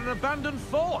there, but an abandoned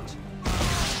fort.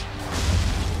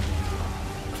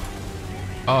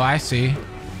 Oh, I see.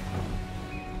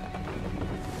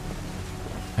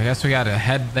 I guess we gotta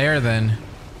head there then.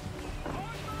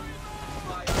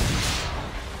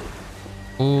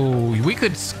 Ooh, we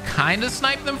could kind of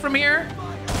snipe them from here.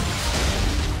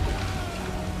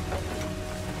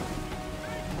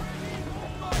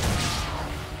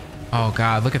 Oh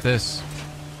God, look at this.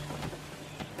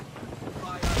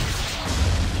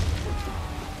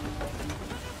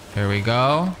 Here we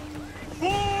go.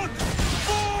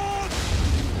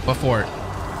 What fort?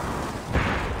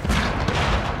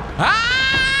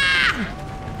 Ah!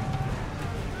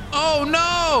 Oh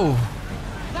no!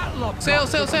 Sail,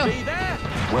 sail, sail.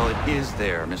 Well, it is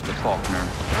there, Mr. Faulkner. And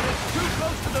it's too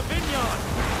close to the vineyard.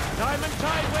 Time and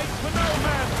tide waits for no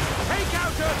man. Take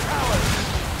out her towers.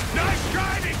 Nice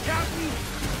driving, Captain.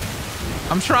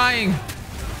 I'm trying.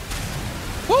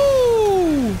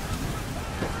 Woo!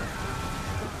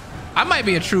 I might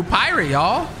be a true pirate,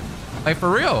 y'all. Like, for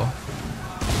real.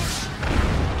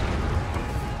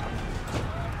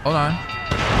 Hold on.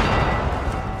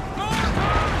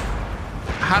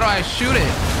 How do I shoot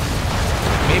it?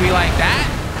 Maybe like that?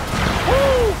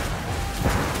 Woo!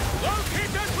 We'll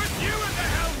keep us with you in the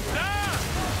helm, sir.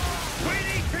 We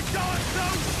need to guard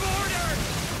those borders.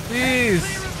 Please.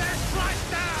 Clear of their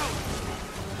splashdown.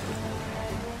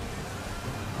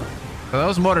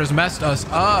 Those mortars messed us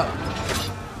up.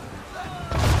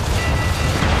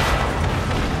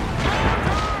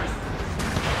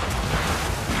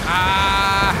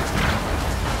 Ah.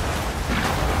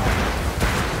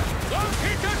 We'll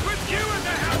keep us with you in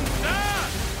the helm, sir.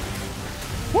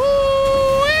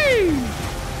 Woo-wee!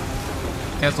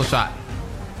 Cancel shot.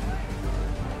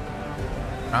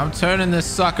 I'm turning this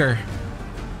sucker.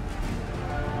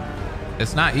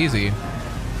 It's not easy.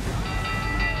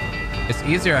 It's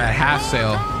easier at half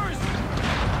sail.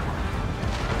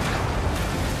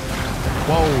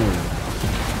 Whoa.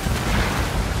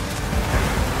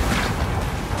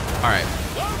 All right.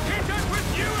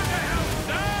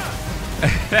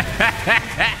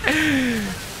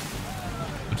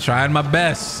 I'm trying my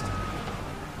best.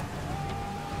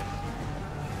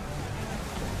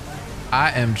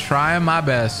 I am trying my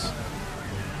best.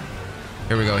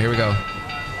 Here we go. Here we go.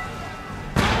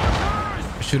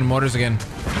 Shooting mortars again.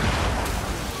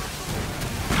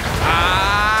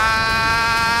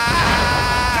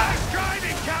 Nice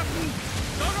driving, Captain.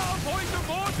 Don't all avoid the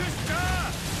mortars, sir.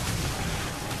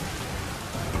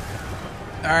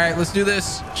 All right, let's do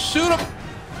this. Shoot him.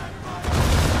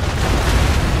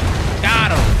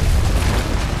 Got him.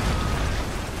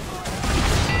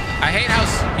 I hate how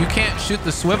you can't shoot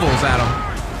the swivels at him.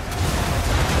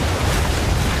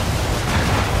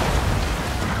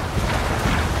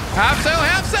 Half sail,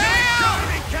 half sail!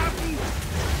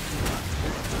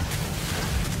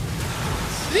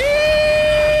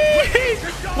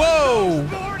 Whoa!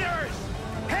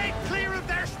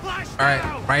 All right,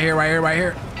 right here, right here, right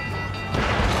here.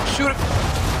 Shoot it.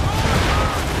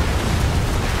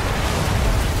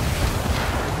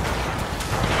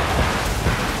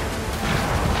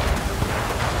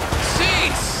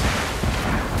 Jeez!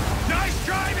 Nice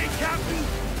driving, Captain.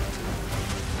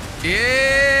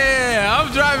 Yeah,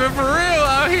 I'm driving for real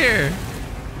out here.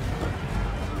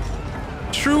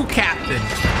 True captain.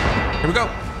 Here we go.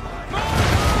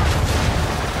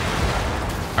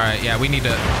 All right, yeah, we need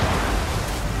to.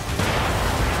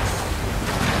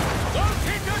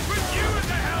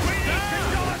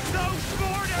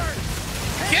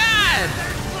 bad.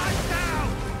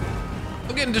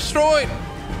 I'm getting destroyed.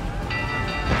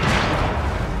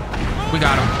 We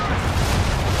got him.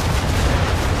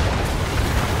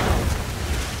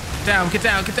 Get down, get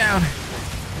down, get down.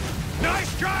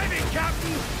 Nice driving,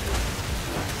 Captain!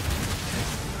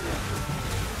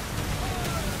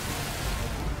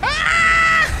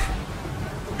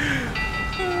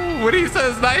 When he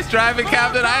says nice driving,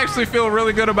 Captain, I actually feel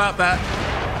really good about that.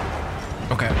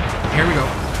 Okay, here we go.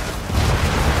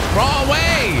 Wrong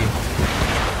way!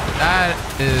 That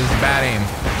is bad aim.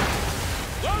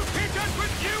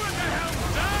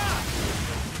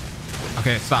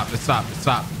 Okay, stop, stop,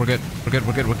 stop. We're good, we're good,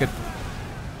 we're good, we're good.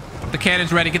 Get the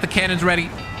cannons ready, get the cannons ready.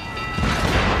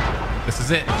 This is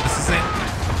it, this is it.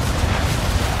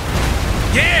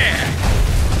 Yeah!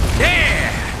 Yeah!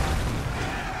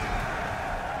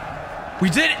 We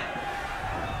did it!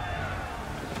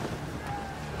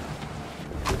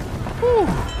 Whew.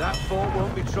 That fort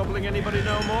won't be troubling anybody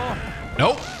no more.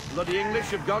 Nope. Bloody English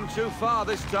have gone too far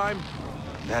this time.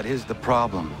 That is the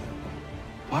problem.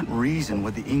 What reason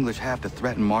would the English have to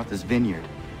threaten Martha's Vineyard?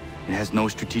 It has no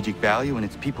strategic value and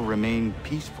its people remain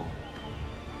peaceful.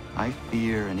 I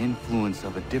fear an influence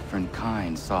of a different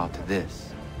kind saw to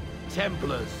this.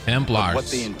 Templars. Templars. But what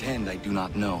they intend, I do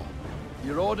not know.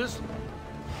 Your orders?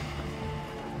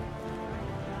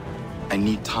 I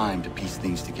need time to piece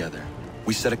things together.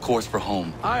 We set a course for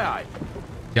home. Aye, aye.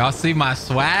 Y'all see my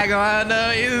swag on?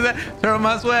 Turn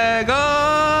my swag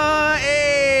on.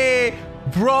 Hey,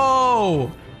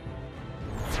 bro.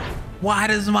 Why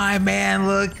does my man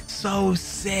look so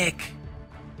sick?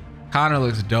 Connor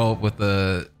looks dope with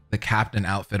the captain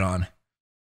outfit on.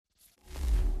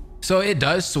 So it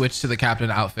does switch to the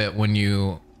captain outfit when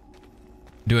you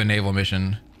do a naval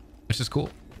mission, which is cool.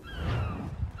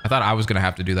 I thought I was gonna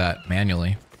have to do that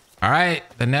manually. All right,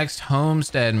 the next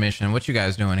homestead mission. What you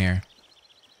guys doing here?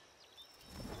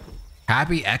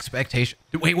 Happy expectation.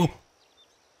 Wait, whoa.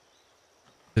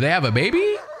 Do they have a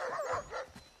baby?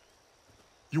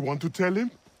 You want to tell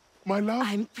him, my love?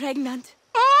 I'm pregnant.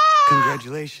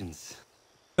 Congratulations.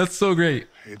 That's so great.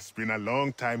 It's been a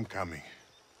long time coming.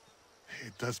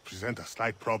 It does present a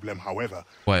slight problem, however.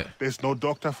 What? There's no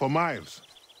doctor for Miles.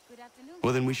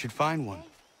 Well, then we should find one.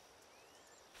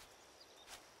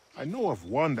 I know of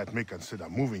one that may consider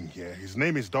moving here. His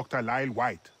name is Dr. Lyle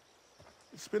White.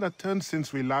 It's been a turn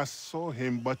since we last saw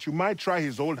him, but you might try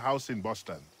his old house in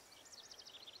Boston.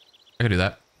 I could do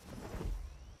that.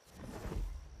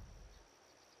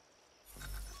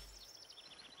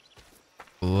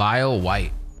 Lyle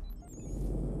White.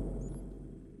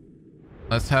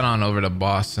 Let's head on over to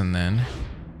Boston then.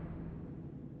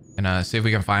 And see if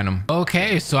we can find him.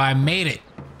 Okay, so I made it.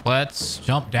 Let's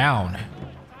jump down.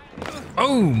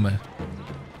 Boom.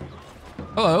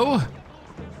 Hello.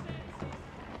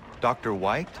 Dr.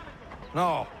 White?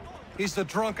 No, he's the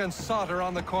drunken sotter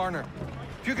on the corner.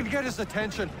 If you can get his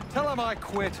attention, tell him I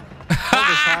quit. Pull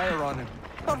this hire on him.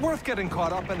 Not worth getting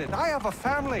caught up in it. I have a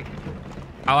family.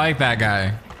 I like that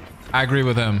guy. I agree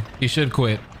with him. He should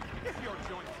quit.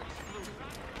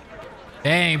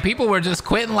 Dang, people were just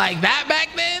quitting like that back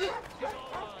then?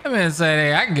 I mean, say,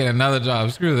 hey, I can get another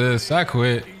job. Screw this. I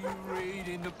quit.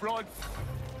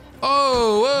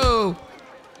 Oh, whoa.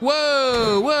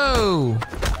 Whoa, whoa.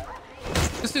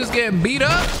 This dude's getting beat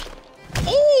up.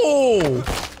 Oh,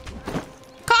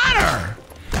 Connor.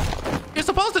 You're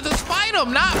supposed to just fight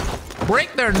them, not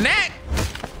break their neck.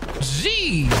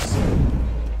 Jeez.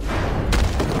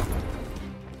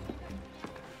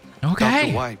 Okay.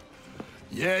 Dr. White.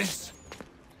 Yes?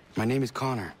 My name is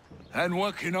Connor. And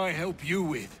what can I help you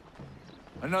with?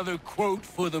 Another quote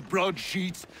for the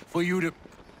broadsheets for you to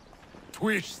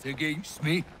twist against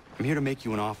me? I'm here to make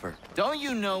you an offer. Don't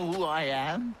you know who I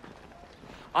am?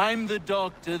 I'm the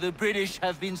doctor the British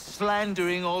have been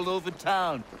slandering all over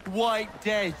town. White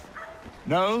Death.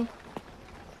 No?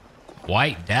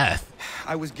 White Death?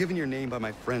 I was given your name by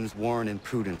my friends Warren and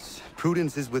Prudence.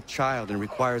 Prudence is with child and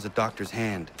requires a doctor's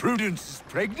hand. Prudence is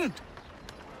pregnant?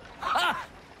 Ha!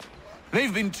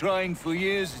 They've been trying for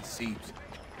years, it seems.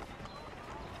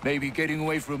 Maybe getting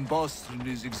away from Boston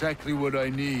is exactly what I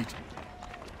need.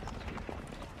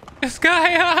 This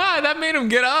guy, that made him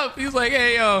get up. He's like,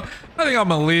 hey, yo, I think I'm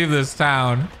gonna leave this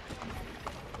town.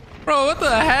 Bro, what the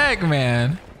heck,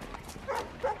 man?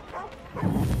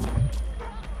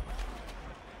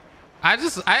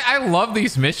 I love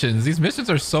these missions. These missions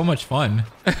are so much fun.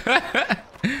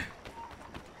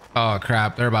 Oh,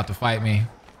 crap. They're about to fight me.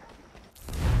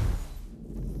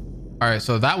 All right,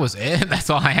 so that was it. That's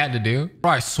all I had to do.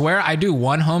 Bro, I swear I do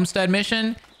one homestead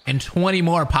mission and 20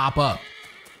 more pop up.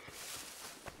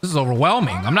 This is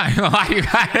overwhelming. I'm not gonna lie to you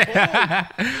guys.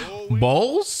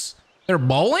 Bowls? They're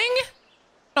bowling?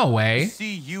 No way.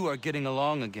 See, you are getting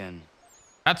along again.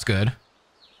 That's good.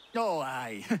 Oh,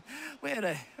 aye.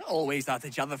 We're always at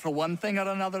each other for one thing or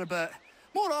another, but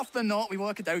more often than not, we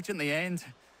work it out in the end.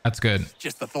 That's good.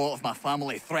 Just the thought of my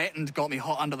family threatened got me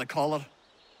hot under the collar.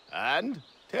 And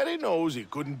Terry knows he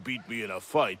couldn't beat me in a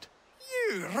fight.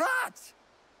 You rat!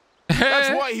 That's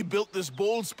why he built this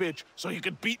bowls pitch, so he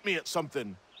could beat me at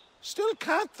something. Still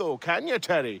can't though, can you,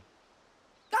 Terry?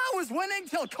 I was winning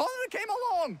till Connor came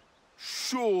along.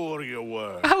 Sure you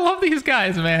were. I love these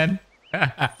guys, man.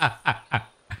 I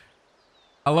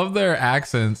love their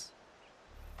accents.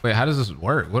 Wait, how does this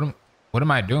work? What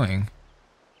am I doing?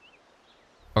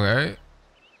 Okay.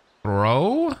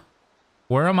 Throw?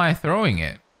 Where am I throwing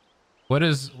it? What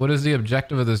is the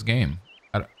objective of this game?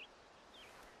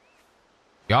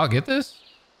 Y'all get this?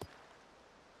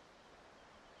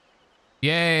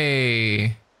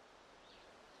 Yay.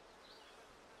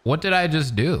 What did I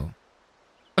just do?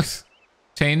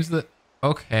 Change the...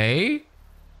 Okay.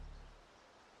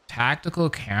 Tactical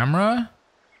camera?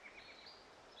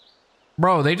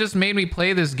 Bro, they just made me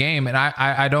play this game and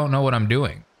I don't know what I'm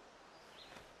doing.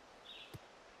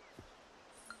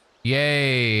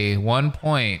 Yay. 1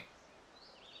 point.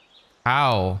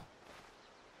 How?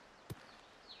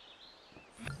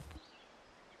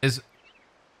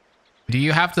 Do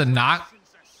you have to knock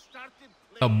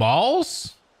the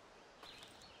balls?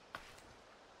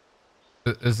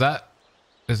 Is that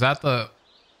the...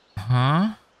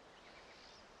 Huh?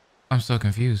 I'm so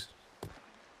confused.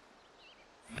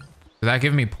 Did that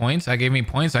give me points? That gave me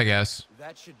points, I guess.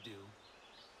 That should do.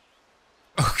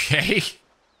 Okay.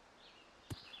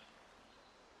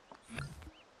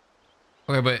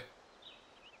 Okay, but...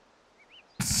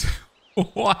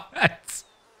 What am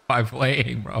I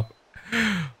playing, bro?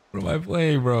 What am I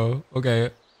playing, bro? Okay.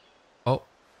 Oh.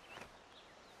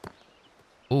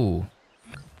 Ooh.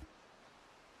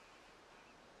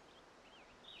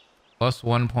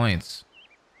 +1 points.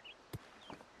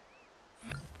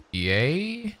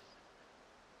 Yay.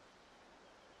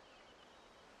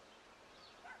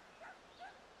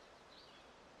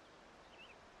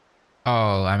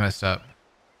 Oh, I messed up.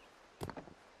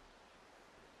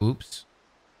 Oops.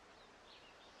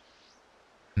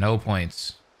 No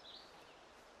points.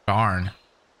 Darn.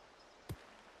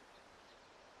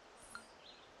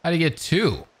 How'd you get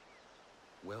 2?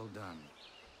 Well done.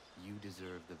 You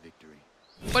deserve the victory.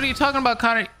 What are you talking about,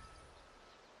 Connor?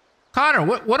 Connor,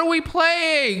 what are we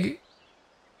playing?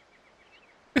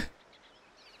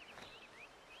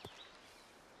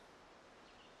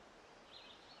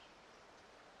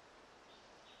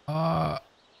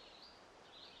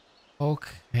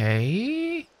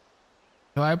 Okay.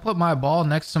 Do I put my ball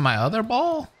next to my other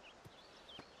ball?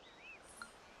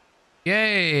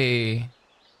 Yay.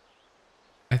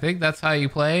 I think that's how you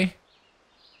play.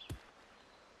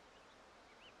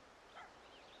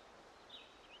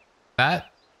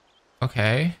 That?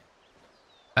 Okay.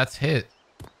 That's hit.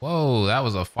 Whoa, that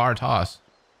was a far toss.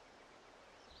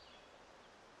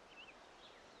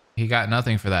 He got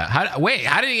nothing for that. Wait,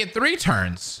 how did he get 3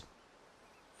 turns?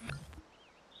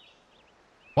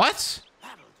 What?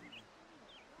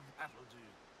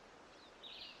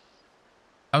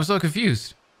 I'm so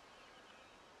confused.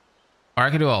 Or I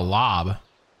could do a lob.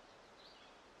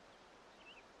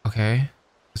 Okay.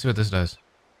 Let's see what this does.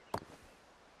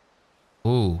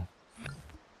 Ooh.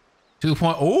 2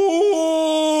 point.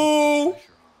 Ooh.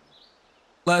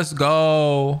 Let's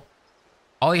go.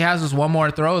 All he has is 1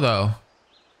 more throw, though.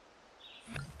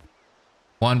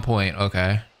 1 point.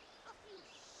 Okay.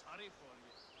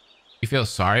 You feel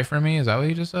sorry for me? Is that what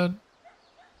you just said?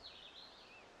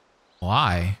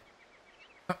 Why?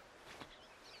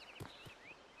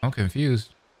 I'm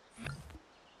confused.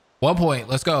 1 point.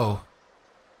 Let's go. All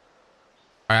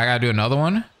right, I gotta do another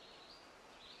one.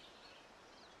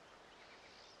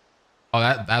 Oh,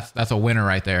 that's a winner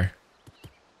right there.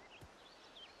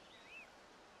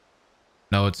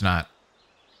 No, it's not.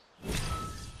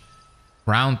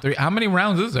 Round 3. How many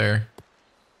rounds is there?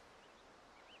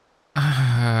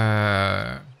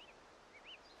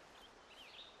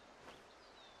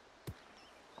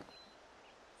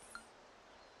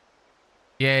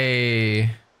 Yay.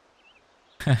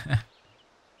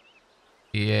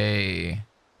 Yay.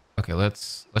 Okay,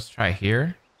 let's try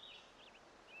here.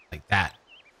 Like that.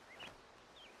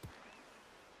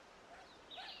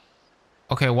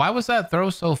 Okay, why was that throw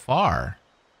so far?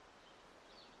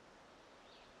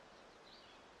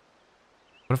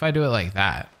 What if I do it like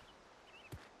that?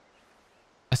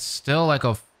 That's still like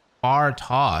a far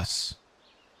toss.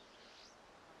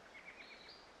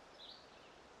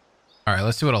 All right,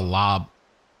 let's see what a lob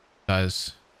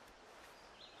does.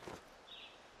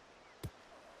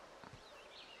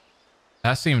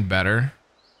 That seemed better.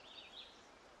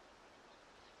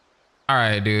 All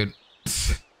right, dude.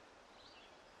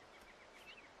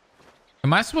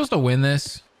 Am I supposed to win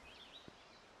this?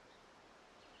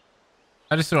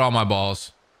 I just threw all my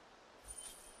balls.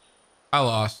 I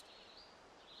lost.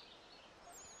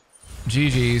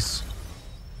 GG's.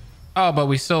 Oh, but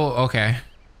we still... Okay.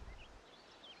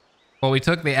 Well, we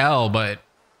took the L, but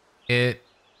it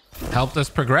helped us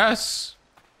progress.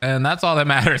 And that's all that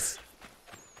matters.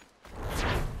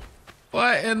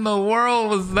 What in the world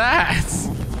was that?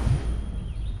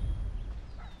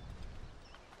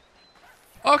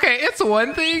 Okay, it's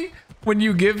one thing when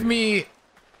you give me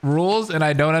rules and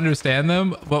I don't understand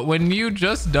them, but when you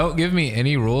just don't give me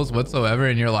any rules whatsoever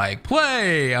and you're like,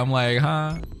 play, I'm like,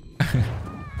 huh?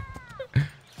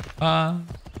 I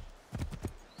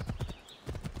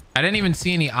didn't even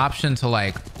see any option to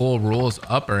like pull rules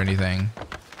up or anything.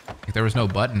 Like there was no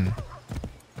button.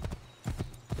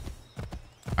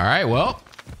 All right, well,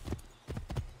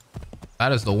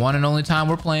 that is the one and only time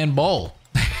we're playing bowl.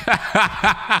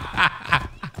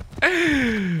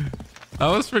 That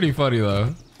was pretty funny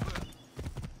though.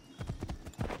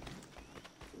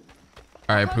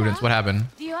 All right, Prudence, what happened?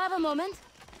 Do you have a moment?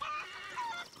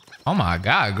 Oh my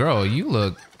God, girl, you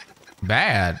look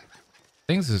bad.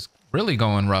 Things is really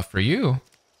going rough for you.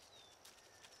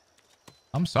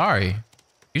 I'm sorry.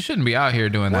 You shouldn't be out here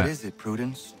doing that. What is it,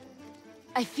 Prudence?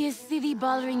 I feel silly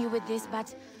bothering you with this,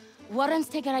 but Warren's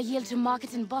taken a yield to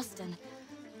market in Boston.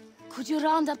 Could you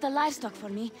round up the livestock for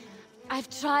me? I've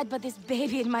tried, but this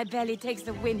baby in my belly takes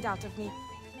the wind out of me.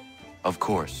 Of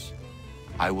course.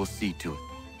 I will see to it.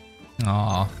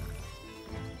 Aw. All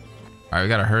right, we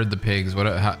gotta herd the pigs. What?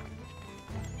 Oh.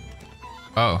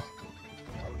 Oh,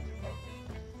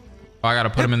 I gotta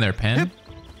put them in their pen?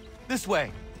 This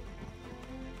way.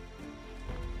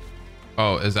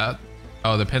 Oh, is that?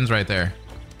 Oh, the pen's right there.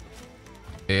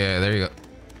 Yeah, there you go.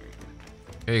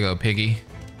 There you go, piggy.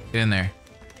 Get in there.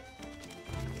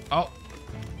 Oh.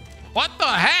 What the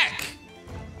heck?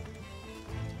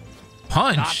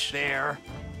 Punch. Not there.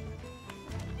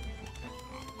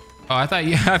 Oh, I thought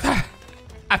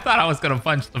I thought I was gonna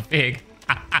punch the pig.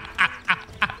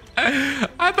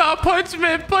 I thought punch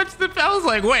meant punch the... I was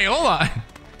like, wait, hold on.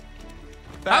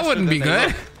 That wouldn't be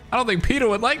good. I don't think Peter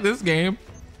would like this game.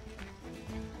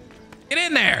 Get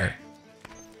in there.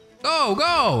 Go,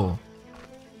 go.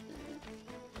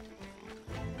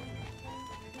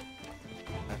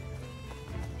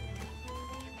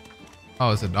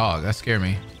 Oh, it's a dog. That scared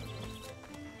me.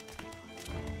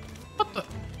 What the?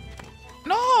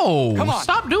 No! Come on.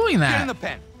 Stop doing that. Get in the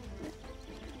pen.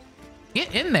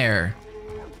 Get in there.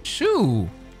 Shoo.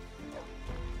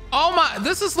 Oh my,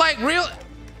 this is like real.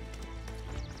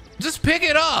 Just pick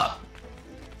it up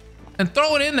and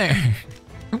throw it in there.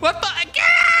 What the?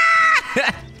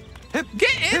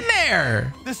 Get in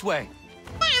there. This way.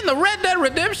 What in the Red Dead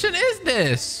Redemption is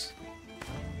this?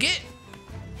 Get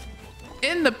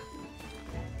in the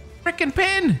freaking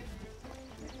pen.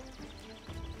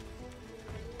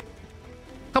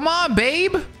 Come on,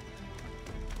 babe.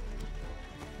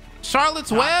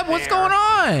 Charlotte's Web, what's going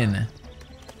on?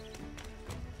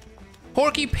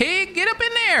 Porky Pig, get up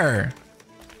in there.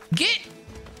 Get.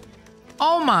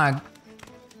 Oh my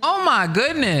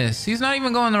goodness. He's not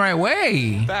even going the right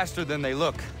way. Faster than they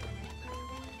look.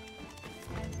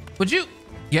 Would you?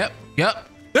 Yep.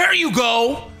 There you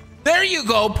go. There you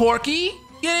go, Porky.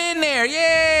 Get in there.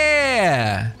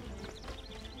 Yeah.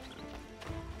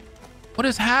 What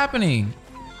is happening?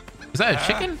 Is that a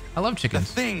chicken? I love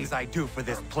chickens. The things I do for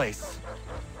this place.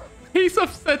 He's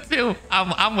upset too.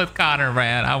 I'm with Connor,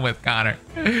 man. I'm with Connor.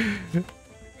 Who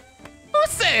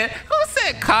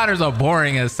said Connor's a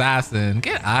boring assassin?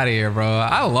 Get out of here, bro.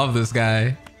 I love this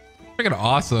guy. Freaking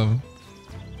awesome.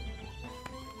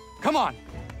 Come on.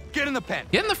 Get in the pen.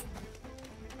 Get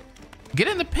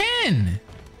in the pen.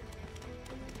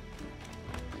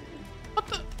 What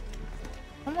the?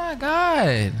 Oh my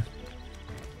God.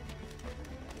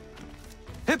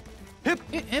 Hip. Get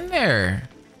in there.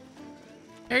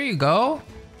 There you go.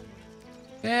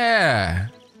 Yeah.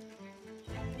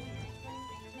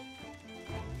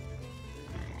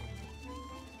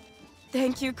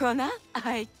 Thank you, Connor.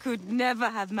 I could never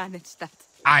have managed that.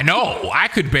 I know. I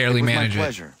could barely manage it. My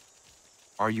pleasure.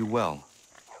 Are you well?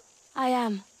 I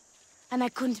am. And I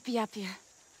couldn't be happier.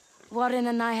 Warren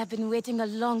and I have been waiting a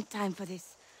long time for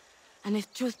this. And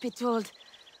if truth be told,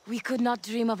 we could not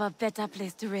dream of a better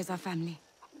place to raise our family.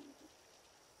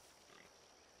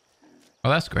 Oh,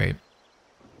 that's great.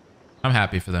 I'm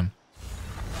happy for them.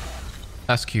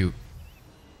 That's cute.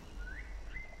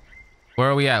 Where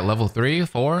are we at? Level 3,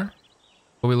 4?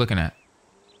 What are we looking at?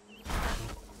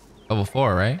 Level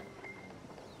 4, right?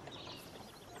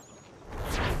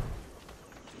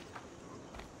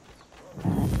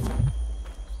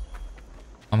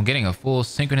 I'm getting a full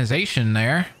synchronization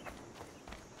there.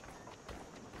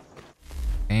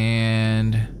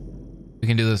 And we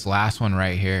can do this last one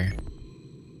right here.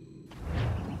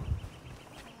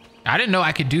 I didn't know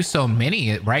I could do so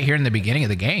many right here in the beginning of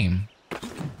the game.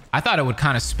 I thought it would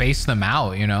kind of space them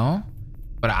out, you know?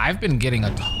 But I've been getting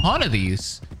a ton of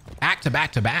these back to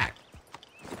back to back.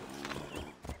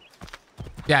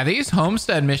 Yeah, these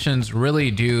homestead missions really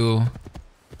do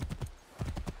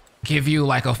give you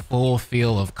like a full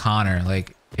feel of Connor.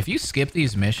 Like, if you skip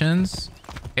these missions,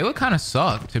 it would kind of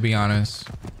suck, to be honest.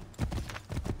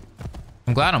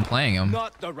 I'm glad I'm playing them.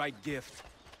 Not the right gift.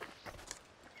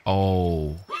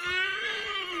 Oh.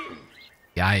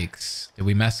 Yikes. Did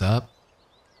we mess up?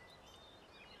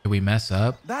 Did we mess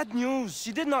up? Bad news.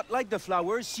 She did not like the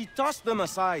flowers. She tossed them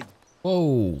aside.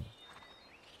 Whoa.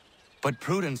 But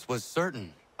Prudence was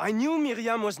certain. I knew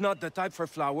Miriam was not the type for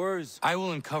flowers. I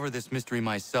will uncover this mystery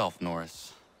myself,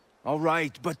 Norris. All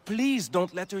right, but please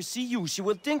don't let her see you. She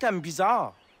will think I'm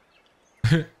bizarre.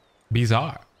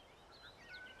 Bizarre.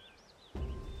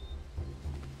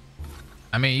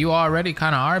 I mean, you already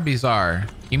kind of are bizarre.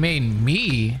 You made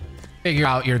me figure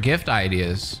out your gift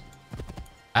ideas.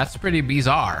 That's pretty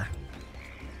bizarre.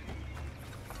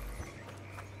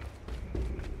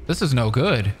 This is no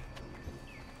good.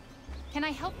 Can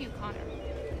I help you, Connor?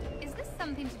 Is this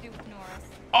something to do with Norris?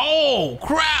 Oh,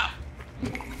 crap!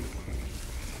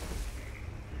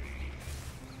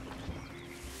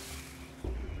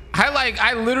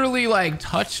 I literally like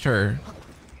touched her.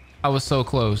 I was so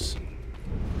close.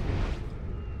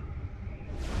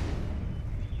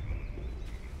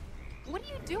 What are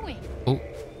you doing? Oh.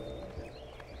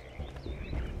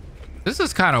 This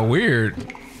is kind of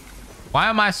weird. Why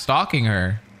am I stalking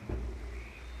her?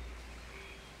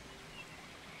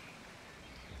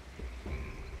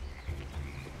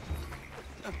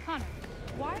 Connor,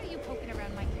 why are you poking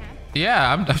around my camp?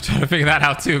 Yeah, I'm trying to figure that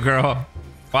out too, girl.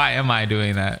 Why am I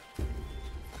doing that?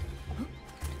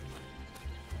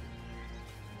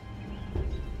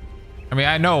 I mean,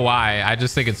 I know why. I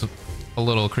just think it's a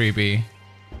little creepy.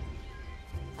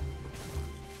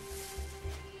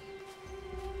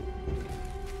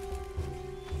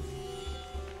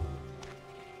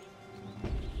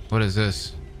 What is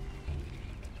this?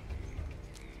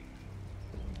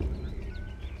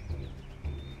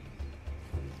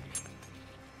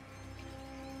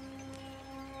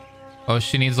 Oh,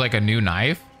 she needs like a new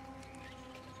knife?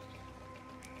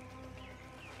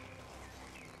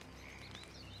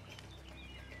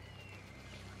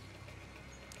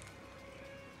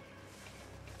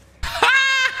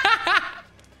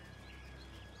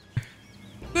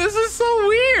 This is so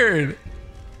weird.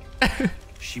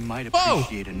 She might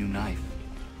appreciate a new knife.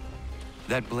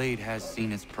 That blade has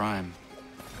seen its prime.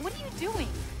 What are you doing?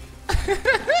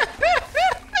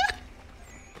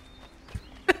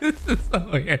 This is so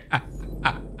weird.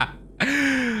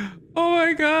 Oh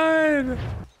my god.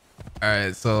 All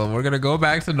right, so we're gonna go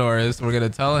back to Norris. We're gonna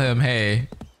tell him, hey,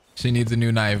 she needs a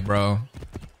new knife, bro.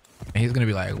 And he's gonna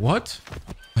be like, what?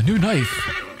 A new knife?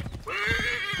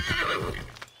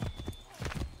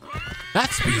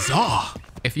 That's bizarre.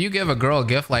 If you give a girl a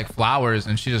gift like flowers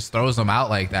and she just throws them out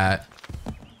like that,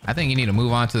 I think you need to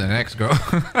move on to the next girl.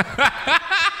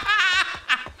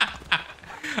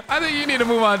 I think you need to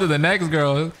move on to the next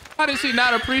girl. How did she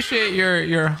not appreciate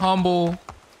your humble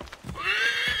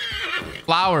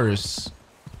flowers?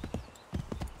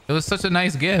 It was such a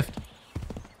nice gift.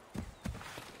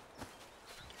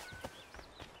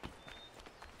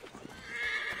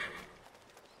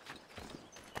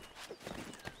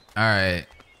 All right.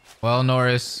 Well,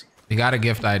 Norris, we got a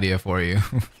gift idea for you.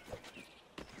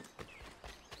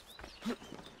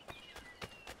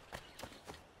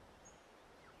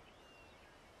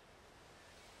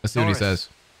 Let's see what he says.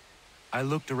 I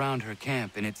looked around her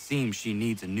camp and it seems she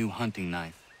needs a new hunting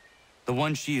knife. The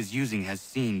one she is using has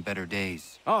seen better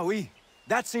days. Oh, oui.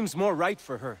 That seems more right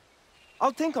for her.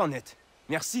 I'll think on it.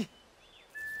 Merci.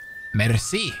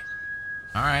 Merci.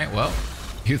 All right, well,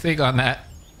 you think on that.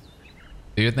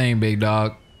 Do your thing, big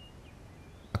dog.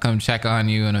 I'll come check on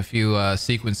you in a few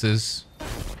sequences.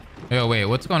 Yo, wait,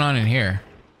 what's going on in here?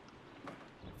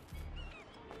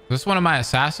 Is this one of my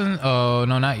assassins? Oh,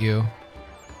 no, not you.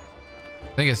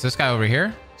 I think it's this guy over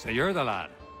here. So you're the lad.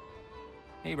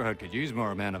 Neighborhood could use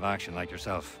more men of action like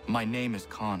yourself. My name is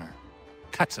Connor.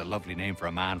 That's a lovely name for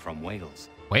a man from Wales.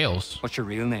 Wales? What's your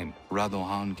real name?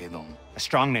 Radohan Gedon. A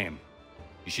strong name.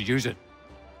 You should use it.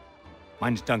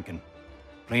 Mine's Duncan.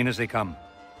 Plain as they come.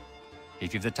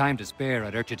 If you've the time to spare,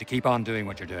 I'd urge you to keep on doing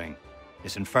what you're doing.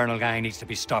 This infernal gang needs to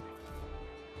be stopped.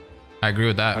 I agree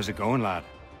with that. How's it going, lad?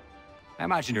 I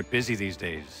imagine you're busy these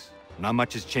days. Not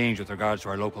much has changed with regards to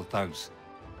our local thugs.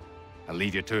 I'll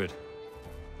leave you to it.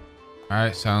 All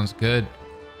right, sounds good.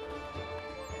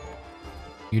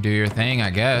 You do your thing, I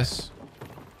guess.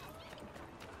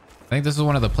 I think this is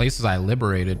one of the places I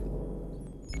liberated.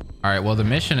 All right, well, the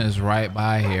mission is right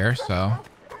by here, so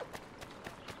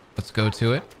let's go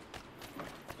to it.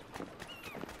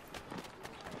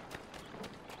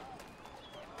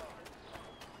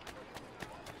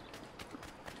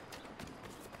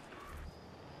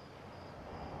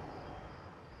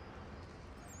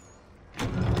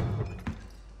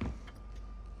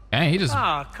 Dang, he just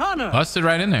Connor. busted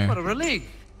right in there. What a relief.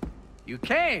 You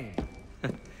came.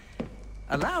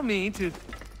 Allow me to...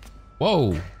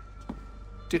 Whoa.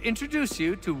 To introduce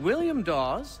you to William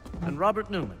Dawes and Robert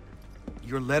Newman.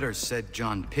 Your letter said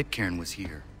John Pitcairn was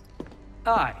here.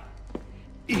 Aye.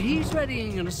 He's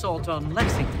readying an assault on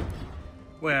Lexington,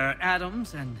 where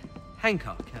Adams and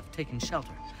Hancock have taken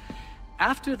shelter.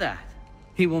 After that,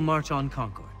 he will march on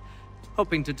Concord,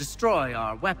 hoping to destroy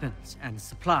our weapons and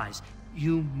supplies.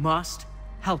 You must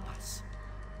help us.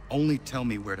 Only tell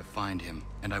me where to find him,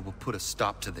 and I will put a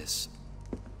stop to this.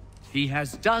 He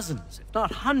has dozens, if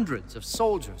not hundreds, of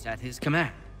soldiers at his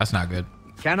command. That's not good.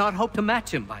 You cannot hope to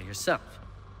match him by yourself.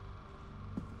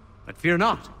 But fear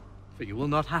not, for you will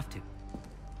not have to.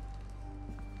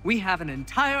 We have an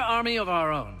entire army of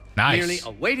our own, merely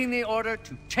awaiting the order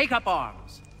to take up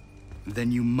arms.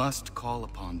 Then you must call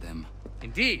upon them.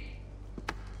 Indeed.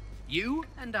 You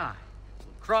and I will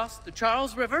cross the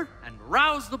Charles River and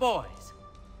rouse the boys.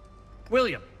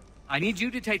 William, I need you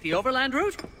to take the overland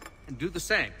route and do the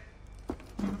same.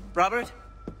 Robert,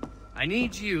 I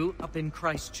need you up in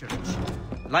Christchurch.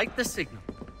 Light the signal.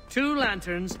 2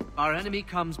 lanterns, our enemy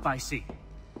comes by sea.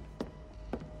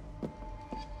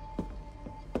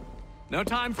 No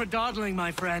time for dawdling,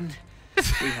 my friend.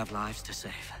 We have lives to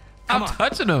save. I'm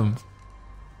touching him.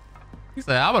 He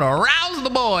said, I'm gonna rouse the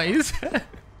boys.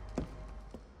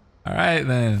 All right,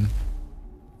 then.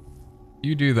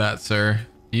 You do that, sir.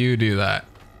 You do that.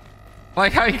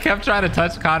 Like how he kept trying to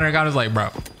touch Connor, and Connor's like, bro,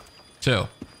 chill.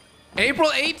 April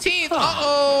 18th.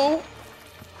 Uh-oh.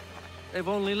 They've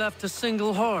only left a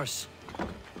single horse.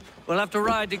 We'll have to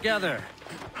ride together.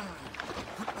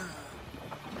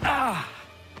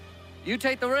 You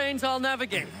take the reins, I'll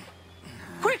navigate.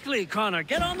 Quickly, Connor,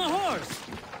 get on the horse.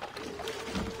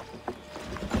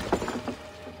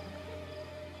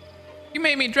 You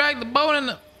made me drag the boat in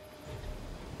the...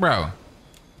 Bro.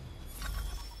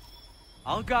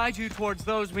 I'll guide you towards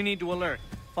those we need to alert.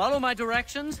 Follow my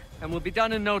directions, and we'll be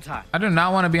done in no time. I do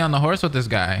not want to be on the horse with this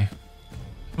guy.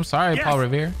 I'm sorry, Yes. Paul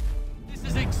Revere. This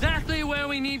is exactly where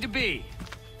we need to be.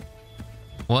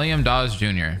 William Dawes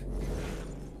Jr.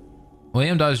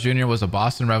 William Dawes Jr. was a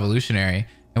Boston revolutionary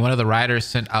and one of the riders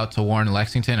sent out to warn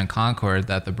Lexington and Concord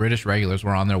that the British regulars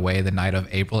were on their way the night of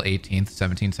April 18th,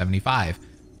 1775.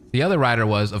 The other rider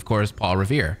was, of course, Paul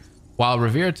Revere. While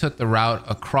Revere took the route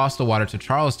across the water to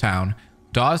Charlestown,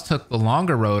 Dawes took the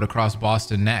longer road across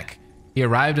Boston Neck. He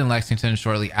arrived in Lexington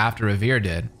shortly after Revere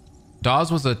did.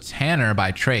 Dawes was a tanner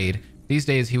by trade. These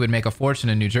days, he would make a fortune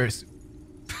in New Jersey.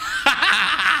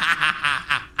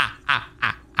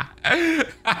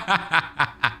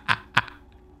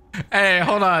 Hey,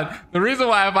 hold on. The reason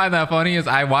why I find that funny is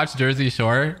I watch Jersey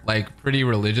Shore like pretty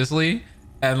religiously,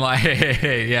 and like,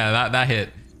 yeah, that hit.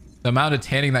 The amount of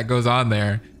tanning that goes on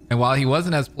there. And while he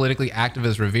wasn't as politically active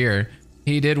as Revere,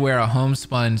 he did wear a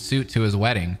homespun suit to his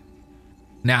wedding.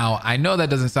 Now, I know that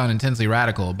doesn't sound intensely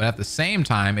radical, but at the same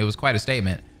time, it was quite a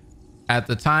statement. At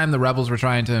the time, the rebels were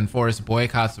trying to enforce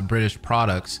boycotts of British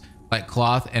products like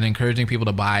cloth and encouraging people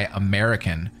to buy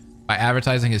American. By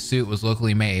advertising his suit was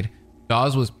locally made,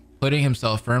 Dawes was putting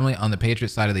himself firmly on the Patriot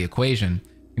side of the equation.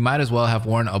 He might as well have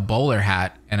worn a bowler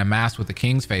hat and a mask with the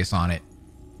king's face on it.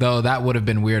 Though that would have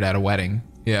been weird at a wedding.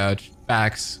 Yeah,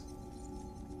 facts.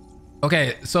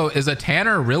 Okay, so is a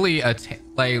tanner really a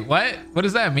like what? What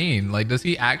does that mean? Like, does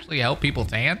he actually help people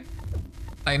tan?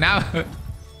 Like now,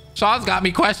 Sean's got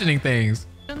me questioning things.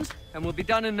 And we'll be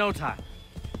done in no time.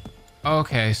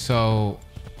 Okay, so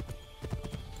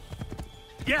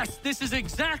Yes, this is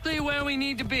exactly where we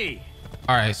need to be.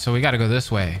 all right, so we got to go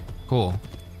this way. Cool.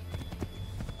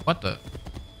 What the?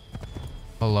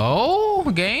 Hello,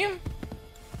 game?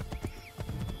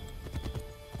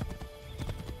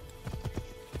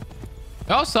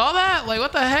 Y'all saw that? Like,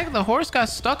 what the heck? The horse got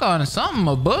stuck on something.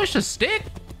 A bush, a stick,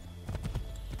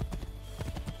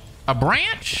 a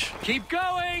branch. Keep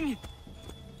going.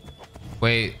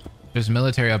 Wait, there's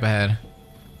military up ahead.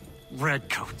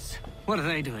 Redcoats. What are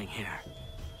they doing here?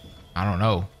 I don't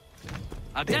know.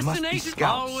 Our They must be destination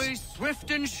scouts. always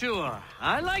swift and sure.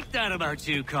 I like that about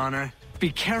you, Connor. Be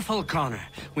careful, Connor.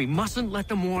 We mustn't let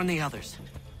them warn the others.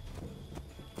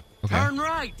 Okay. Turn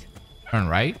right. Turn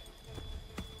right?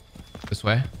 This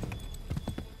way?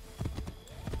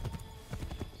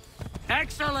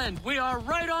 Excellent. We are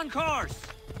right on course.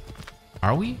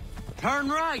 Are we? Turn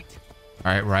right.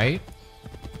 All right, right.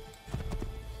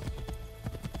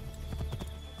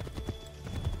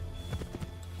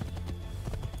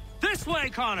 This way,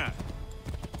 Connor.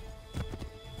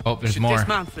 Oh, there's Should more.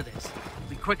 dismount for this. It'll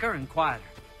be quicker and quieter.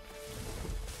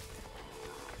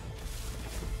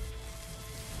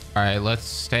 All right, let's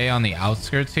stay on the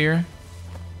outskirts here.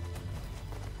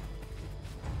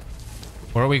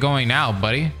 Where are we going now,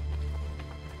 buddy?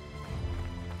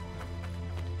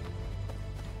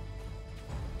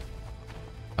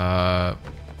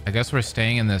 I guess we're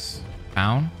staying in this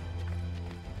town.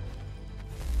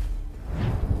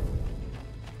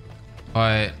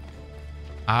 But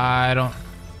I don't...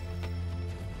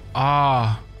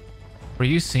 Ah, were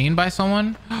you seen by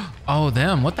someone? Oh,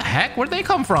 them. What the heck? Where'd they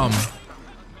come from?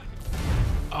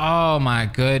 Oh my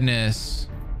goodness.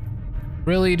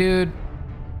 Really, dude?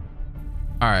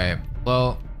 All right.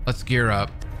 Well, let's gear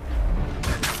up.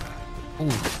 Ooh.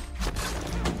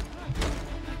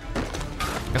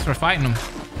 Guess we're fighting them.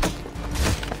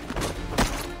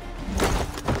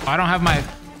 I don't have my...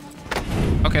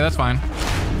 Okay, that's fine.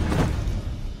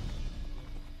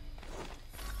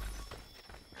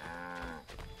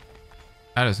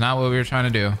 That is not what we were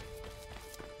trying to do.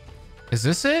 Is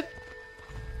this it?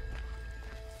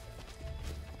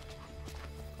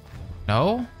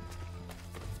 No?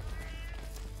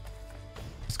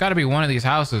 It's got to be one of these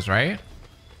houses, right?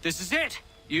 This is it.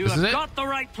 You This is have it? got the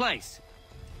right place.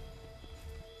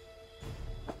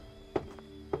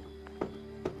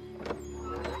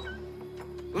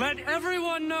 Let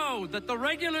everyone know that the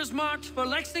regulars marched for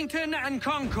Lexington and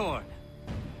Concord.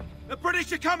 The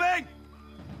British are coming!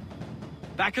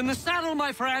 Back in the saddle,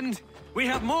 my friend. We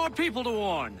have more people to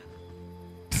warn.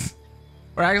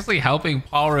 We're actually helping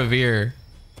Paul Revere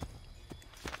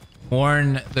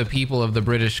warn the people of the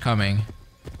British coming.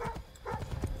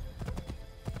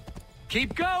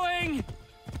 Keep going.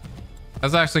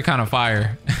 That's actually kind of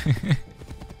fire.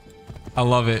 I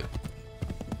love it.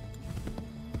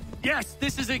 Yes,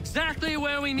 this is exactly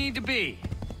where we need to be.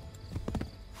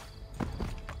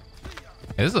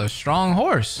 This is a strong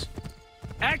horse.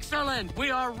 Excellent. We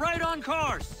are right on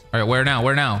course. All right, where now?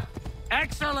 Where now?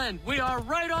 Excellent. We are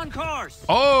right on course.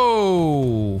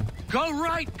 Oh! Go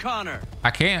right, Connor. I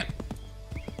can't.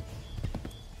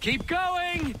 Keep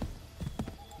going.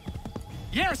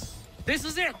 Yes, this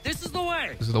is it. This is the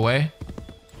way. This is the way?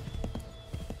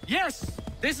 Yes,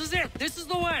 this is it. This is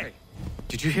the way.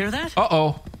 Did you hear that?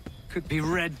 Uh-oh. Could be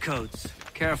redcoats.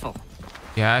 Careful.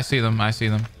 Yeah, I see them. I see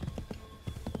them.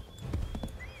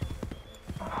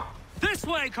 This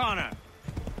way, Connor.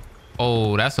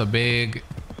 Oh, that's a big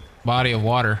body of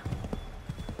water.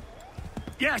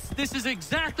 Yes, this is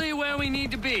exactly where we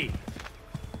need to be.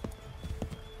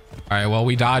 All right, well,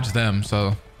 we dodged them,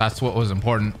 so that's what was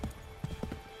important.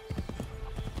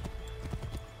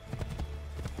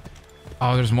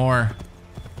 Oh, there's more.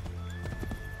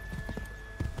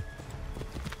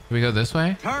 Do we go this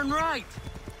way? Turn right.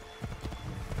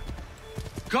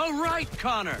 Go right,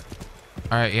 Connor.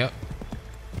 All right, yep.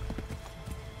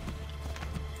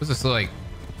 Is this like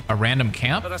a random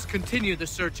camp? Let us continue the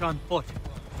search on foot.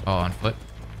 Oh, on foot.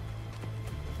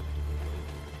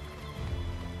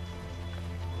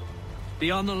 Be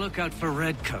on the lookout for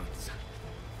redcoats.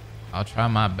 I'll try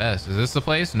my best. Is this the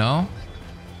place? No?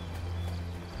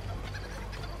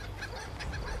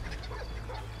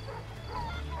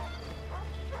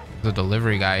 There's a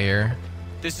delivery guy here.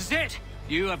 This is it.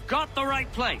 You have got the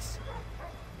right place.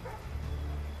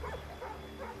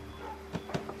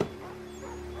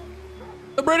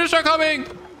 The British are coming!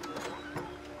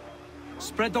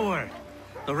 Spread the word.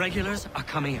 The regulars are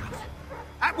coming out.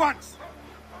 At once!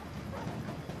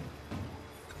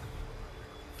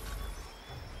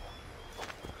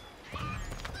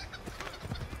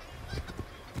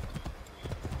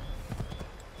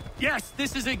 Yes,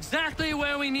 this is exactly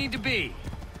where we need to be.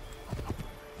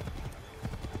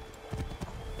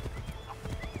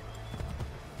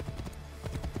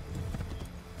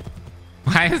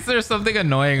 Why is there something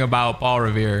annoying about Paul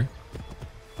Revere?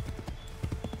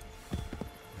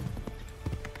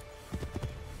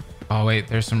 Oh, wait,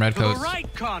 there's some To redcoats. the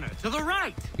right, Connor. To the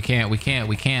right. We can't.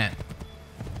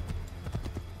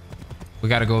 We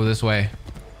gotta go this way.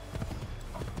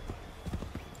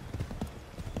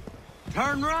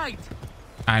 Turn right.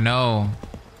 I know.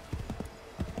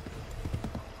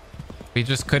 We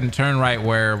just couldn't turn right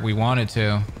where we wanted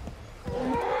to.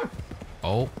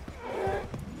 Oh.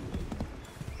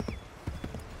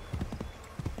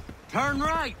 Turn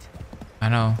right. I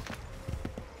know.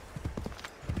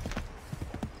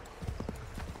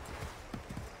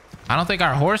 I don't think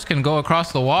our horse can go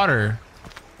across the water.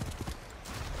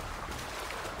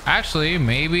 Actually,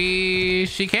 maybe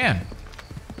she can.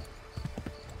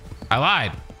 I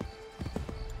lied.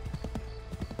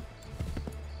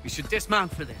 We should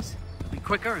dismount for this. It'll be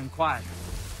quicker and quieter.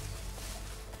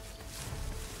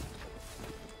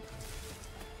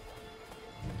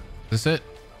 Is this it?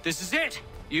 This is it.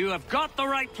 You have got the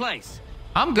right place.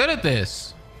 I'm good at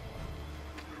this.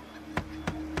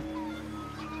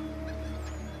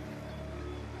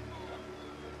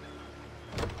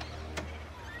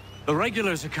 The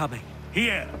regulars are coming.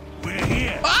 Here. We're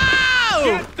here. Oh!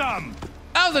 Get them!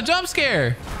 That was a jump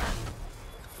scare.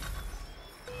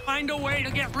 Find a way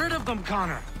to get rid of them,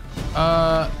 Connor.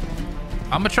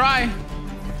 I'ma try.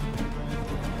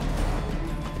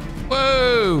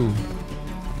 Whoa.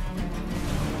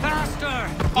 Faster!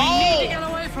 We need to get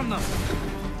away from them.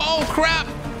 Oh, crap.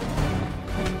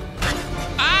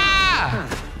 Ah!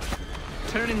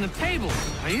 Turning the tables,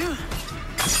 are you?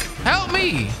 Help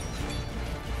me.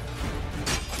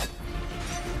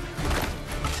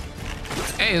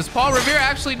 Hey, is Paul Revere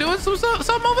actually doing something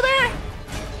over there?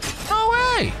 No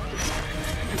way.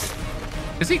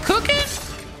 Is he cooking?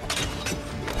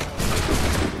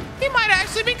 He might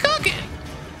actually be cooking.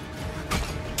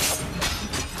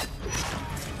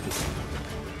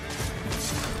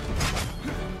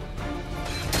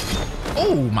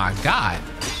 Oh my God.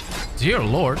 Dear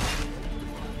Lord.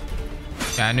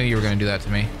 Yeah, I knew you were going to do that to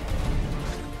me.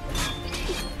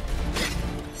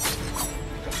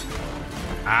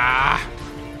 Ah.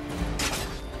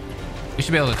 We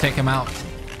should be able to take him out.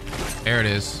 There it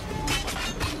is.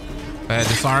 Go ahead,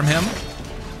 disarm him.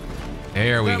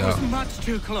 There we go. That was much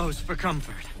too close for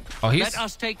comfort. Oh, he's... Let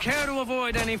us take care to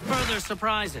avoid any further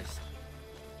surprises.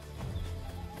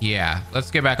 Yeah, let's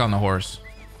get back on the horse.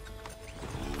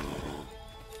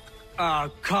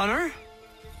 Connor?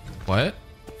 What?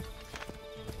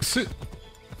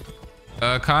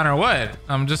 Connor, what?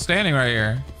 I'm just standing right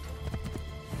here.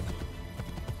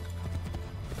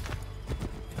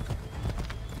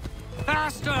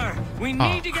 Faster! We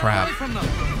need to get away from them.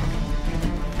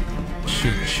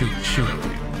 Shoot, shoot, shoot.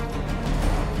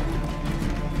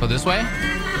 Go this way?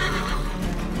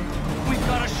 We've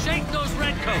got to shake those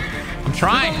redcoats. I'm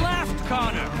trying. To the left,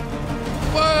 Connor.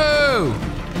 Whoa!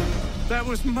 That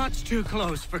was much too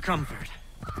close for comfort.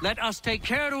 Let us take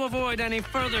care to avoid any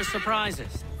further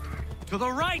surprises. To the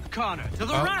right, Connor. To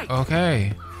the right.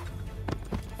 Okay.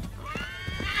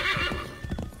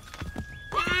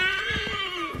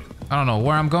 I don't know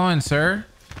where I'm going, sir.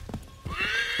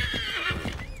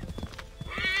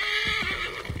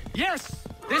 Yes,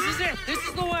 this is it. This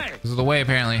is the way. This is the way,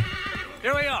 apparently.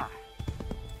 Here we are.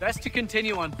 Best to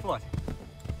continue on foot.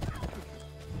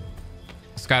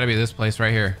 It's got to be this place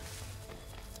right here.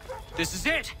 This is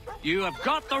it. You have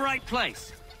got the right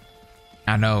place.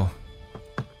 I know.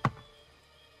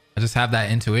 I just have that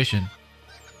intuition.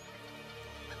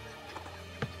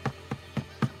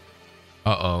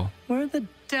 Uh-oh. Where the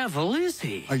devil is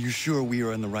he? Are you sure we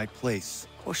are in the right place?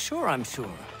 Oh, sure, I'm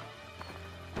sure.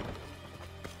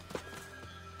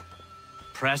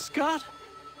 Prescott?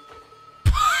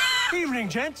 Evening,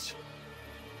 gents.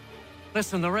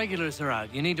 Listen, the regulars are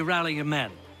out. You need to rally your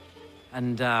men.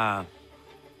 And,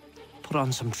 put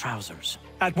on some trousers.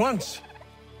 At once.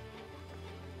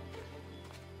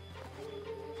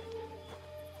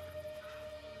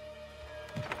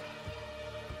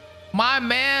 My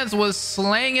mans was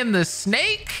slanging the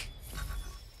snake?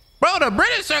 Bro, the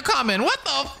British are coming. What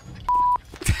the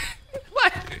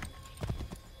what?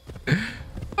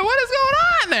 What is going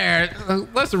on there?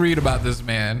 Let's read about this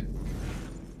man.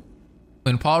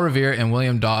 When Paul Revere and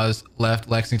William Dawes left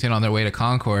Lexington on their way to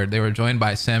Concord, they were joined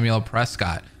by Samuel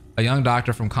Prescott, a young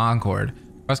doctor from Concord.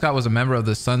 Prescott was a member of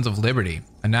the Sons of Liberty,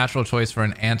 a natural choice for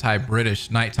an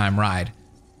anti-British nighttime ride.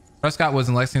 Prescott was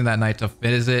in Lexington that night to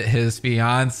visit his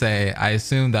fiance. I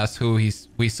assume that's who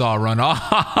we saw run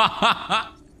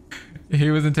off.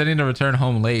 He was intending to return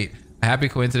home late. A happy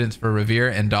coincidence for Revere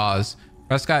and Dawes.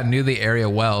 Prescott knew the area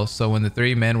well, so when the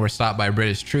three men were stopped by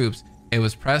British troops, it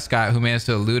was Prescott who managed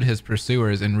to elude his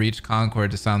pursuers and reach Concord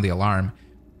to sound the alarm.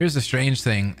 Here's the strange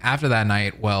thing. After that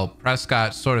night, well,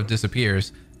 Prescott sort of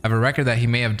disappears. I have a record that he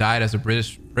may have died as a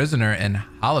British prisoner in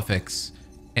Halifax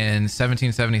in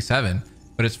 1777.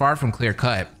 But it's far from clear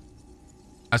cut.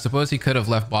 I suppose he could have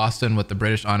left Boston with the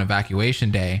British on evacuation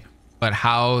day, but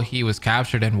how he was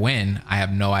captured and when, I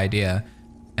have no idea.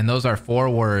 And those are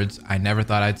 4 words I never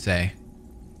thought I'd say.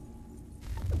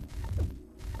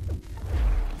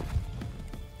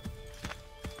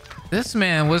 This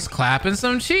man was clapping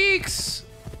some cheeks.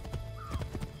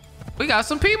 We got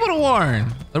some people to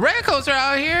warn. The redcoats are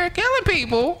out here killing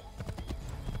people.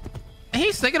 And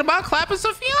he's thinking about clapping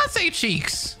some fiance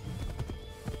cheeks.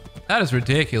 That is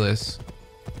ridiculous.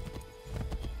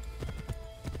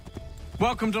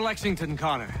 Welcome to Lexington,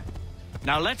 Connor.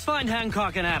 Now let's find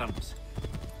Hancock and Adams.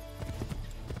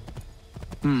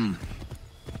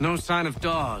 No sign of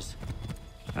Dawes.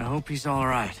 I hope he's all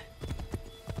right.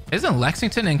 Isn't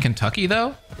Lexington in Kentucky,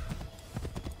 though?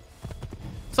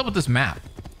 What's up with this map?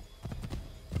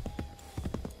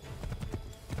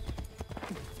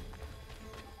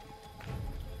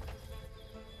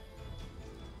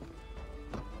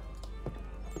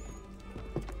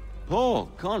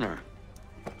 Paul, Connor.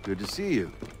 Good to see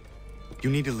you. You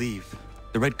need to leave.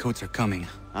 The Redcoats are coming.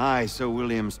 Aye, so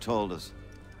Williams told us.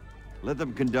 Let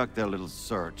them conduct their little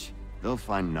search. They'll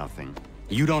find nothing.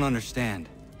 You don't understand.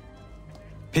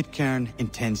 Pitcairn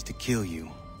intends to kill you.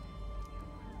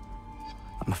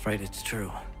 I'm afraid it's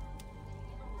true.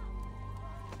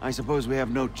 I suppose we have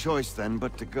no choice then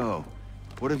but to go.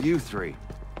 What of you three?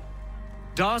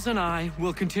 Dawes and I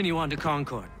will continue on to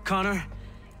Concord. Connor,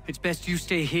 it's best you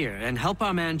stay here and help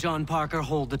our man John Parker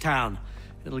hold the town.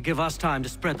 It'll give us time to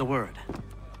spread the word.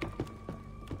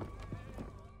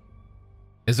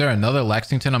 Is there another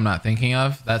Lexington I'm not thinking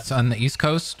of that's on the East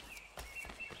Coast?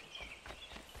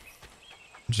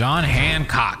 John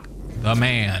Hancock, the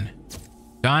man.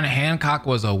 John Hancock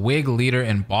was a Whig leader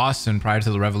in Boston prior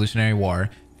to the Revolutionary War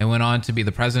and went on to be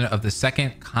the president of the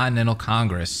Second Continental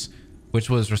Congress, which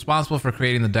was responsible for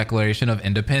creating the Declaration of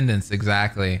Independence.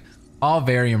 Exactly. All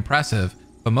very impressive,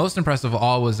 but most impressive of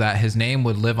all was that his name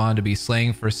would live on to be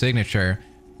slang for signature.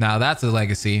 Now that's a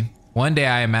legacy. One day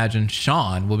I imagine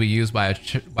Sean will be used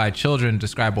by children to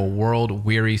describe a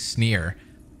world-weary sneer.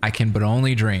 I can but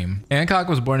only dream. Hancock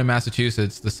was born in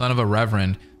Massachusetts, the son of a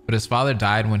reverend, but his father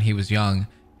died when he was young,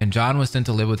 and John was sent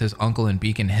to live with his uncle in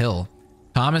Beacon Hill.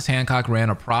 Thomas Hancock ran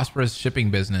a prosperous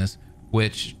shipping business,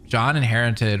 which John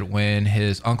inherited when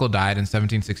his uncle died in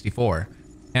 1764.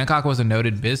 Hancock was a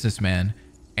noted businessman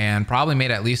and probably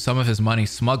made at least some of his money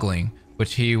smuggling,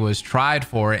 which he was tried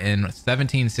for in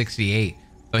 1768.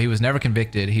 Though he was never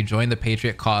convicted, he joined the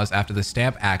Patriot cause after the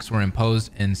Stamp Acts were imposed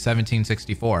in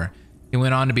 1764. He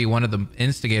went on to be one of the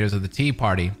instigators of the Tea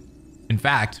Party. In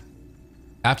fact,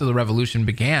 after the revolution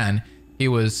began, he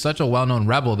was such a well-known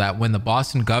rebel that when the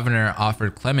Boston governor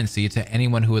offered clemency to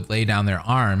anyone who would lay down their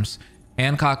arms,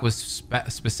 Hancock was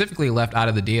specifically left out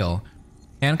of the deal.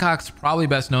 Hancock's probably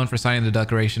best known for signing the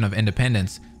Declaration of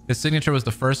Independence. His signature was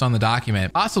the first on the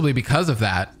document, possibly because of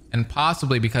that, and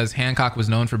possibly because Hancock was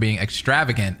known for being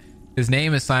extravagant. His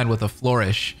name is signed with a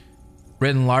flourish,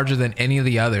 written larger than any of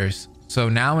the others. So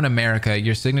now in America,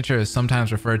 your signature is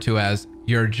sometimes referred to as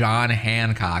your John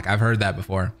Hancock. I've heard that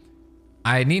before.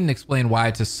 I needn't explain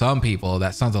why to some people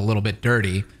that sounds a little bit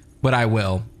dirty, but I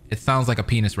will. It sounds like a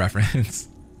penis reference.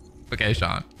 Okay,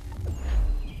 Sean.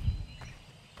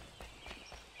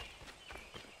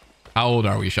 How old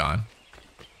are we, Sean?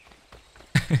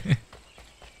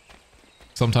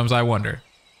 Sometimes I wonder.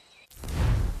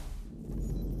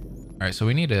 All right, so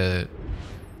we need to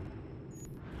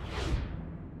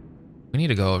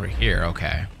go over here.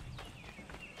 Okay.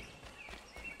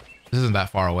 This isn't that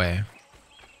far away.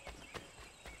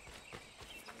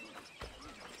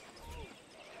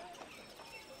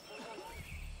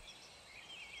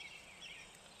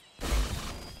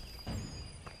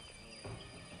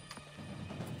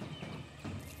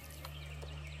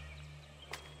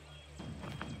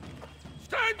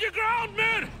 Stand your ground,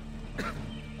 men!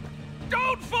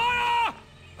 Don't fire!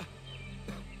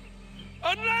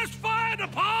 Unless fired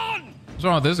upon! What's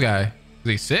wrong with this guy? Is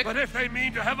he sick? But if they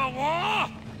mean to have a war,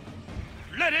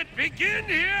 let it begin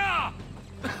here!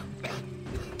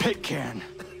 Pitcairn.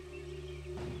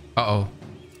 Uh-oh.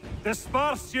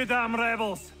 Disperse, you damn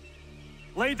rebels!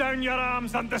 Lay down your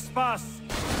arms and disperse!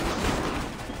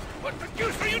 What the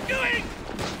deuce are you doing?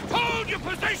 Hold your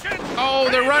position! Oh,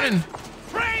 they're running!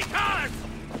 Traitors!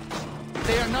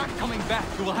 They are not coming back.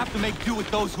 You will have to make do with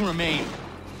those who remain.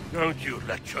 Don't you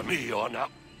lecture me or now.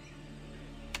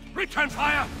 Return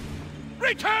fire!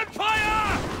 Return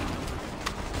fire!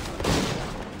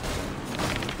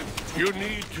 You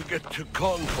need to get to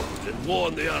Concord and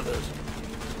warn the others.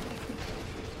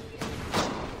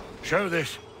 Show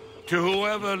this to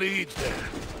whoever leads there.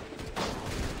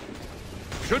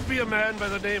 Should be a man by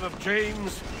the name of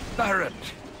James Barrett.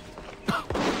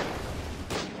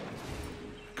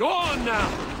 Go on now!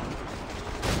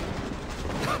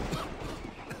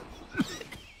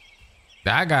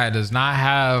 That guy does not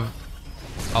have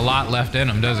a lot left in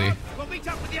him, does he? We'll meet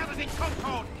up with the others in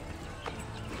Concord.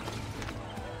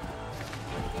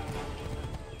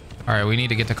 All right, we need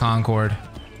to get to Concord.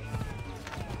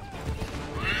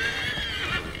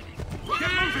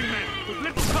 Get moving, men! With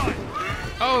little time!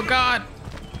 Oh God.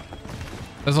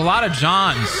 There's a lot of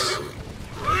Johns.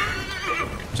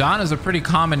 John is a pretty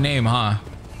common name, huh?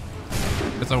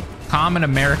 It's a common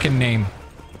American name.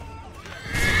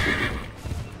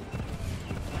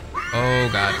 Oh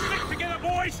God. Together,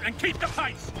 boys, and keep the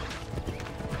pace.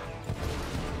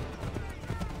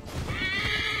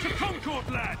 To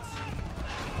Concord, lads.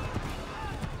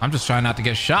 I'm just trying not to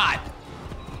get shot.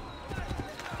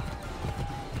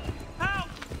 Help!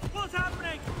 What's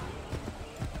happening?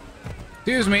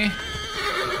 Excuse me.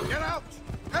 Get out!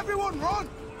 Everyone, run!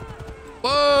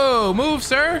 Whoa, move,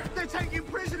 sir. They're taking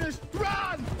prisoners.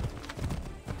 Run!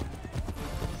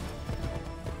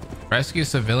 Rescue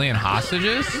civilian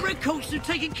hostages? The redcoats are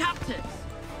taking captives.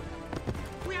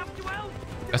 We have to help.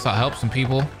 Guess I'll help some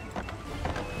people.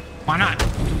 Why not?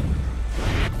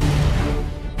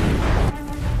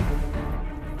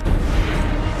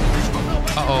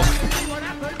 Uh-oh.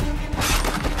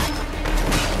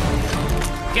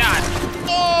 God.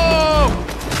 Oh!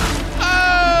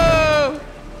 Oh!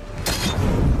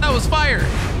 That was fire.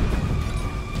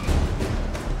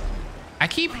 I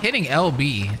keep hitting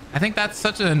LB. I think that's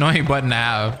such an annoying button to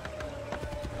have.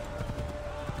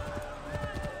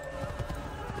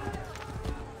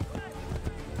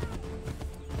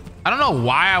 I don't know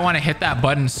why I want to hit that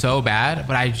button so bad,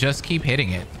 but I just keep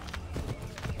hitting it.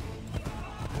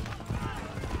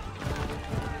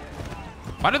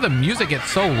 Why did the music get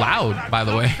so loud, by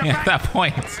the way, at that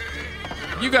point?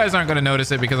 You guys aren't going to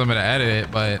notice it because I'm going to edit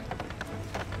it, but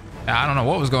I don't know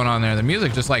what was going on there. The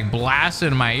music just like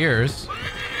blasted in my ears.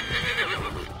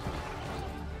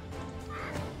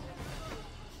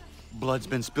 Blood's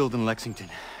been spilled in Lexington,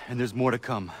 and there's more to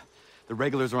come. The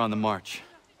regulars are on the march.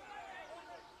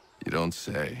 You don't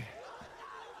say.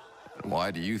 And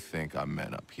why do you think I'm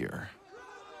men up here?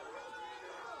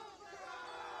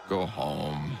 Go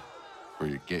home, or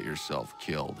you get yourself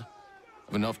killed.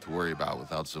 I've enough to worry about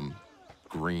without some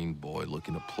green boy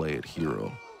looking to play it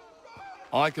hero.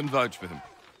 I can vouch for him.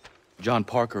 John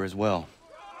Parker as well.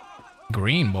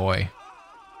 Green boy.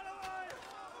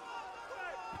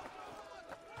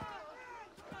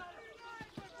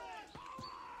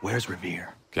 Where's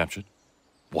Revere? Captured.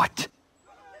 What?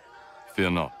 Fear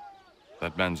not.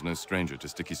 That man's no stranger to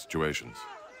sticky situations.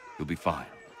 He'll be fine.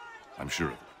 I'm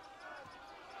sure of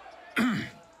it.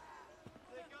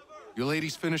 You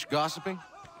ladies finished gossiping?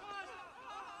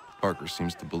 Parker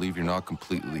seems to believe you're not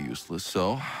completely useless,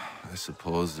 so I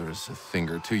suppose there's a thing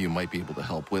or two you might be able to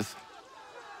help with.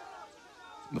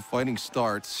 When the fighting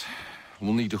starts,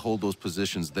 we'll need to hold those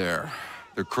positions there.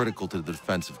 They're critical to the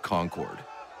defense of Concord.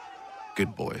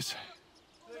 Good boys.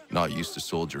 Not used to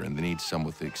soldiering, they need some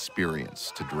with the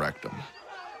experience to direct them.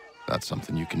 That's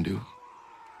something you can do?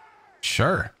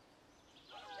 Sure.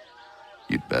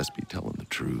 You'd best be telling the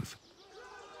truth.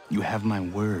 You have my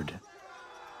word.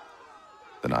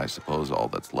 Then I suppose all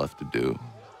that's left to do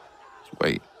is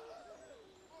wait.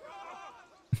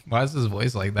 Why is his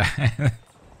voice like that?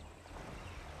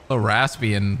 So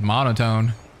raspy and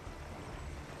monotone.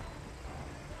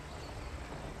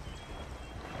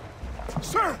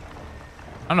 Sir!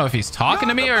 I don't know if he's talking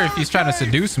to me or if he's trying to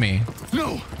seduce me.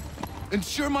 No!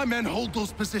 Ensure my men hold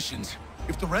those positions.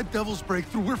 If the Red Devils break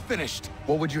through, we're finished.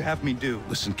 What would you have me do?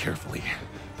 Listen carefully.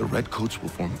 The Redcoats will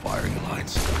form firing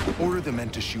lines. Order the men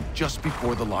to shoot just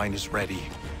before the line is ready.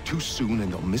 Too soon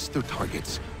and they'll miss their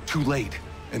targets. Too late,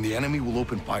 and the enemy will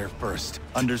open fire first.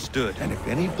 Understood. And if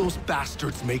any of those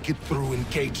bastards make it through,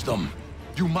 engage them.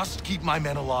 You must keep my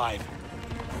men alive.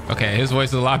 Okay, his voice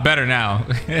is a lot better now.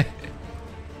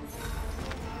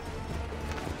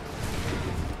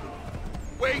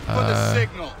 Wait for the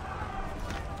signal.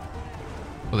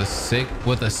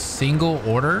 With a single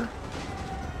order?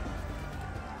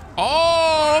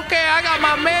 Oh, okay, I got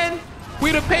my men.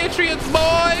 We the Patriots,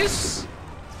 boys.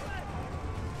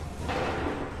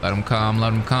 Let them come,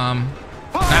 let them come.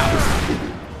 Now.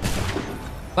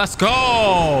 Let's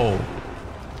go.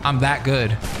 I'm that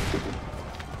good.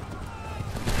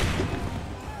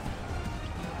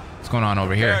 What's going on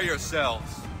over here? Prepare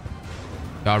yourselves.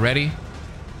 Y'all ready?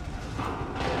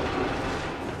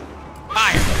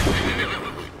 Fire.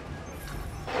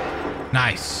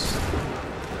 Nice.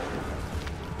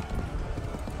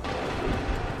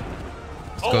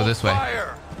 Let's go this way.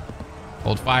 Fire.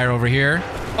 Hold fire over here.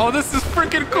 Oh, this is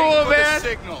freaking cool, man.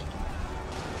 Signal.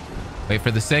 Wait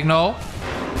for the signal.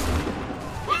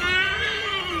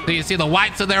 So you see the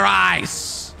whites of their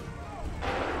eyes.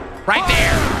 Right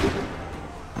there.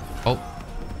 Oh.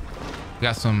 We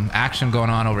got some action going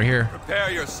on over here. Prepare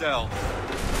yourselves.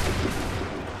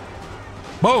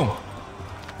 Boom.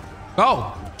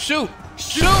 Go. Shoot.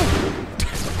 Shoot.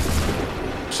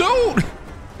 Shoot.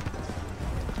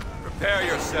 Prepare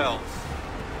yourselves.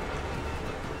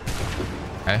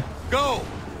 Okay. Go!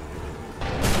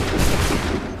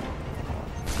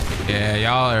 Yeah,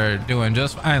 y'all are doing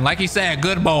just fine. Like he said,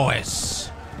 good boys.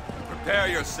 Prepare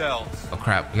yourselves. Oh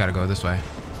crap, we gotta go this way.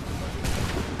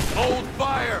 Hold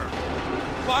fire!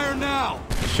 Fire now!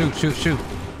 Shoot, shoot, shoot.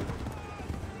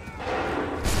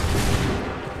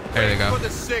 There they go. For the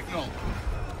signal.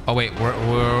 Oh wait, whoa,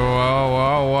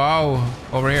 whoa,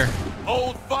 whoa. Over here.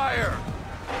 Hold fire!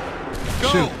 Go!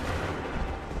 Shoot.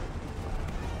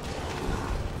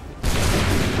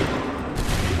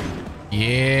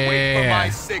 Yeah. Wait for my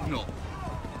signal.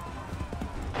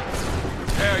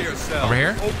 Prepare yourself. Over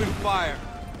here? Open fire.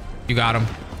 You got him.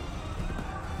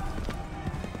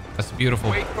 That's beautiful.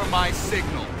 Wait for my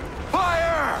signal.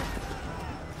 Fire!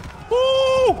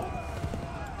 Woo!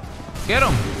 Get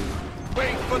him.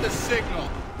 Wait for the signal.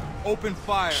 Open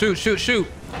fire. Shoot, shoot, shoot.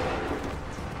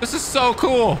 This is so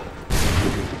cool.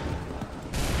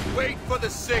 Wait for the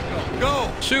signal.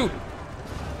 Go. Shoot.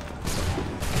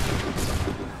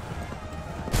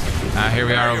 Here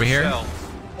we are over here.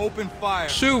 Open fire.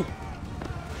 Shoot.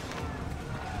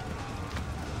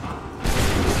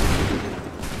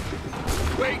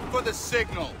 Wait for the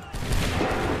signal.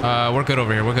 We're good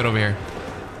over here. We're good over here.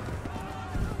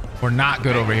 We're not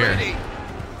good over here. Ready.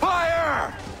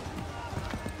 Fire!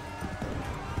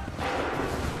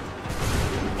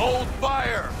 Hold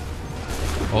fire.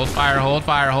 Hold fire, hold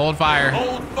fire, hold fire.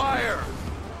 Hold fire.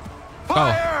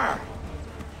 Fire!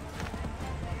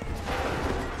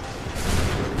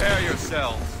 Prepare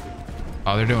yourselves.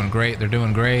 Oh, they're doing great. They're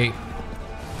doing great.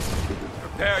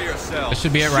 Prepare yourselves. This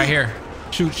should be it right here.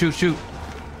 Shoot, shoot, shoot.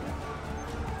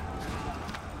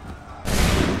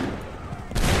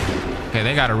 Okay,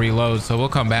 they got to reload, so we'll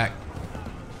come back.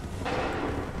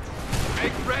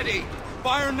 Make ready.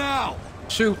 Fire now.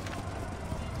 Shoot.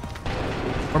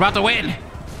 We're about to win.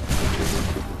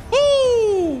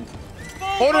 Woo!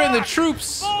 Order in the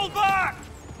troops. Fall back!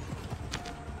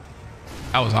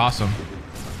 That was awesome.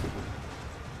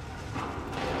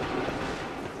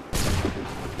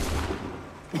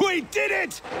 We did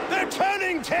it! They're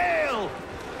turning tail!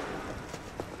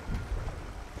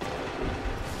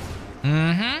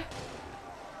 Mm-hmm.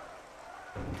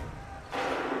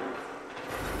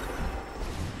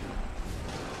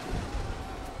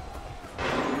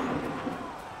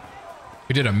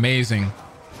 We did amazing.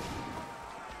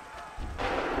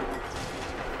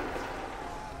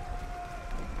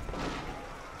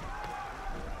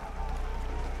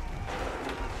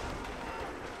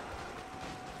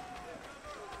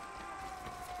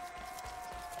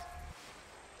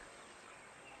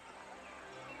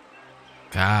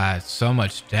 God, so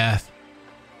much death.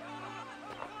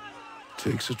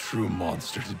 Takes a true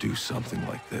monster to do something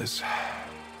like this.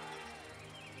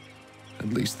 At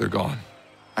least they're gone.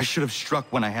 I should have struck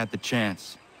when I had the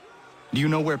chance. Do you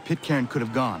know where Pitcairn could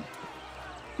have gone?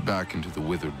 Back into the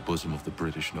withered bosom of the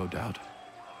British, no doubt.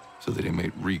 So that he may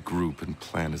regroup and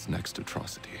plan his next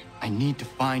atrocity. I need to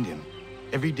find him.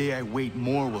 Every day I wait,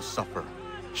 more will suffer.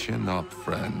 Chin up,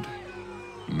 friend.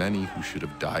 Many who should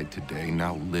have died today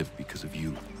now live because of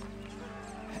you.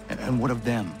 And what of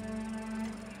them?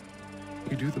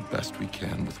 We do the best we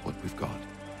can with what we've got.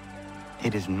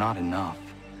 It is not enough.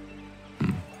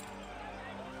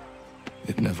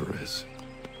 It never is.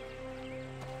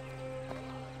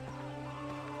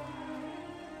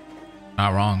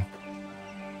 Not wrong.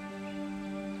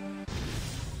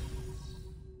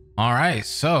 All right,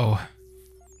 so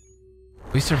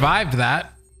we survived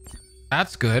that.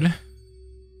 That's good.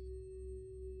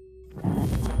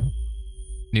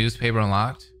 Newspaper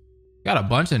unlocked. Got a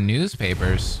bunch of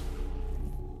newspapers.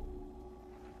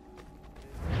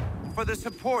 For the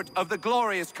support of the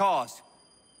glorious cause.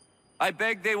 I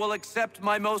beg they will accept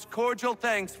my most cordial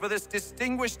thanks for this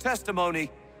distinguished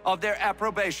testimony of their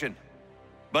approbation.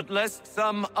 But lest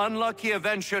some unlucky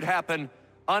event should happen,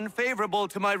 unfavorable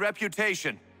to my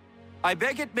reputation, I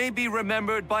beg it may be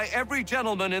remembered by every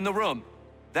gentleman in the room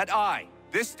that I,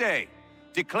 this day,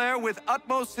 declare with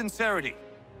utmost sincerity,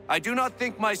 I do not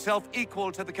think myself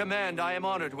equal to the command I am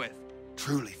honored with.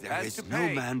 Truly, there is no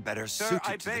man better suited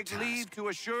I to the beg task. leave to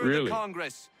assure Really? the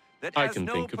Congress that I has can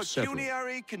no think of several.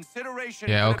 pecuniary consideration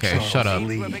Yeah, for okay, the shut up.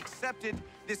 people who have accepted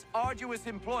this arduous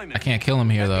employment. I can't kill him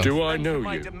here though. Do I know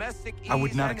you? Domestic I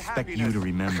would ease not and expect you happiness. to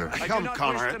remember. I do Come, not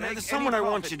Connor, wish to make there's someone any I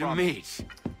want profit you to from it. meet.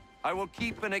 I will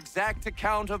keep an exact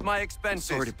account of my expenses.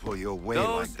 Sorry to pull you away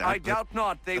Those like that, I but doubt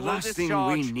not they the will last thing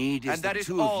discharge, we need is and that the is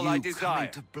two all of I you desire.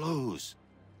 coming to blows.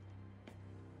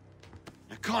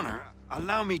 Now, Connor,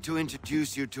 allow me to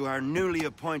introduce you to our newly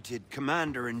appointed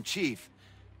Commander-in-Chief,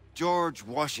 George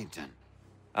Washington.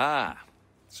 Ah,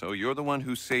 So you're the one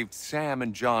who saved Sam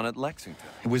and John at Lexington.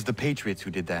 It was the Patriots who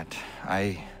did that.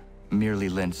 I merely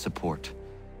lent support.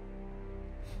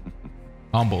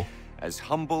 Humble. As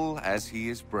humble as he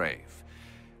is brave.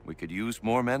 We could use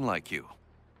more men like you.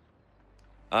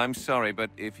 I'm sorry, but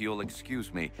if you'll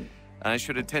excuse me, I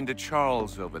should attend to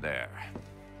Charles over there.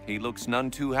 He looks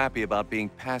none too happy about being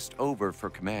passed over for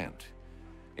command.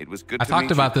 It was good I to meet you,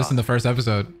 talked about this in the first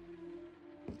episode.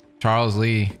 Charles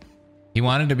Lee. He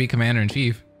wanted to be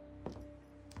commander-in-chief.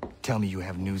 Tell me you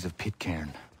have news of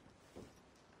Pitcairn.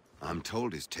 I'm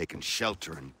told he's taken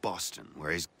shelter in Boston, where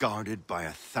he's guarded by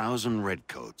 1,000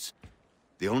 redcoats.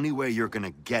 The only way you're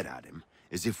gonna get at him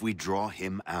is if we draw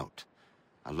him out.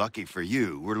 Lucky for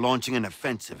you, we're launching an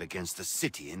offensive against the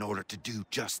city in order to do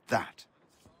just that.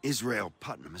 Israel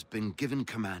Putnam has been given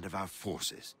command of our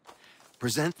forces.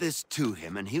 Present this to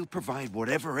him and he'll provide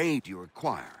whatever aid you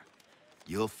require.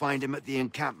 You'll find him at the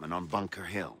encampment on Bunker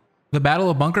Hill. The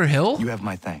Battle of Bunker Hill? You have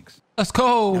my thanks. Let's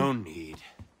go. No need.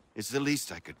 It's the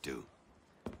least I could do.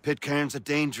 Pitcairn's a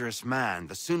dangerous man.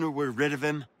 The sooner we're rid of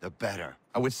him, the better.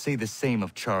 I would say the same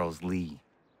of Charles Lee.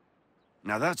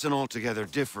 Now that's an altogether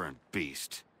different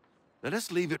beast. Let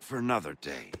us leave it for another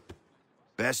day.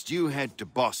 Best you head to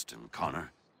Boston,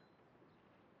 Connor.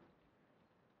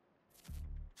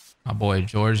 My boy,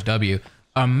 George W.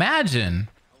 Imagine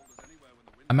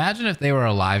if they were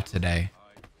alive today.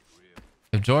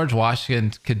 If George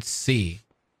Washington could see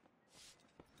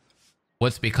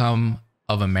what's become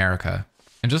of America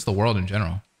and just the world in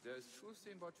general.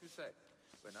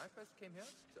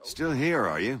 Still here,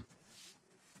 are you?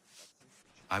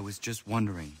 I was just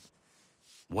wondering,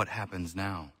 what happens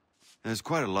now? There's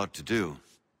quite a lot to do.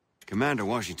 Commander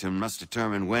Washington must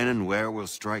determine when and where we'll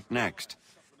strike next.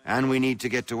 And we need to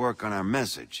get to work on our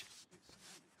message.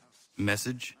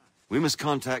 Message? We must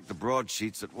contact the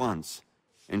broadsheets at once.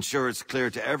 Ensure it's clear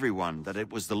to everyone that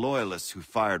it was the Loyalists who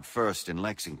fired first in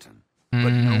Lexington.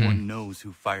 But no one knows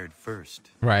who fired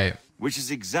first. Right. Which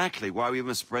is exactly why we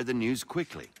must spread the news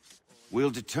quickly.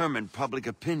 We'll determine public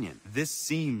opinion. This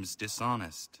seems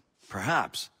dishonest.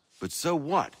 Perhaps, but so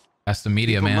what? That's the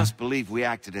media, People man. must believe we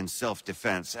acted in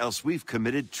self-defense, else we've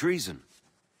committed treason.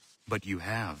 But you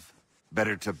have.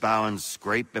 Better to bow and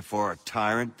scrape before a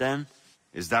tyrant, then?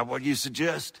 Is that what you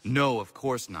suggest? No, of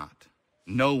course not.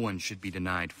 No one should be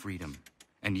denied freedom.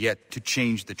 And yet, to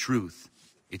change the truth,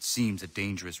 it seems a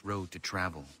dangerous road to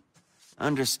travel.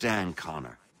 Understand,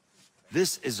 Connor.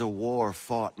 This is a war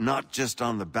fought not just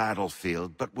on the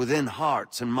battlefield, but within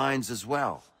hearts and minds as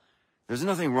well. There's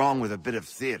nothing wrong with a bit of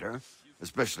theater,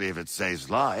 especially if it saves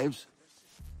lives.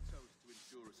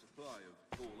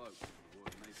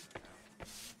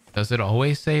 Does it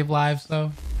always save lives,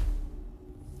 though?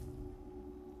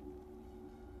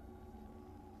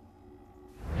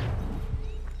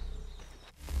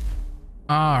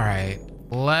 All right,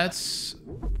 let's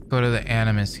go to the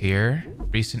Animus here.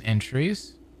 Recent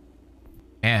entries.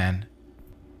 And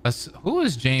who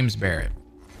is James Barrett?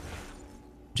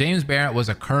 James Barrett was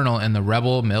a colonel in the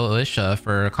rebel militia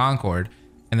for Concord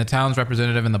and the town's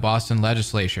representative in the Boston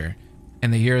legislature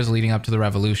in the years leading up to the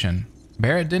revolution.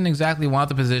 Barrett didn't exactly want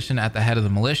the position at the head of the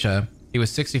militia. He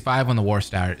was 65 when the war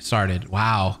started.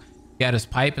 Wow. He had his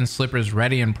pipe and slippers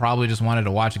ready and probably just wanted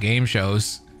to watch game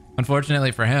shows.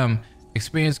 Unfortunately for him,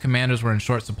 experienced commanders were in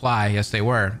short supply. Yes, they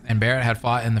were. And Barrett had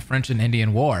fought in the French and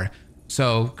Indian War.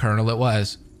 So, colonel it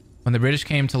was. When the British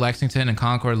came to Lexington and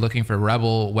Concord looking for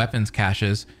rebel weapons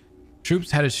caches, troops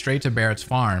headed straight to Barrett's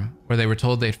farm, where they were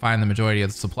told they'd find the majority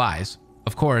of the supplies.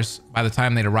 Of course, by the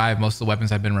time they'd arrived, most of the weapons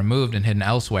had been removed and hidden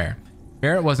elsewhere.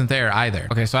 Barrett wasn't there either.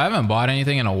 Okay, so I haven't bought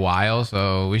anything in a while,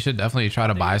 so we should definitely try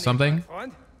to buy something.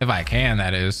 If I can,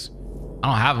 that is. I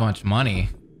don't have much money.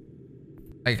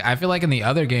 Like, I feel like in the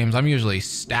other games, I'm usually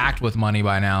stacked with money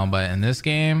by now, but in this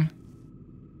game,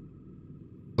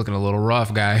 looking a little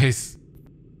rough, guys.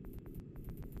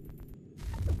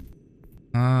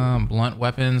 Blunt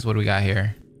weapons. What do we got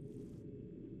here?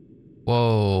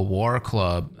 Whoa, war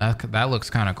club. That looks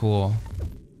kind of cool.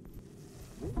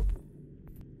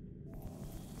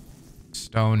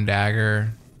 Stone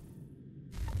dagger.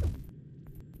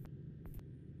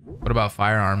 What about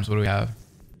firearms? What do we have?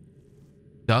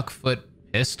 Duckfoot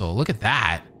pistol. Look at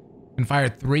that. You can fire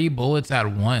 3 bullets at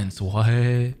once. What?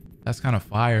 That's kind of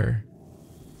fire.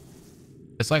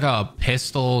 It's like a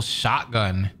pistol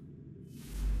shotgun.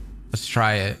 Let's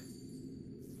try it.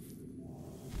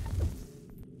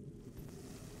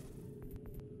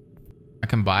 I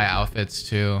can buy outfits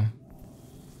too.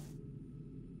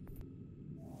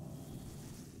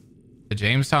 The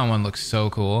Jamestown one looks so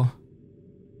cool.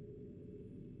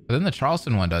 But then the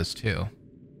Charleston one does too.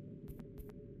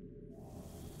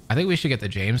 I think we should get the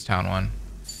Jamestown one.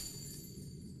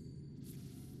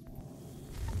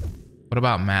 What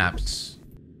about maps?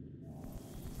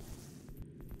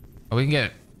 Oh, we can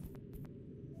get...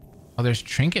 Oh, there's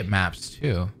trinket maps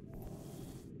too.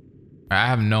 I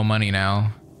have no money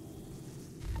now.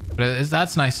 But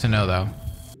that's nice to know though.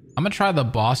 I'm gonna try the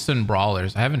Boston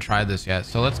Brawlers. I haven't tried this yet.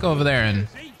 So let's go over there and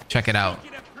check it out.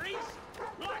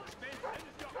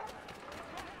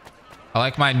 I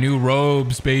like my new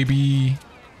robes, baby.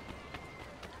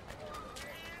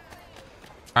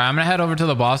 All right, I'm gonna head over to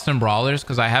the Boston Brawlers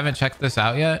because I haven't checked this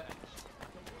out yet.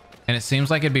 And it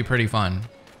seems like it'd be pretty fun.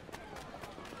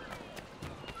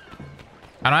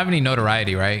 I don't have any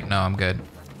notoriety, right? No, I'm good.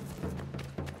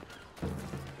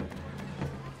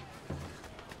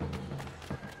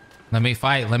 Let me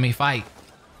fight. Let me fight.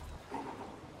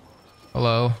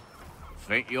 Hello.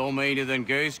 Think you're meaner than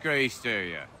goose grease, do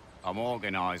you? I'm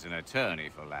organising an attorney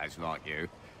for lads like you.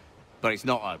 But it's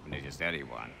not open to just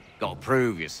anyone. Got to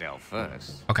prove yourself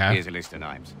first. Okay. Here's a list of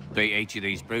names. Beat each of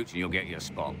these brutes and you'll get your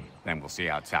spot. Then we'll see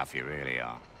how tough you really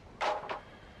are.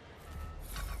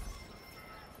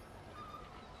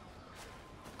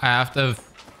 I have to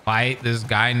fight this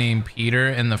guy named Peter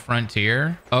in the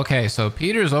frontier. Okay, so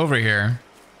Peter's over here.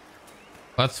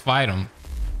 Let's fight him.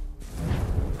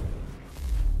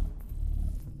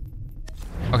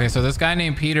 Okay, so this guy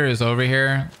named Peter is over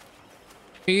here.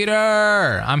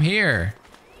 Peter, I'm here.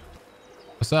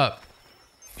 What's up?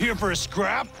 Here for a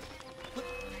scrap?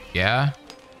 Yeah?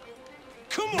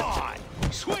 Come on!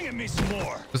 Swing at me some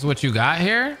more! This is what you got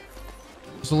here?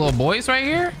 This little boys right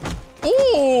here?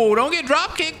 Ooh, don't get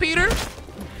drop kicked, Peter.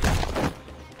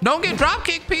 Don't get drop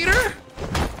kicked, Peter.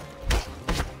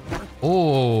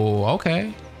 Oh,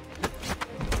 okay.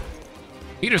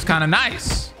 Peter's kind of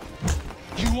nice.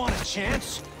 You want a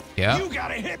chance? Yeah. You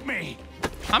gotta hit me.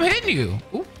 I'm hitting you.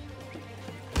 Ooh.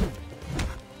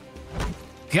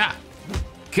 Got.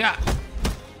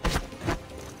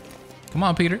 Come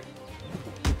on, Peter.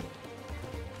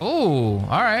 Oh,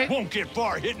 all right. Won't get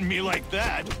far hitting me like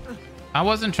that. I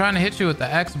wasn't trying to hit you with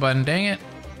the X button, dang it.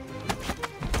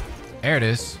 There it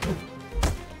is.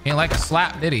 He ain't like a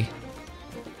slap, did he?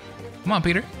 Come on,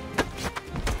 Peter.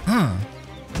 Huh.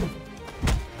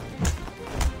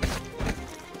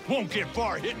 Won't get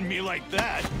far hitting me like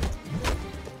that.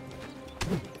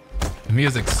 The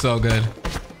music's so good.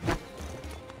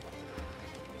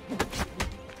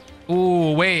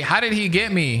 Ooh, wait, how did he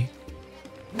get me?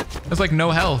 There's like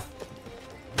no health.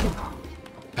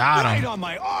 Got him. Right on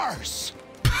my arse.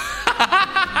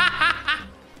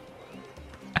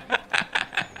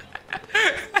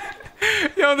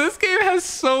 Yo, this game has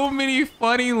so many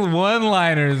funny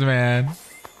one-liners, man.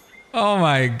 Oh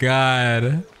my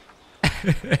god.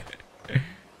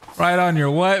 Right on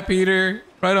your what, Peter?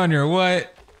 Right on your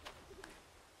what?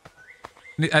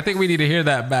 I think we need to hear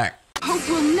that back. Hope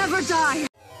will never die.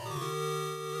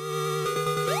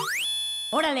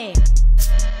 Órale.